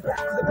giving it back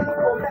to the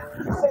people now.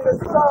 Sing a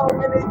song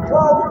and it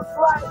goes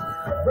like,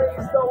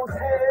 raise those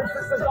hands,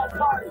 this is our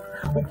party.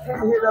 We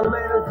came here to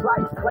live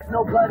life like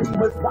nobody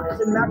was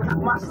watching. I got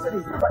my city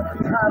right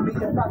behind me.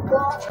 If I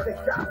fall, they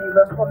got me.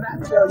 Learn from that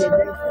failure,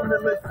 gain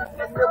humility,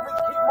 and then we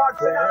keep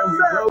marching There we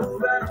ourselves. go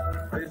back.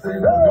 This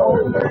is the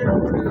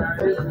moment.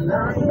 Tonight is the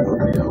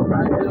night. Till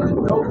by till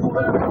it's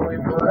over. So we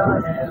put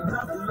our hands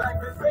up like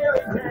the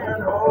ceiling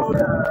can't hold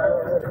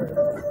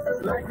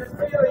us. Like the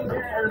ceiling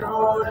can't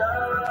hold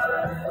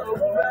us. Go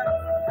back.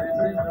 This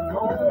is the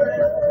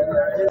moment.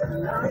 Tonight is the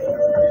night.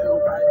 Till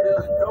by till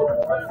it's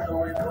over.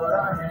 So we put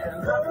our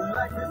hands up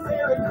like the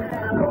ceiling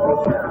can't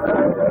hold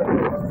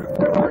us.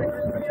 Like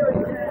the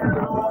ceiling can't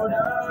hold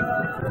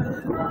us.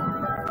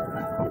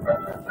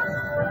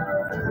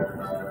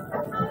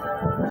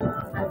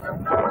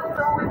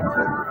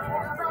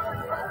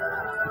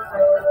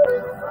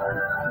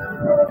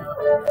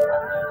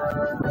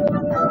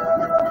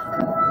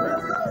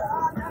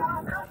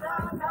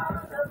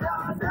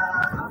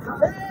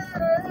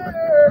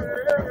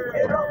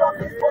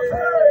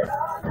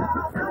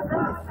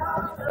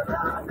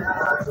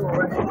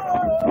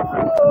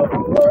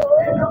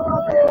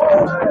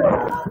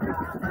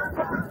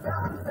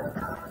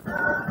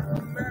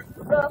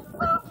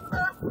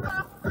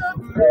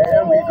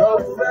 There we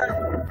go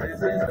back.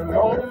 This is the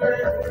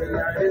moment.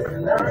 Tonight is the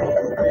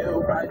night.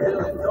 Till by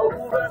till it's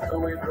over. So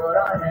we put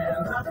our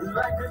hands up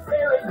like the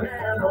ceiling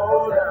can't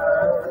hold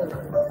us.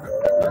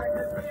 Like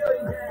the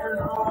ceiling can't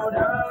hold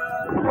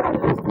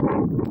us.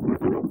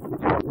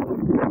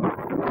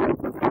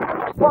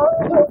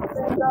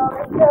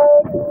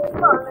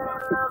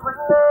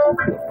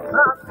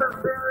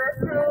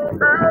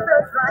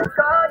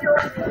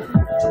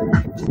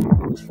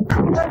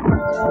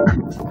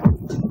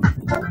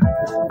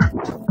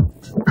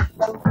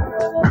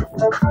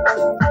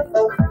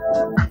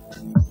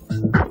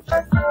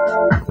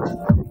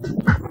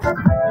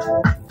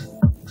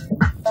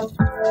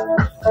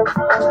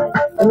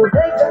 And we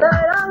take the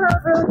night all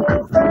over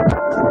these days.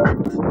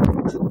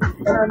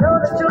 And I know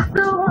that you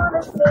still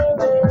wanna see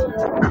me.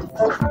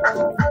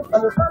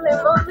 On the Sunday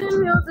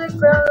morning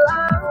music real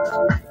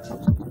loud.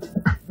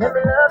 Let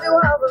me love you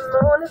while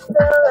the moon is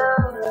still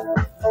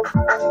out.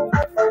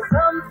 There's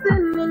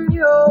something in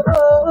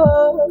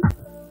you.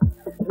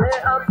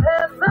 There are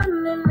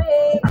heaven in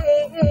me.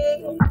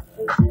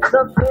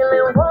 The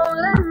feeling won't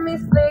let me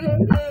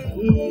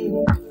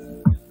sleep.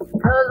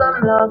 Cause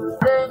I'm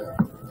lost in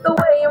the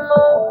way you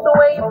move, the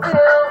way you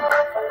feel.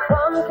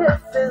 One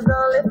kiss is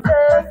all it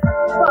takes.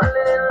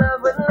 Falling in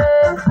love with me.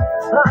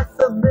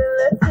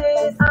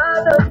 Possibilities,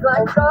 I just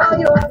like all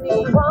you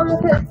need. One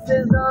kiss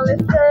is all it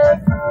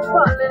takes.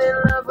 Falling in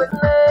love with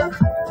me.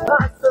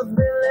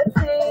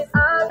 Possibilities,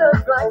 I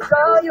just like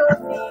all you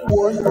need.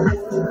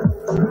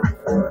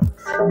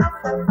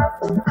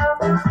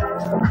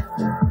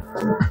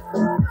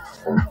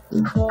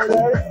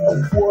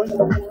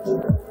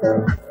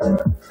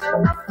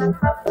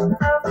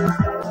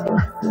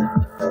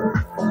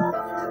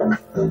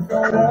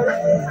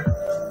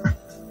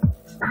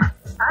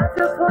 I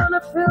just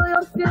wanna feel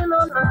your skin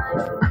on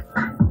mine.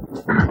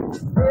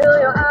 Feel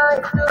your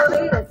eyes do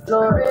the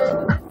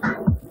exploring.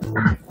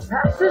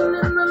 Passion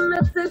in the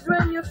message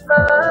when you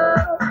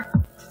smile.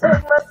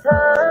 Take my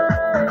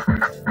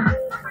time.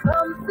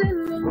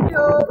 Something in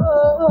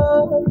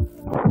you.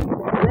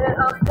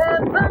 There are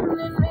heaven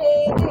in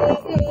me.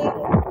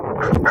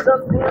 The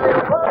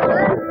feeling won't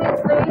let me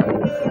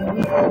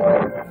sleep.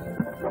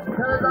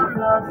 Cause I'm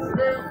lost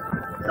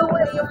in the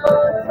way you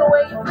move, the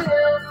way you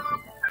feel.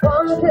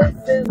 One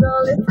kiss is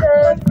all it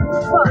takes.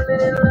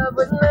 Falling in love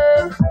with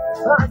me.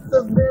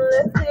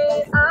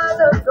 Possibilities, I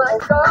just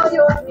like all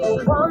you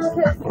need. One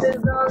kiss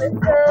is all it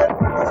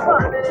takes.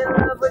 Falling in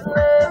love with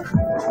me.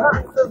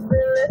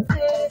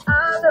 Possibilities,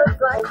 I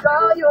just like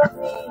all you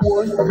need.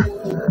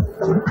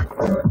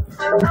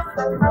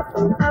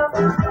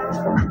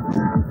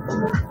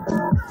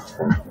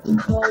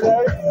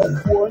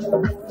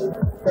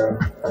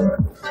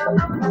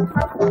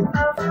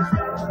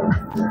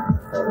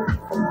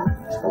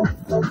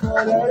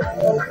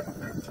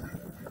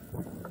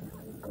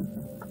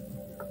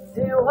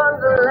 See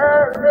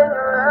Wonderland sing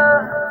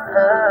around.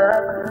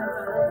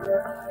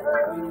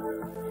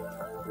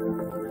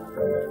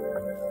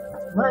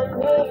 Might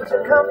need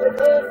your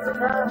company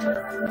tonight.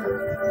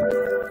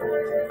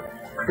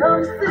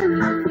 Something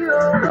new.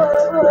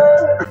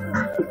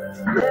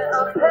 Yeah,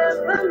 a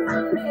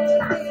pepperoni.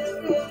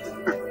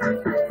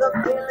 The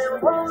feeling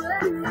won't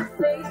let me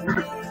sleep.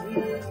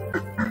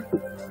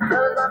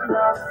 Cause I'm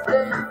lost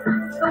in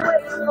the way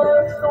you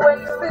move, the way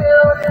you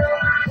feel.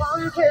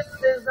 One kiss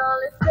is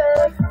all it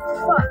takes.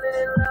 Falling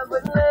in love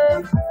with me.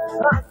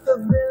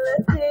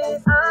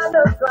 Possibilities, I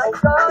look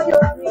like all you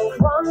need.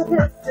 One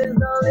kiss is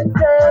all it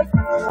takes.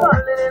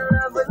 Falling in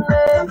love with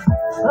me.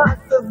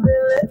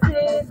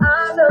 Possibilities,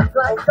 I look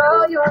like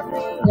all you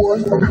need.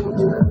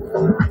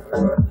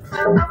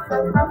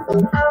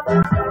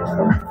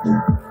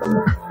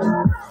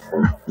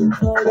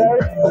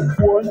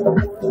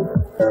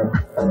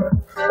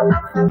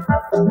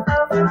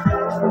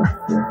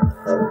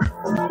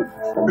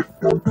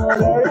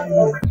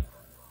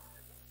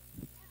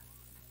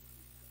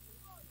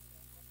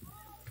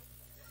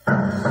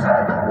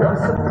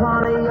 Once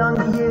upon a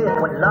young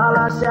year, when all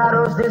our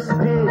shadows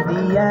disappeared,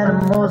 the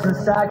animals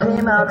inside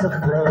came out to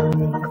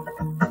play.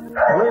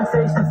 Went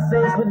face to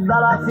face with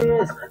all our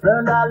tears,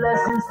 learned our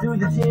lessons through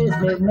the tears,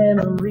 made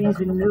memories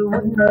we knew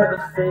would never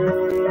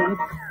fade.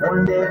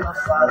 One day my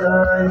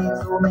father, he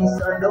told me,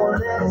 son, don't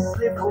let it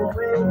slip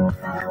away.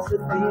 You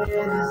took the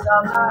edges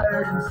off, I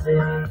heard him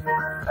say,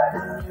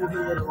 when you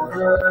get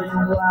older, you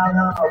wild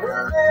heart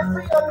will live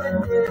for younger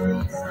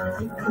days.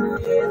 You can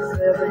live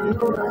forever,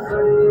 you'll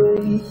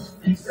afraid.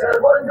 He said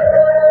one day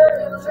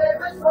you'll leave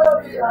this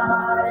world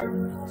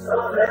behind, so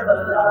live a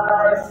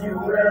life you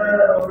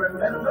will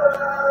remember.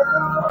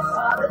 My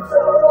father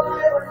told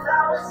me when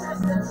I was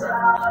just a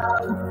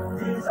child,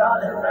 these are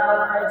the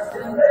nights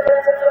that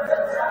never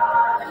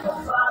die. My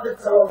father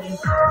told me.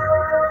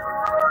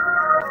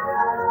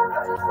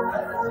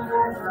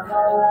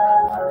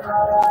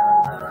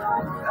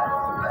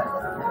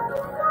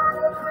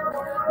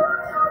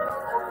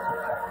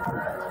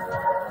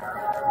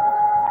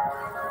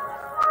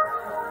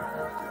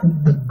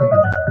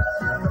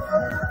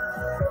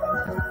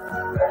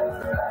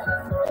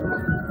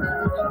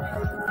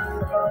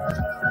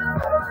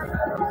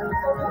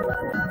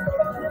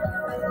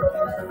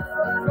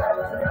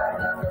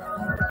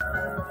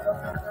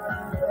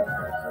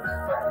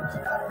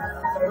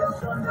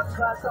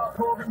 Clouds all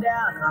pouring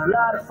down, a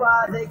lot of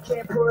fire they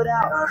can't put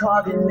out.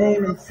 Carve your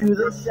name into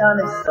those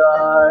shining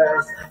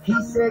stars. He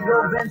said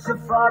go venture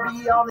far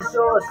beyond the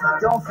shores.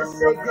 Don't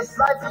forsake this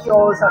life of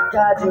yours. I'll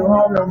guide you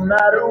home no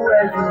matter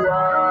where you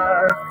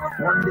are.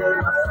 One day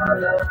my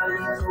father,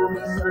 he told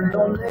me, son,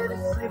 don't let it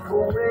slip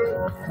away.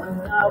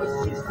 When I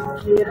was just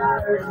a kid, I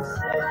heard him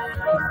say,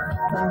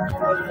 when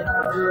you get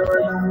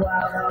older, you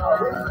wild out.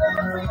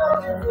 Remember your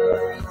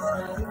days.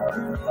 You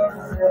can live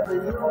forever,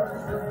 you're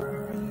free.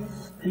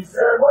 He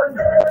said one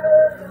day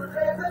you'll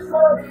leave this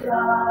world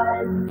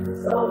behind,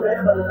 so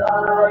live a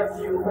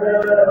life you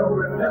will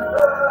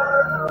remember.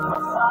 My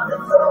father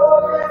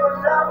told me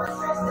when I was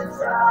just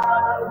a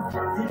child,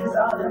 these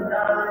are the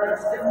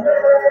nights that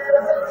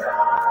never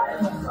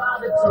die. My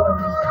father told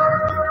me.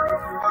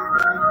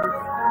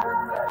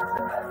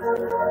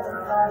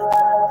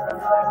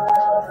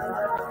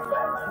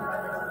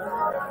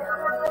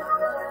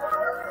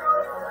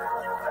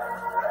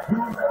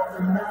 These are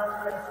the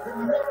nights that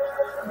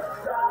never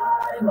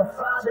die. My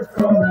father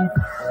told me.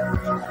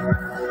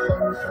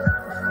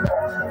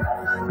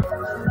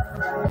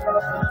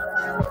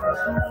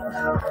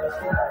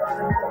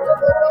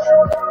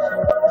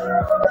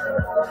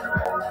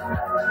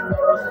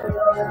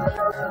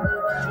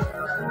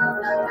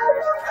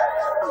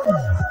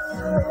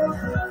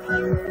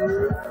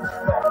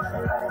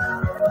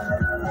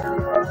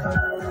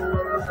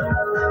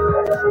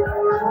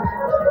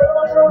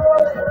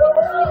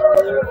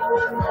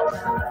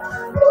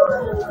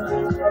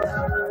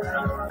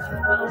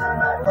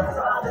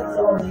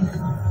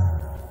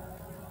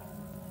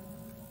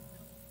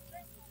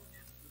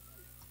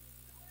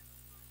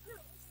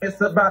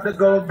 It's about to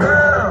go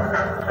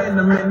down in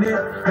a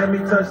minute. Let me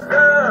touch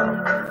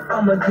down.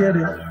 I'ma get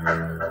it.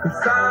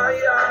 Cause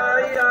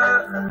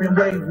I been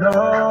waiting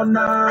all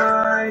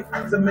night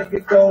to make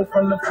it go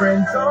from the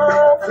friend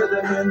zone to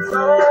the end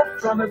zone.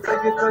 Tryna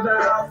take it to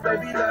the house,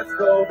 baby, let's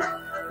go.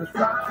 Cause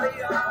I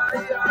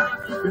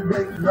been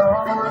waiting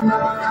all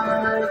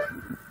night.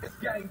 It's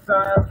game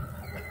time.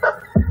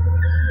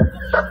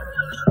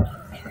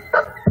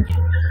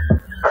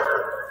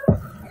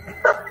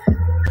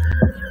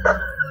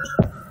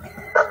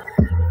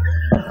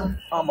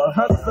 I'm a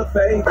hustler,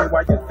 baby.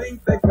 Why you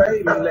think they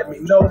pay me? Let me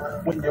know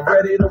when you're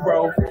ready to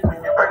roll.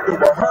 When you're ready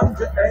to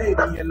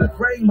 180 in the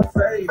gray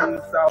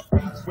Mercedes, South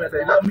Beach, where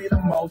they love me the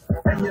most.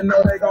 And you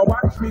know they gon'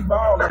 watch me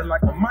ballin'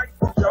 like a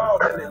Michael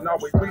Jordan, and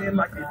always win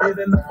like he did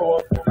in the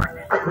fourth. Like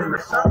he did when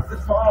the shots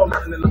is falling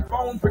and the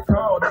phone's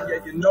recording.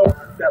 Yeah, you know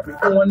that we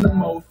doing the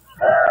most.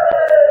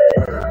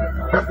 Hey,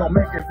 we gon'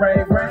 make it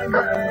rain, rain,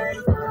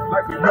 rain,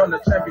 like we run the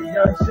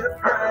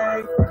championship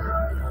game.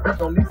 We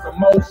gon' need some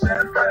more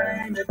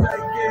champagne to take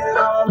it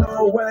all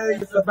way.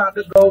 It's about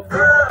to go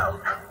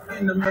down.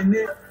 In a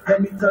minute,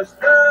 let me touch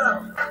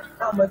down.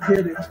 I'ma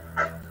get it.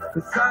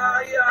 Cause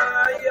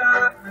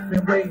I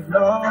been waiting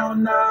all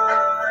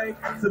night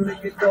to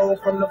make it go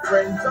from the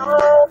friend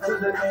zone to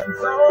the end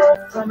zone.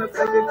 Tryna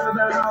take it to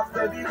the house,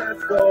 baby,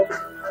 let's go.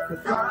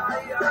 Cause I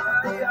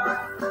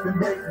been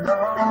waiting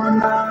all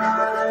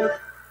night.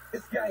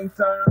 It's game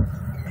time.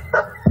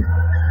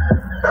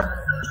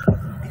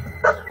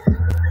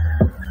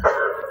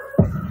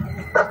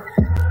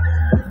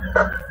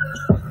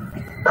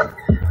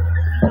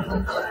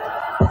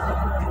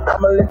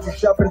 I'ma let you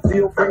shop until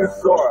your fingers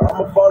sore.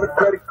 I'ma bought a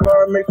credit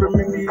card, make them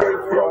in the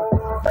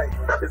floor. Hey,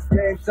 it's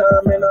game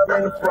time and I'm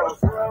in the pros.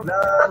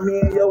 Nah, me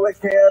and your ex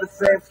can't have the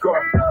same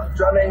score.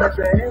 Tryna hit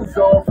the end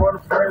zone for the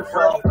friend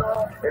zone.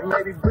 And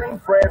maybe bring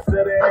friends to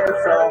the end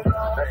zone.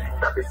 Hey,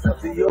 it's up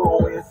to you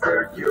when you're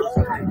Syracuse.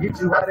 Get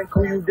you hot and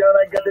cool you down,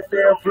 I got the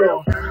damn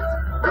flow.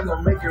 We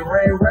gon' make it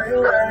rain, rain,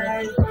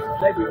 rain.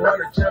 Maybe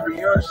run a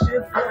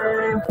championship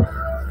game.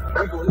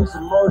 We gon' need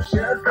some more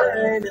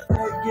champagne to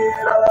take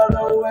it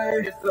all the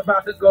way. It's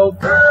about to go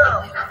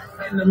down.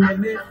 In a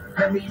minute,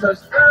 let me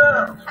touch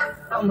down.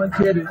 I'ma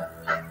get it.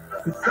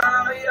 Cause I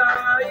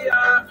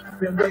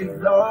been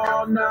waiting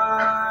all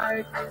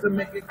night to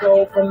make it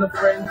go from the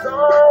friend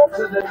zone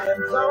to the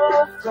end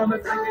zone.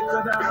 Tryna take it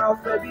to the house,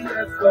 baby,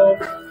 let's go.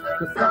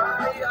 Cause I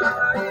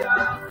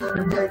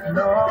been waiting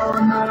all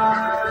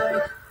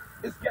night.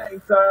 It's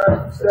game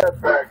time.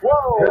 Step back,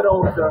 whoa. Hit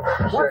on with the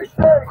shake.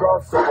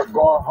 Crossover,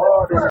 going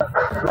hard in the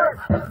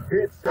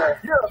hit that.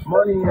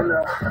 Money in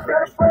the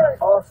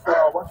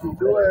all-star, watch me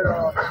do it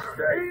all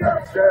day.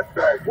 Step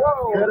back,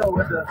 whoa. Hit on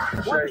with the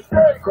shake.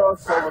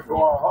 Crossover,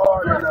 going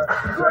hard in the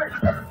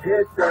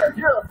hit that.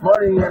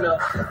 Money in the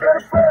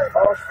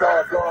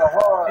all-star, going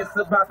hard. It's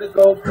about to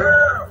go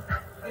down.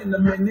 In a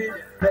minute,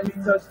 let me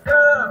touch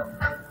down.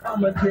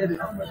 I'ma get it.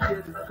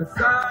 Cause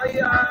I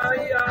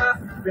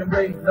been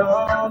waiting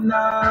all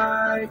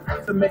night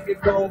to make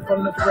it go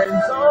from the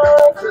friend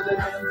zone to the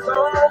end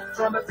zone.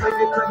 Tryna take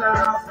it to the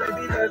house,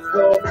 baby, let's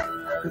go.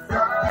 Cause I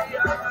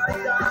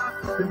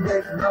been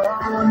waiting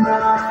all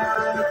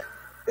night.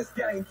 It's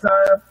game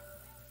time.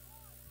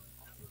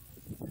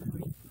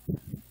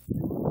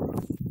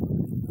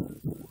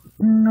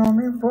 No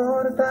me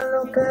importa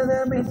lo que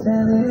de mí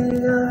se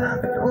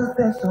diga, que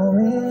usted su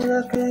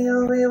vida, que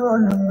yo vivo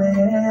la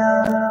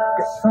mía,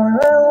 que solo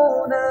es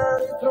una,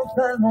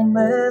 disfruta el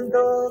momento,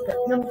 que el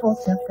tiempo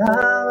se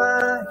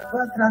acaba y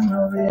para atrás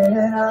no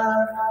viera,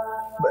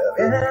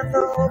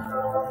 bebiendo,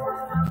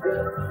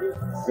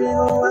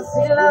 sigo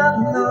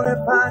vacilando de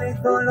party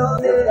todos los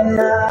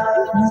días,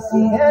 mi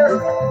cielo.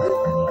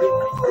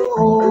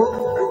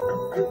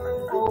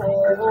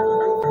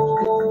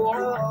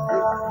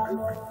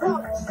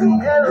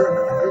 Cielo,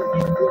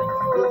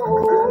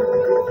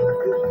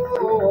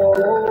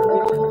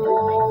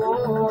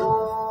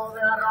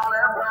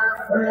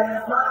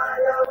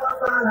 vaya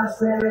para la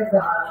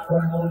seca, todo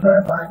el mundo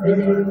es partir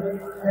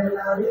en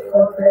la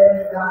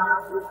discoteca.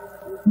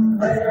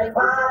 Vaya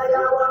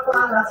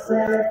para la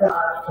seca,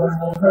 todo el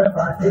mundo es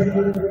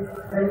partir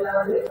en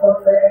la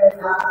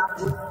discoteca.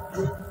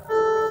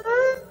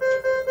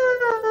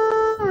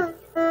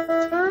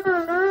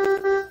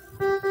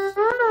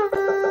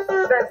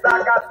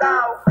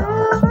 Desacatado.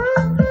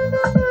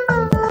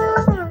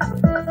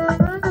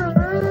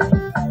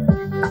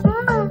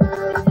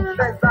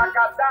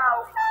 Desacatado.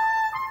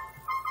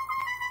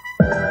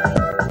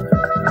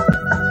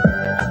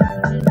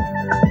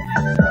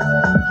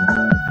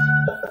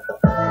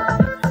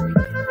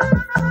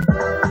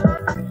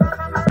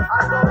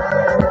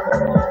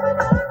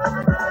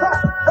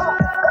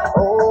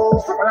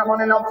 Siempre la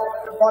moneda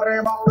por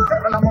arriba,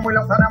 siempre la móvil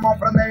la tenemos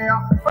prendida.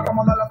 Para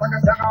como no la que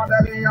se haga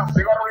de día.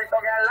 Sigo rulito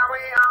que es la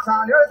mía.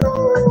 Salió el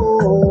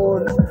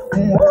sol,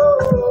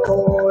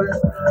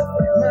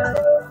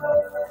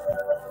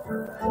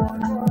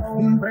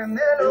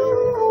 prendelo,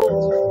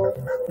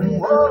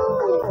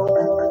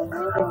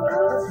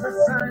 se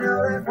salió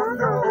de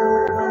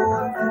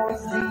control,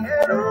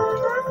 cielo.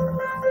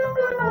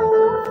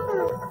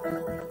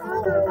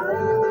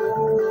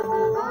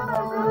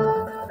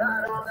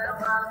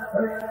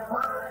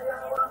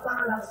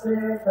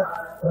 Seca,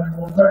 todo el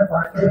mundo es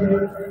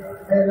partir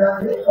en la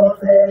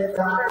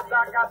discoteca.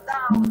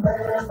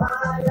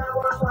 Vaya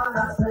para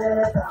la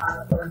seca,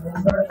 todo el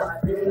mundo es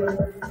partir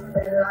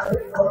en la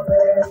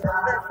discoteca.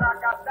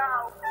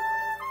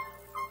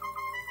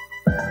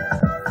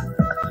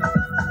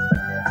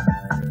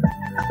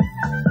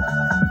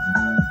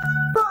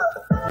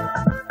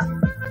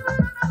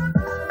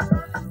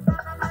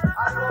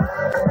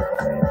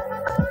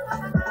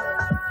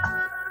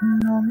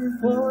 No me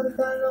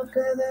importa lo que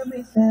de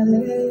mí se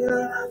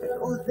diga, que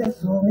usted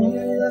su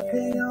vida,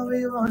 que yo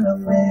vivo la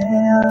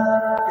mía,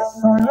 que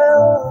solo es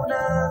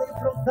una,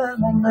 disfruta el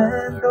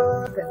momento,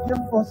 que el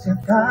tiempo se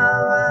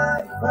acaba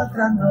y para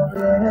atrás no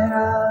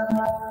viera,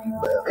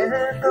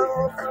 bebiendo,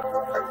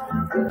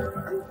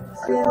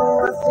 sigo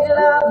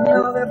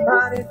vacilando de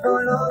party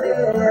todos los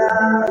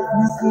días,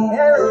 mi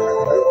cielo.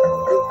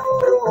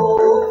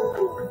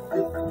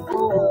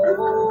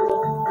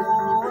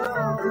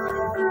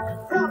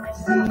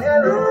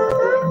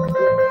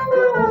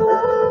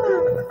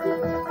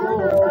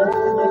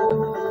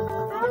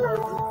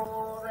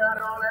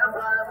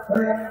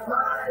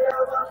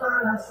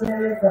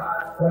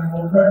 seca, todo el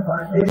mundo es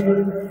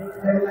partir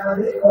en la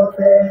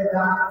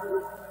discoteca.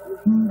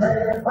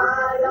 Me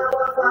vaya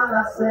para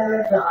la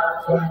seca,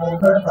 todo el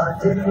mundo es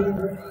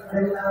partir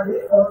en la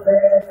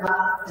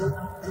discoteca.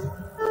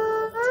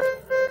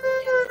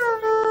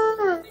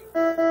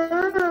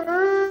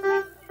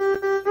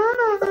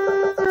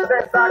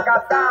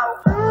 Desacatado.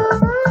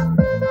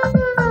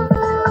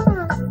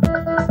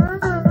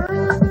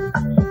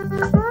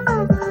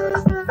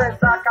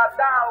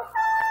 Desacatado.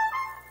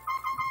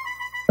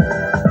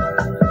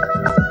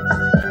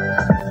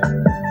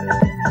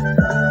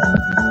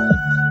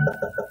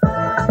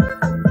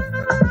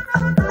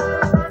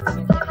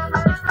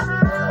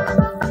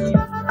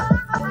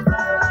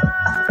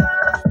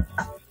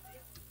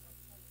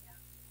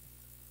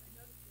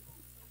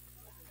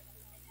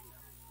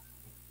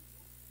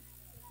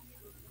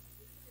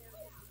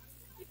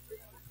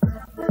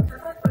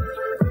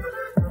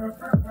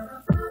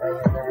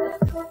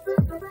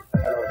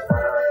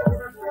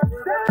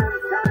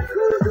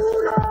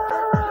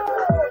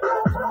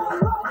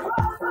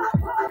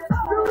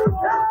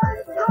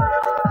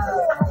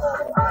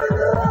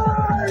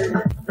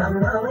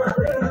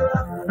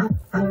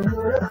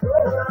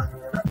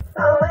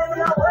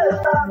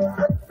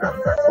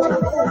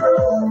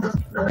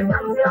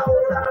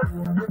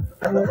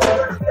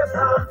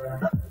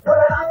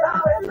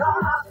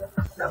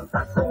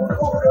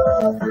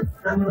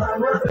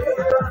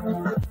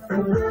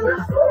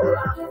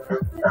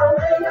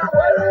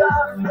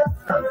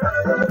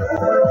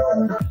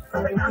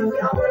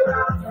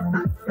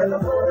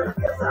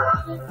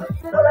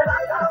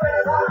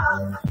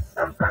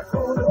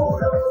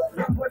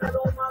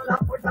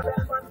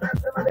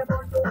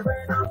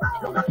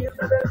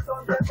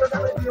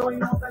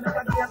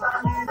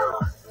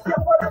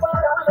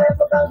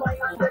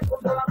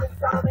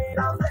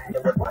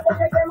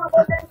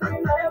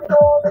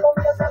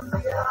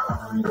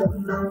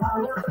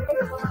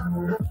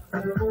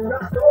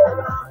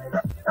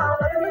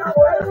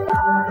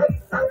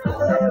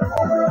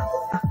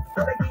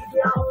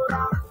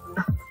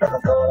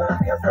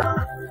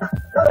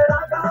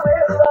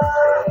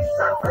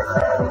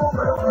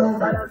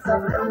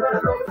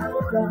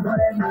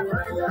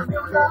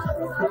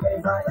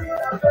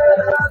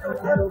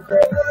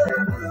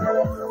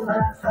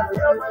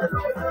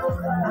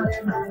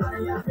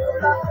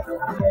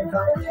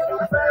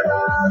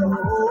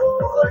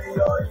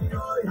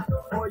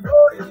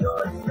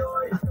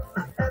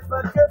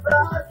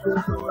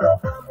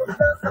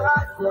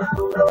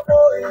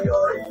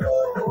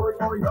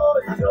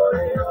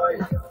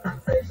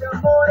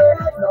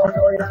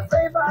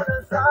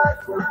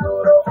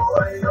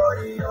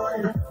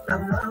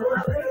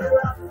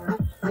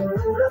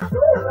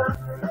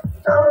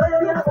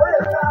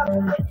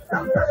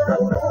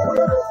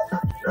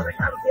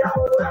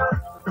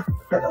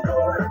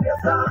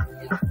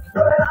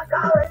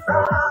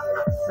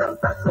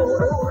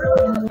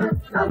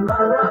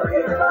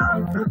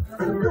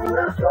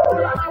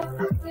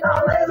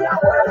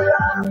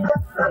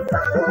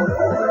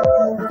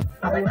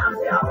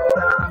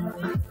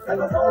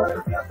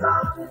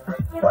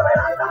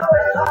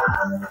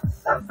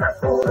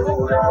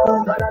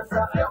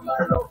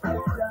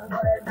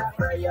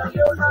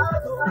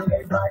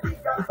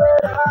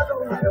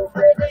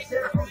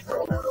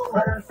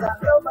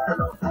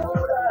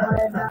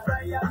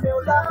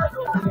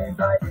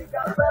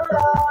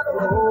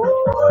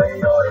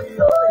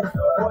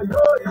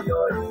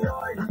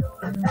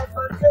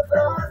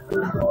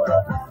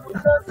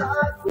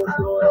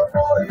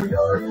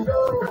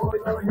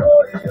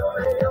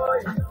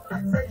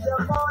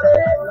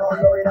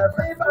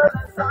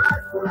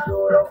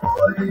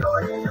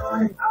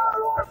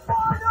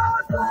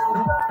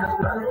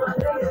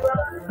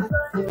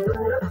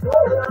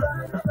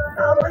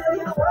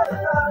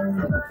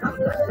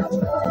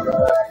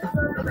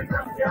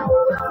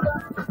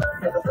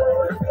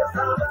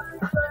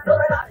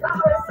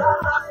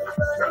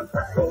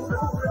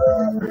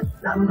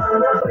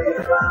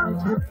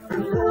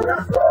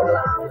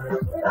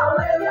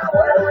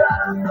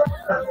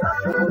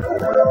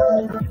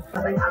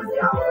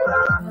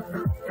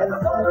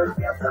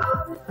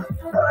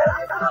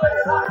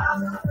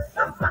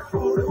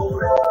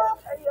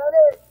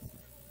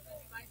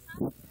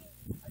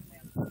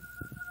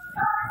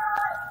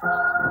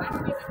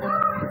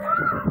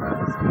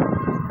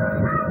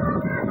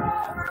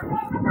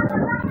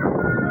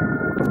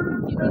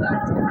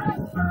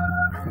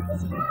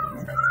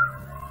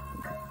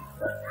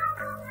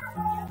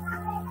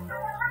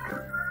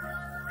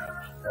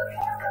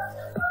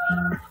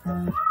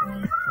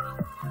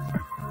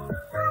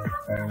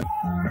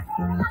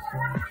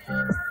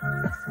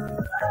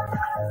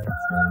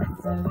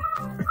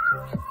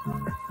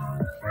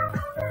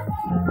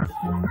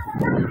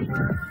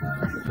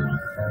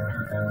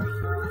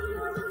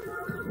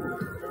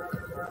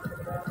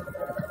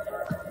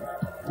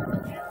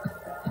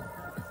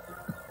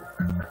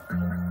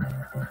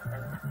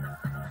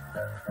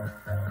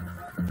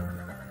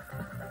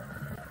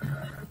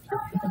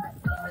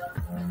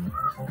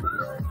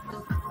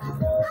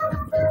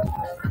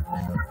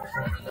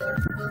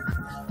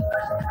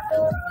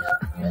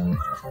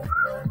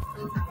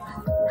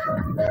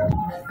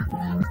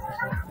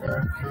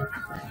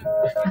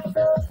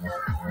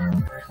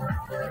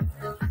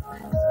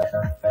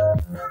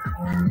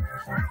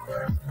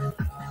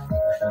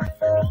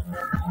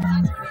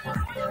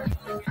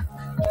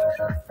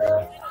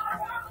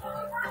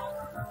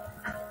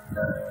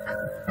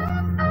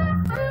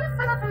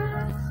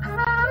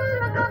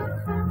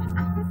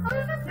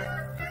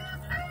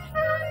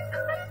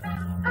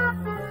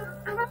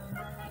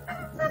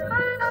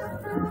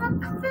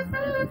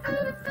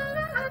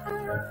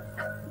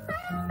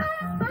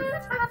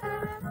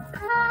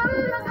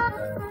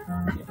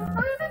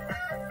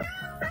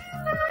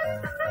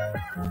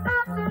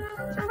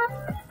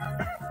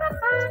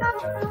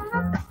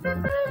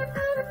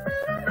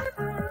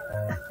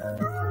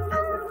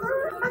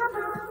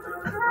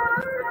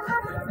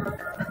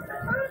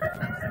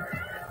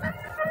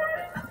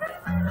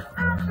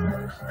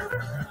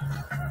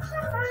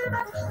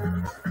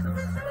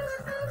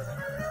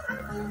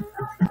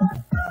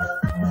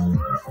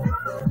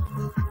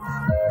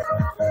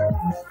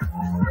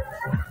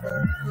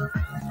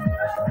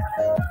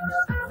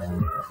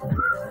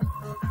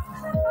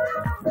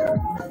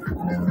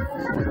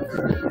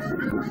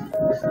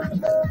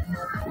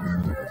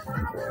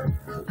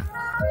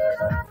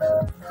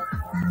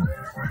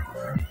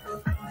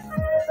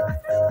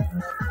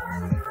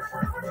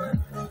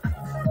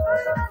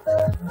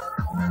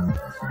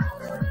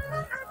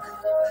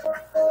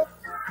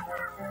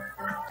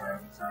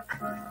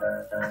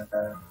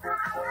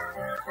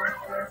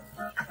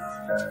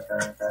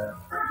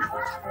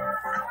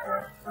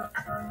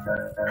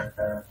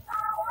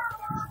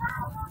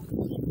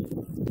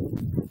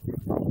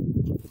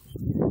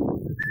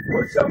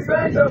 Put your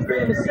flag up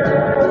in the sky,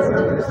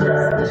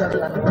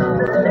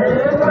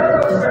 and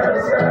wave side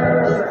to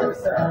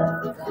side.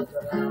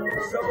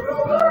 Show the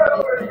world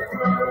where you're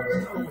from.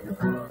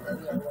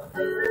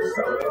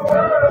 Show the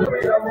world we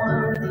are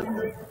one.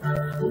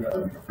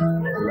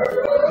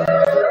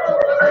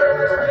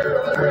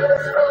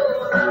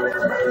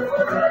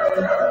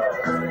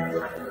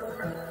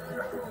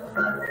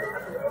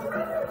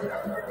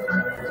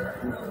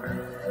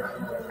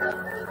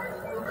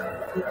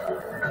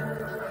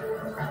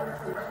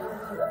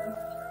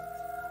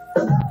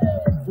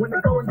 When the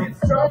going gets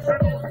tough,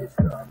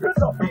 the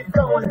tough get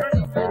going.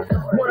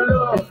 One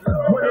love,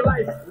 one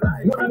life,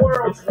 one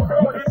world,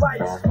 one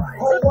fight,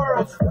 whole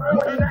world,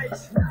 one night,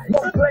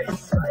 one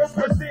place,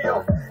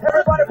 Brazil.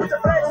 Everybody put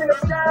your flags in the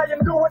sky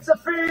and do what you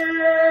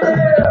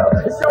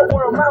feel. It's your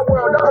world, my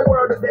world, our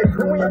world today.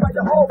 And we invite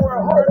the whole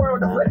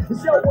world to play.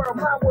 It's your world,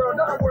 my world,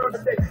 our world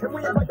today. And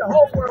we invite the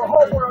whole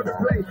world to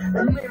play.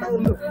 En mi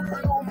mundo, tu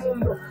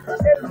mundo,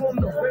 el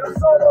mundo. Pero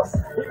somos,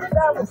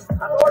 invitamos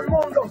a todo el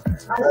mundo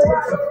a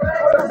jugar con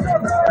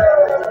nosotros.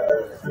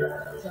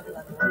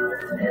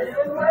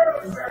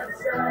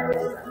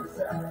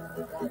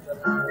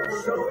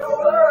 Show the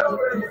world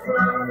where you're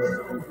from.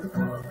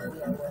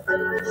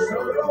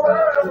 Show the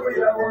world we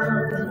are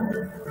one.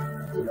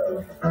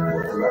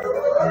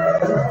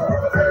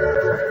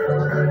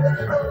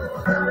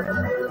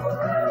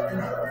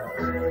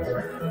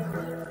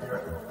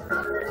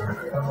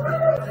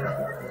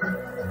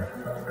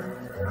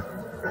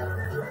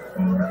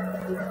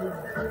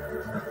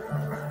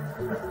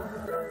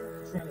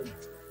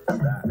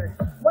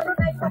 One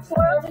night, watch the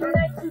world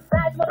unite, two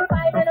sides, one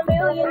fight and a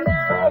million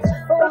nights.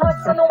 Full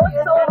hearts on the work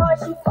so hard,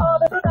 shoot all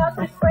the stars,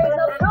 we sprays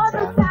up toward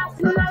the sky.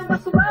 Tonight,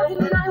 watch the world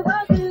unite,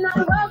 world unite,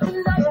 world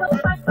unite. So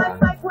fight, fight,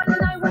 fight, one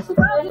night, watch the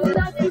world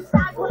unite, two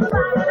sides, one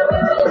fight and a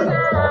million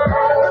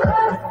nights.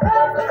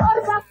 All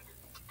the time.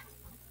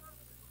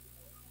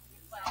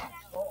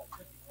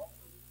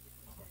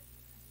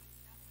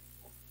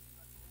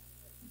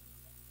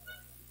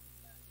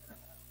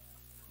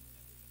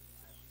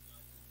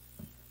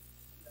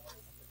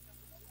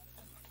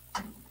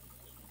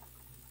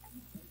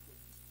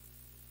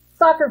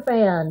 Soccer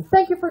fans,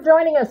 thank you for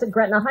joining us at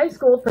Gretna High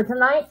School for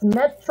tonight's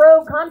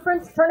Metro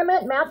Conference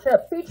Tournament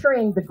matchup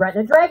featuring the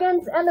Gretna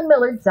Dragons and the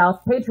Millard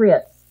South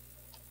Patriots.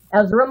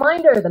 As a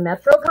reminder, the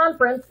Metro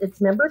Conference,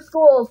 its member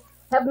schools,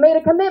 have made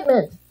a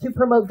commitment to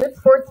promote good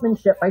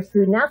sportsmanship by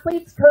student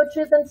athletes,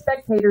 coaches, and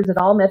spectators at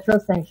all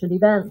Metro-sanctioned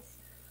events.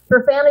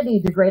 Profanity,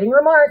 degrading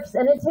remarks,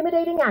 and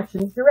intimidating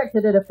actions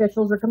directed at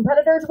officials or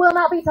competitors will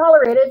not be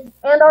tolerated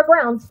and are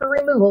grounds for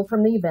removal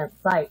from the event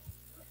site.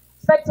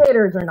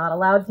 Spectators are not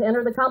allowed to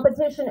enter the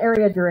competition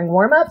area during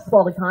warm-ups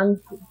while the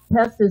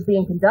contest is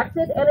being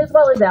conducted and as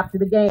well as after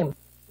the game.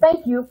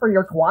 Thank you for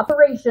your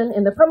cooperation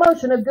in the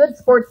promotion of good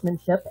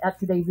sportsmanship at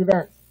today's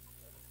event.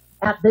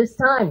 At this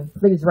time,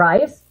 please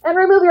rise and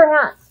remove your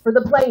hats for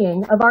the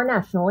playing of our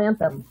national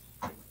anthem.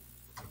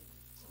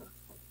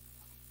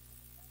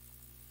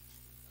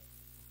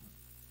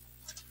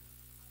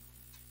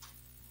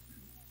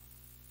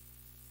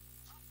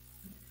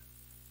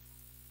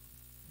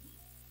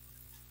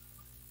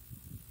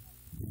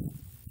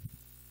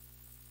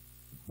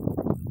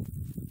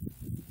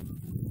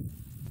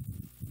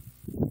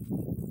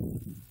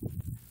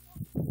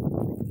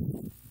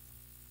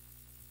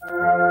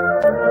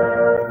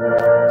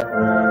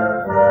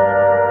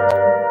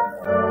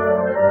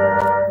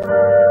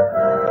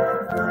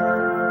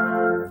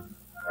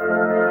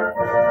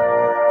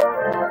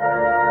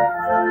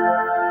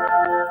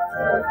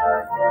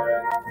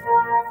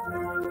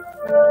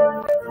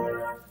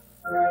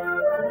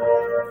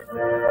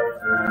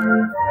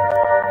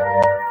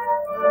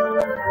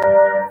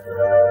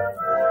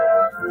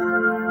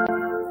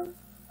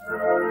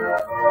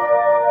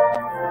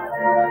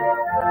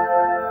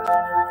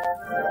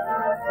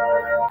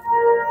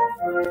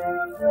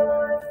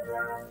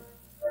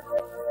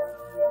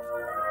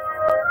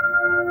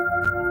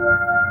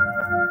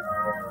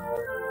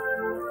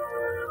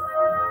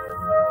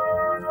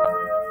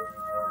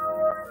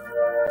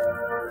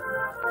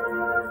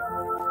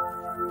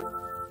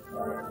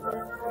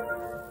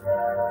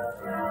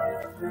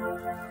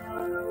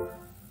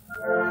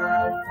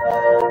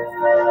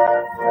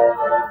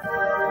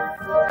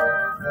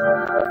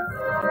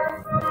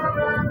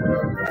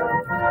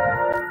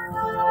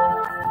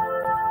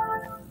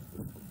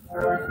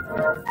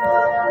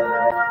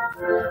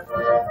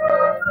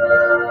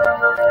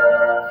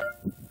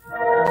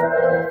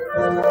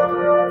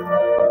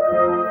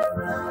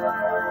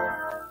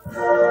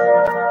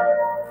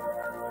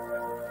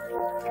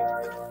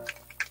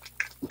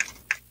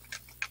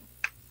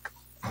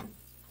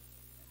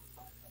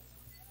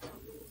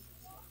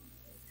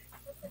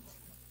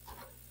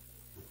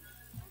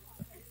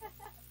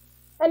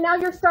 And now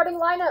your starting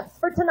lineups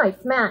for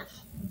tonight's match.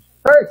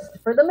 First,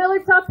 for the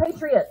Millertop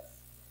Patriots,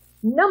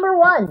 number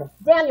 1,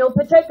 Daniel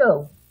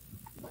Pacheco.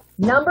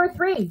 Number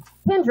 3,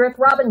 Hendrick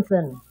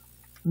Robinson.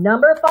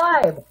 Number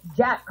 5,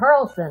 Jack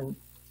Carlson.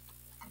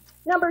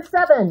 Number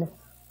 7,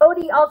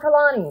 Odie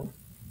Alkalani.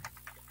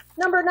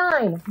 Number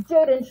 9,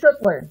 Jaden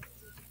Schruckler.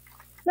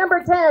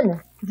 Number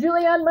 10,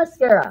 Julian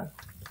Mascara.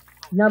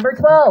 Number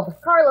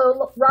 12,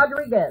 Carlo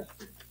Rodriguez.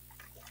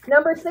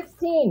 Number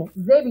 16,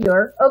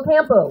 Xavier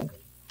Ocampo.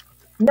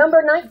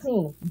 Number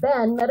 19,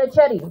 Ben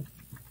Metachetti.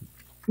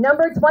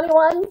 Number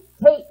 21,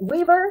 Tate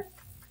Weaver.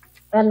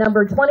 And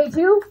number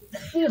 22,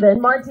 Steven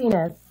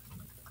Martinez.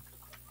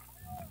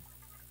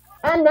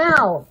 And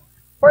now,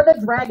 for the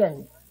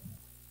Dragons.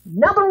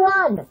 Number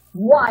 1,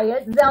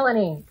 Wyatt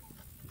Zeleny.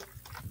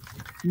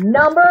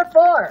 Number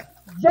 4,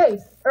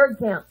 Jace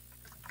Erdkamp.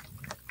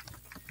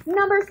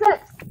 Number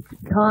 6,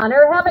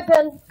 Connor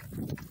Hevican.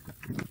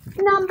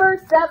 Number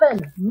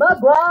 7,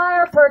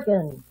 McGuire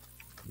Perkins.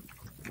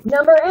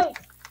 Number 8,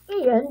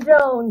 Ian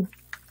Jones.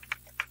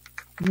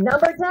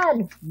 Number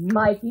 10,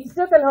 Mikey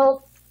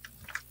Stuckenholtz.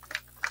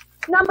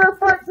 Number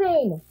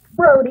 14,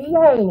 Brody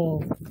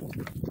Haney.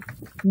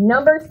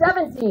 Number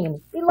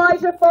 17,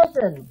 Elijah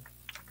Fulton.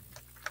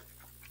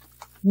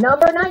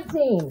 Number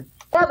 19,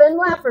 Evan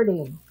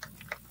Lafferty.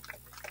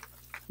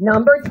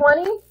 Number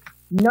 20,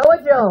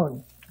 Noah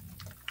Jones.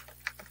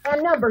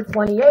 And number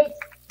 28,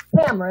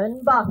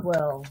 Cameron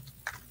Bothwell.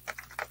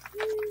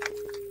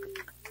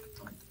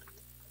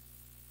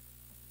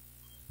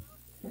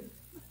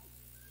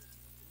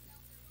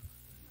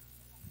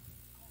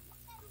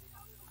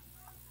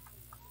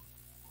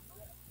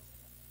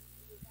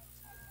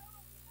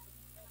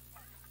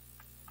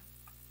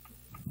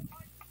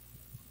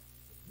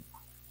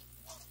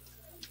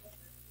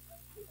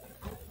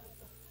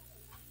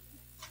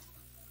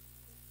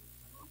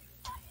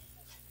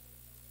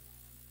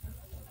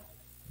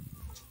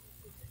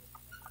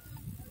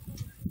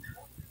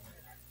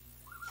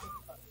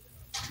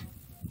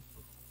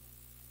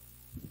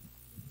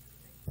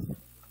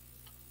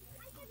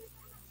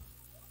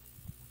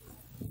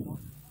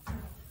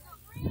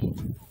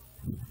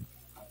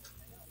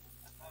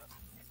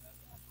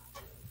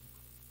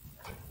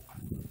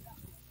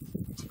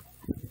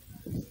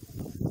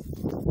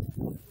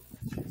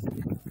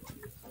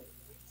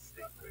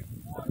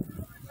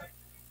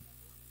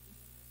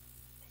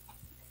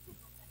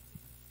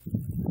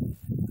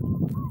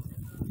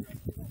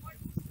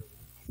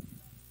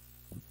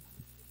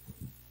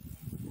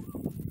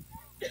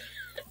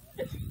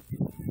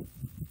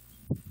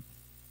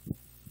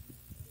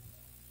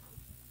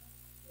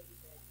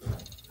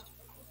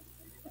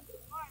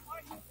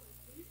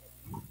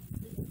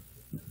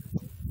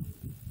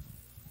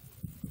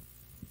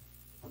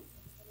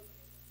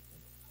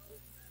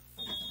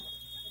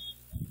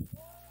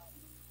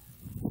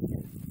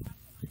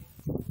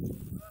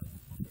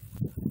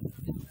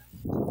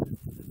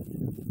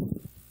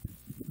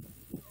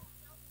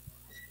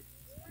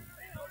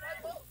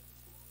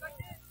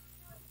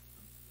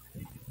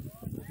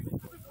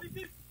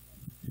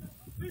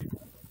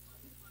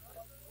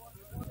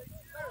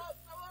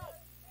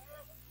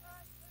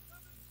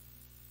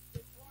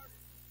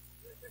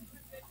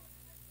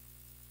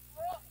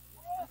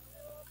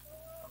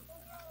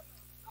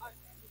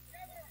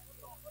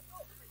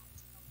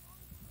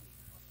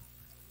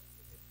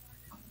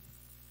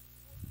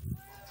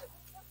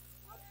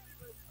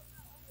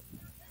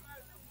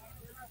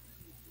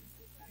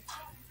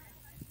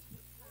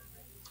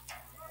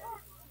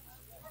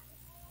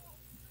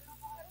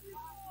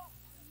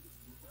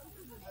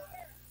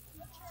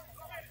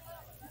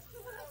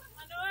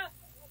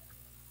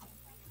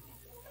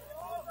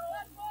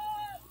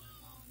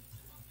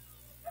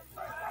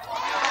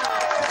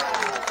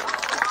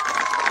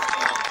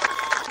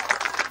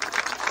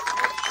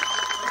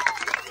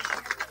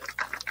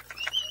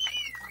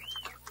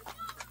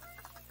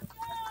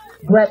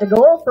 Gretna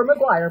goal for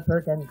McGuire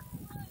Perkins.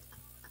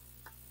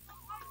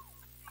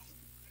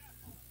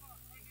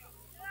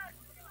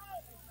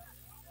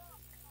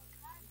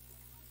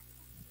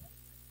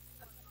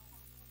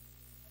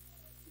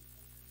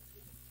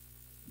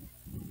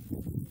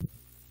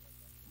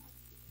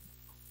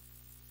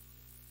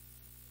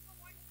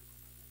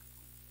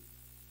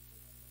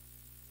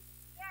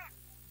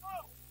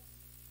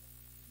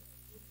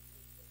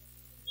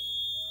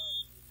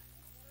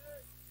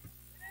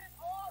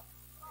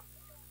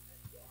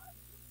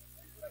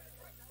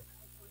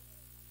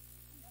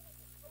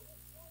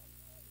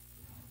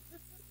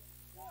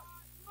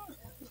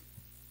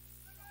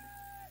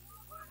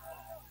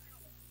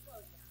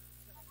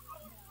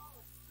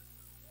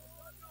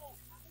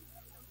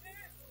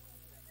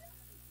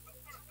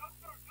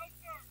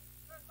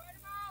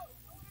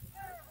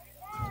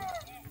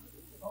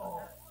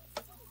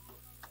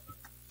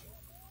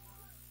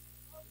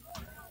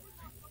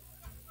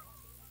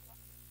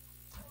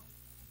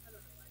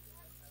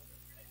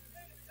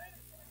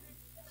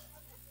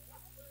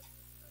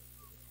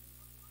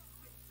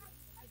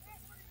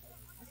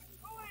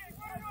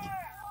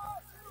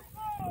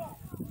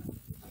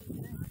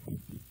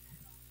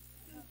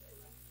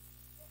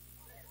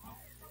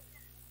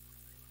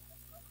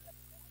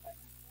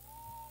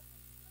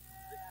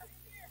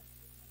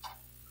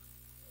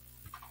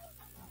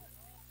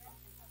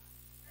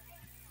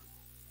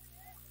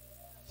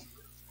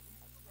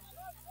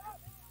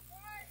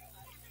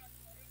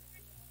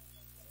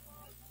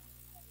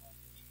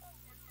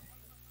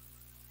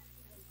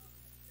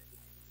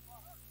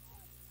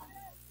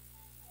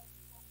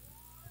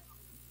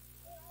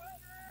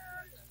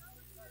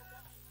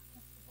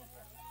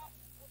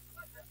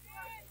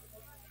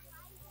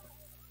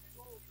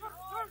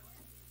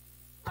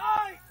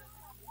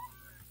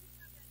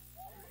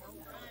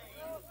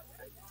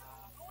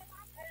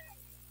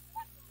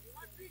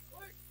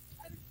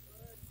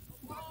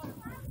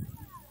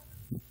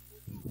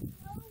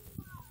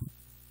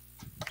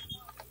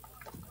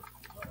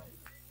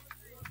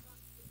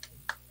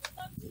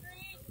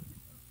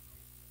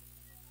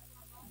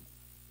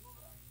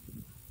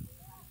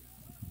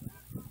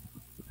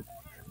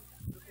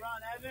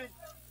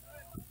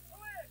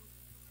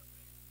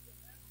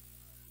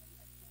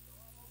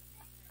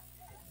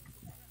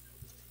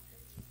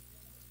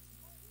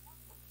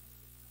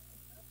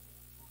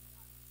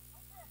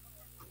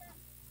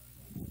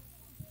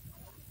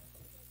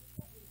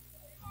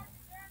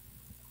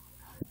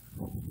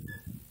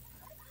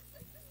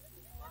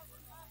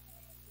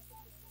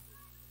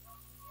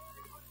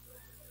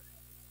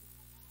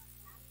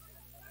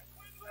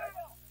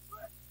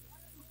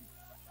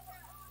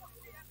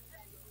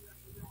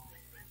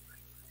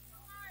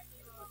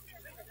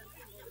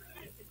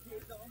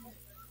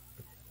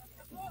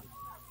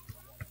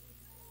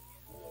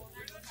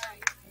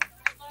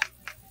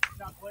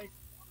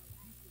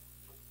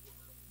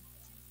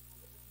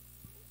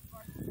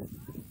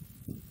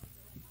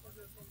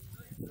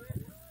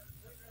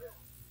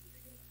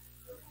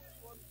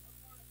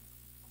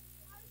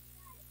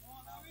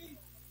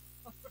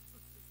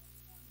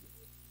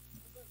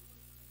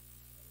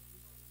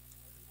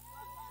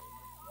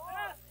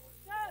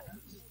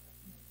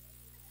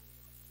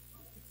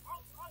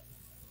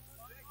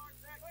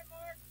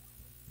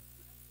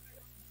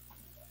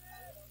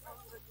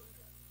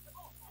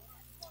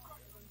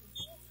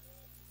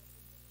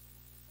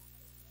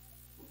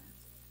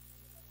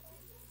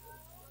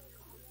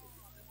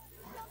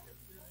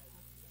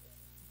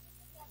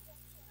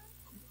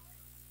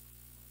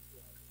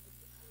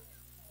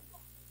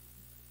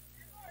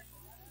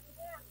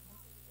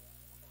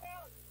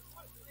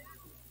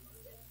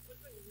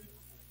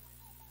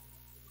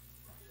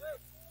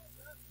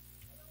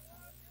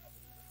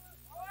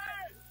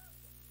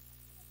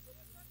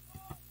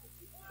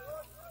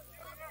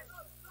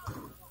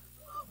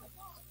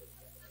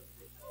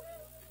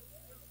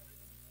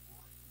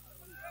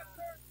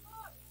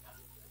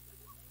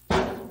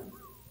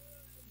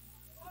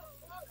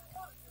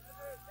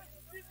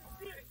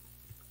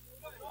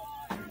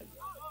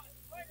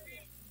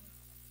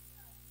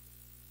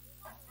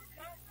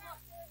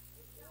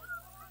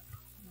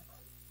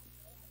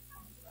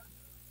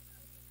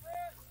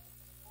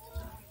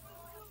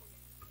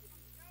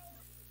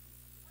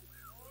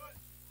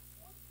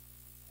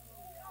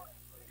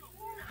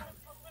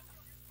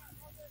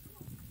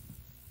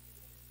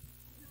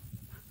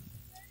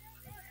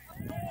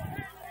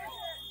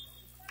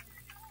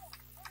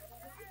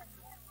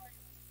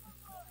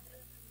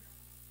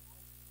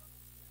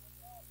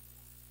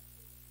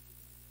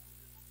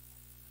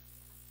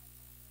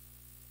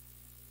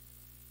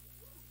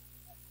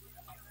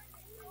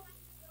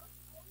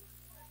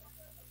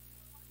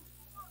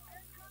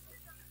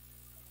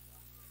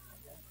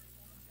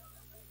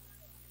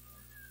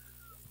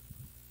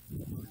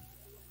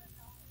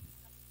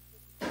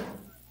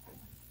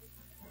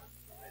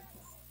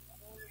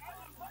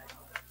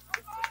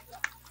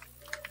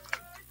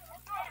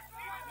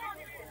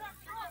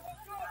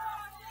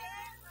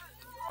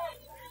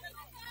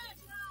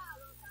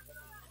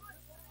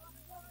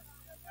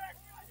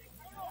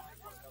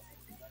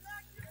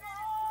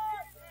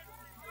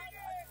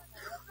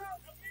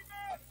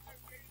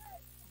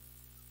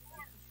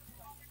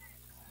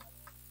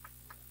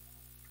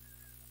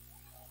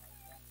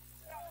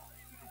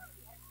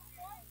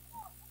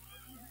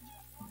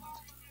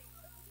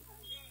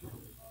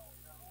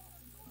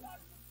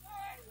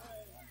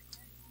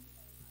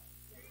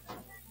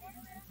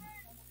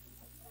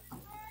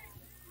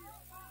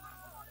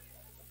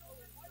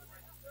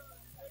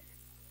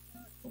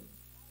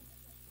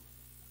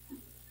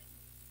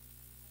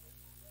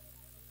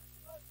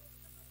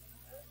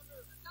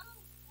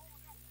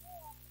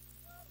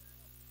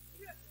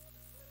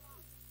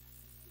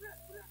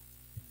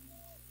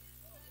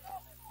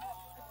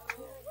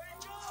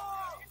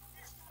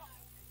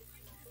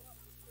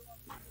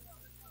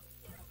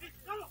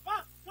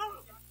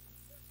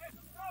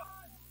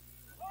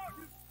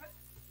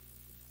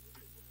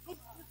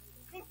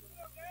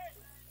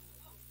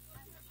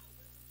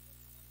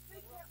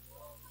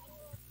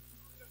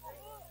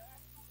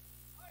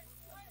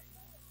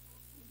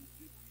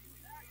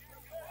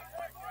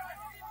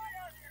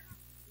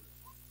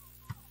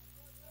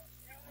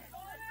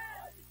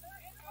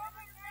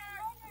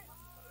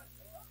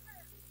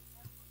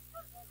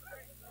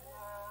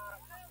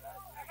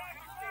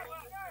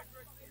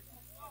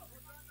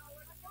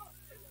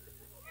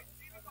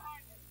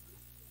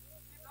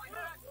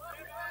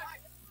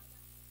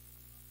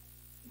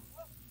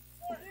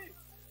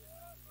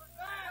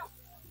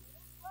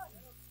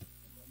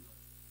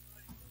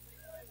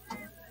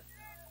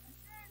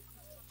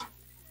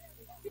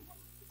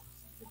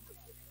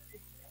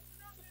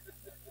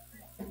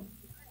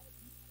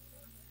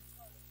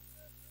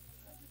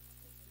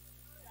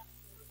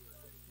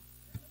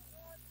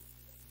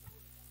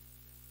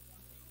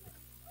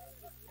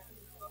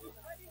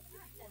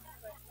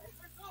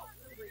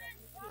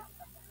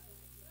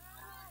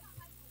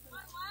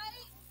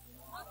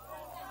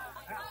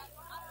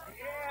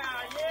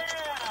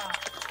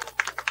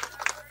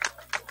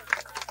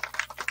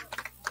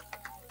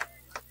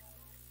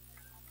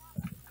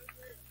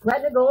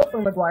 Gretna goal for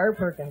McGuire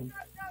Perkins.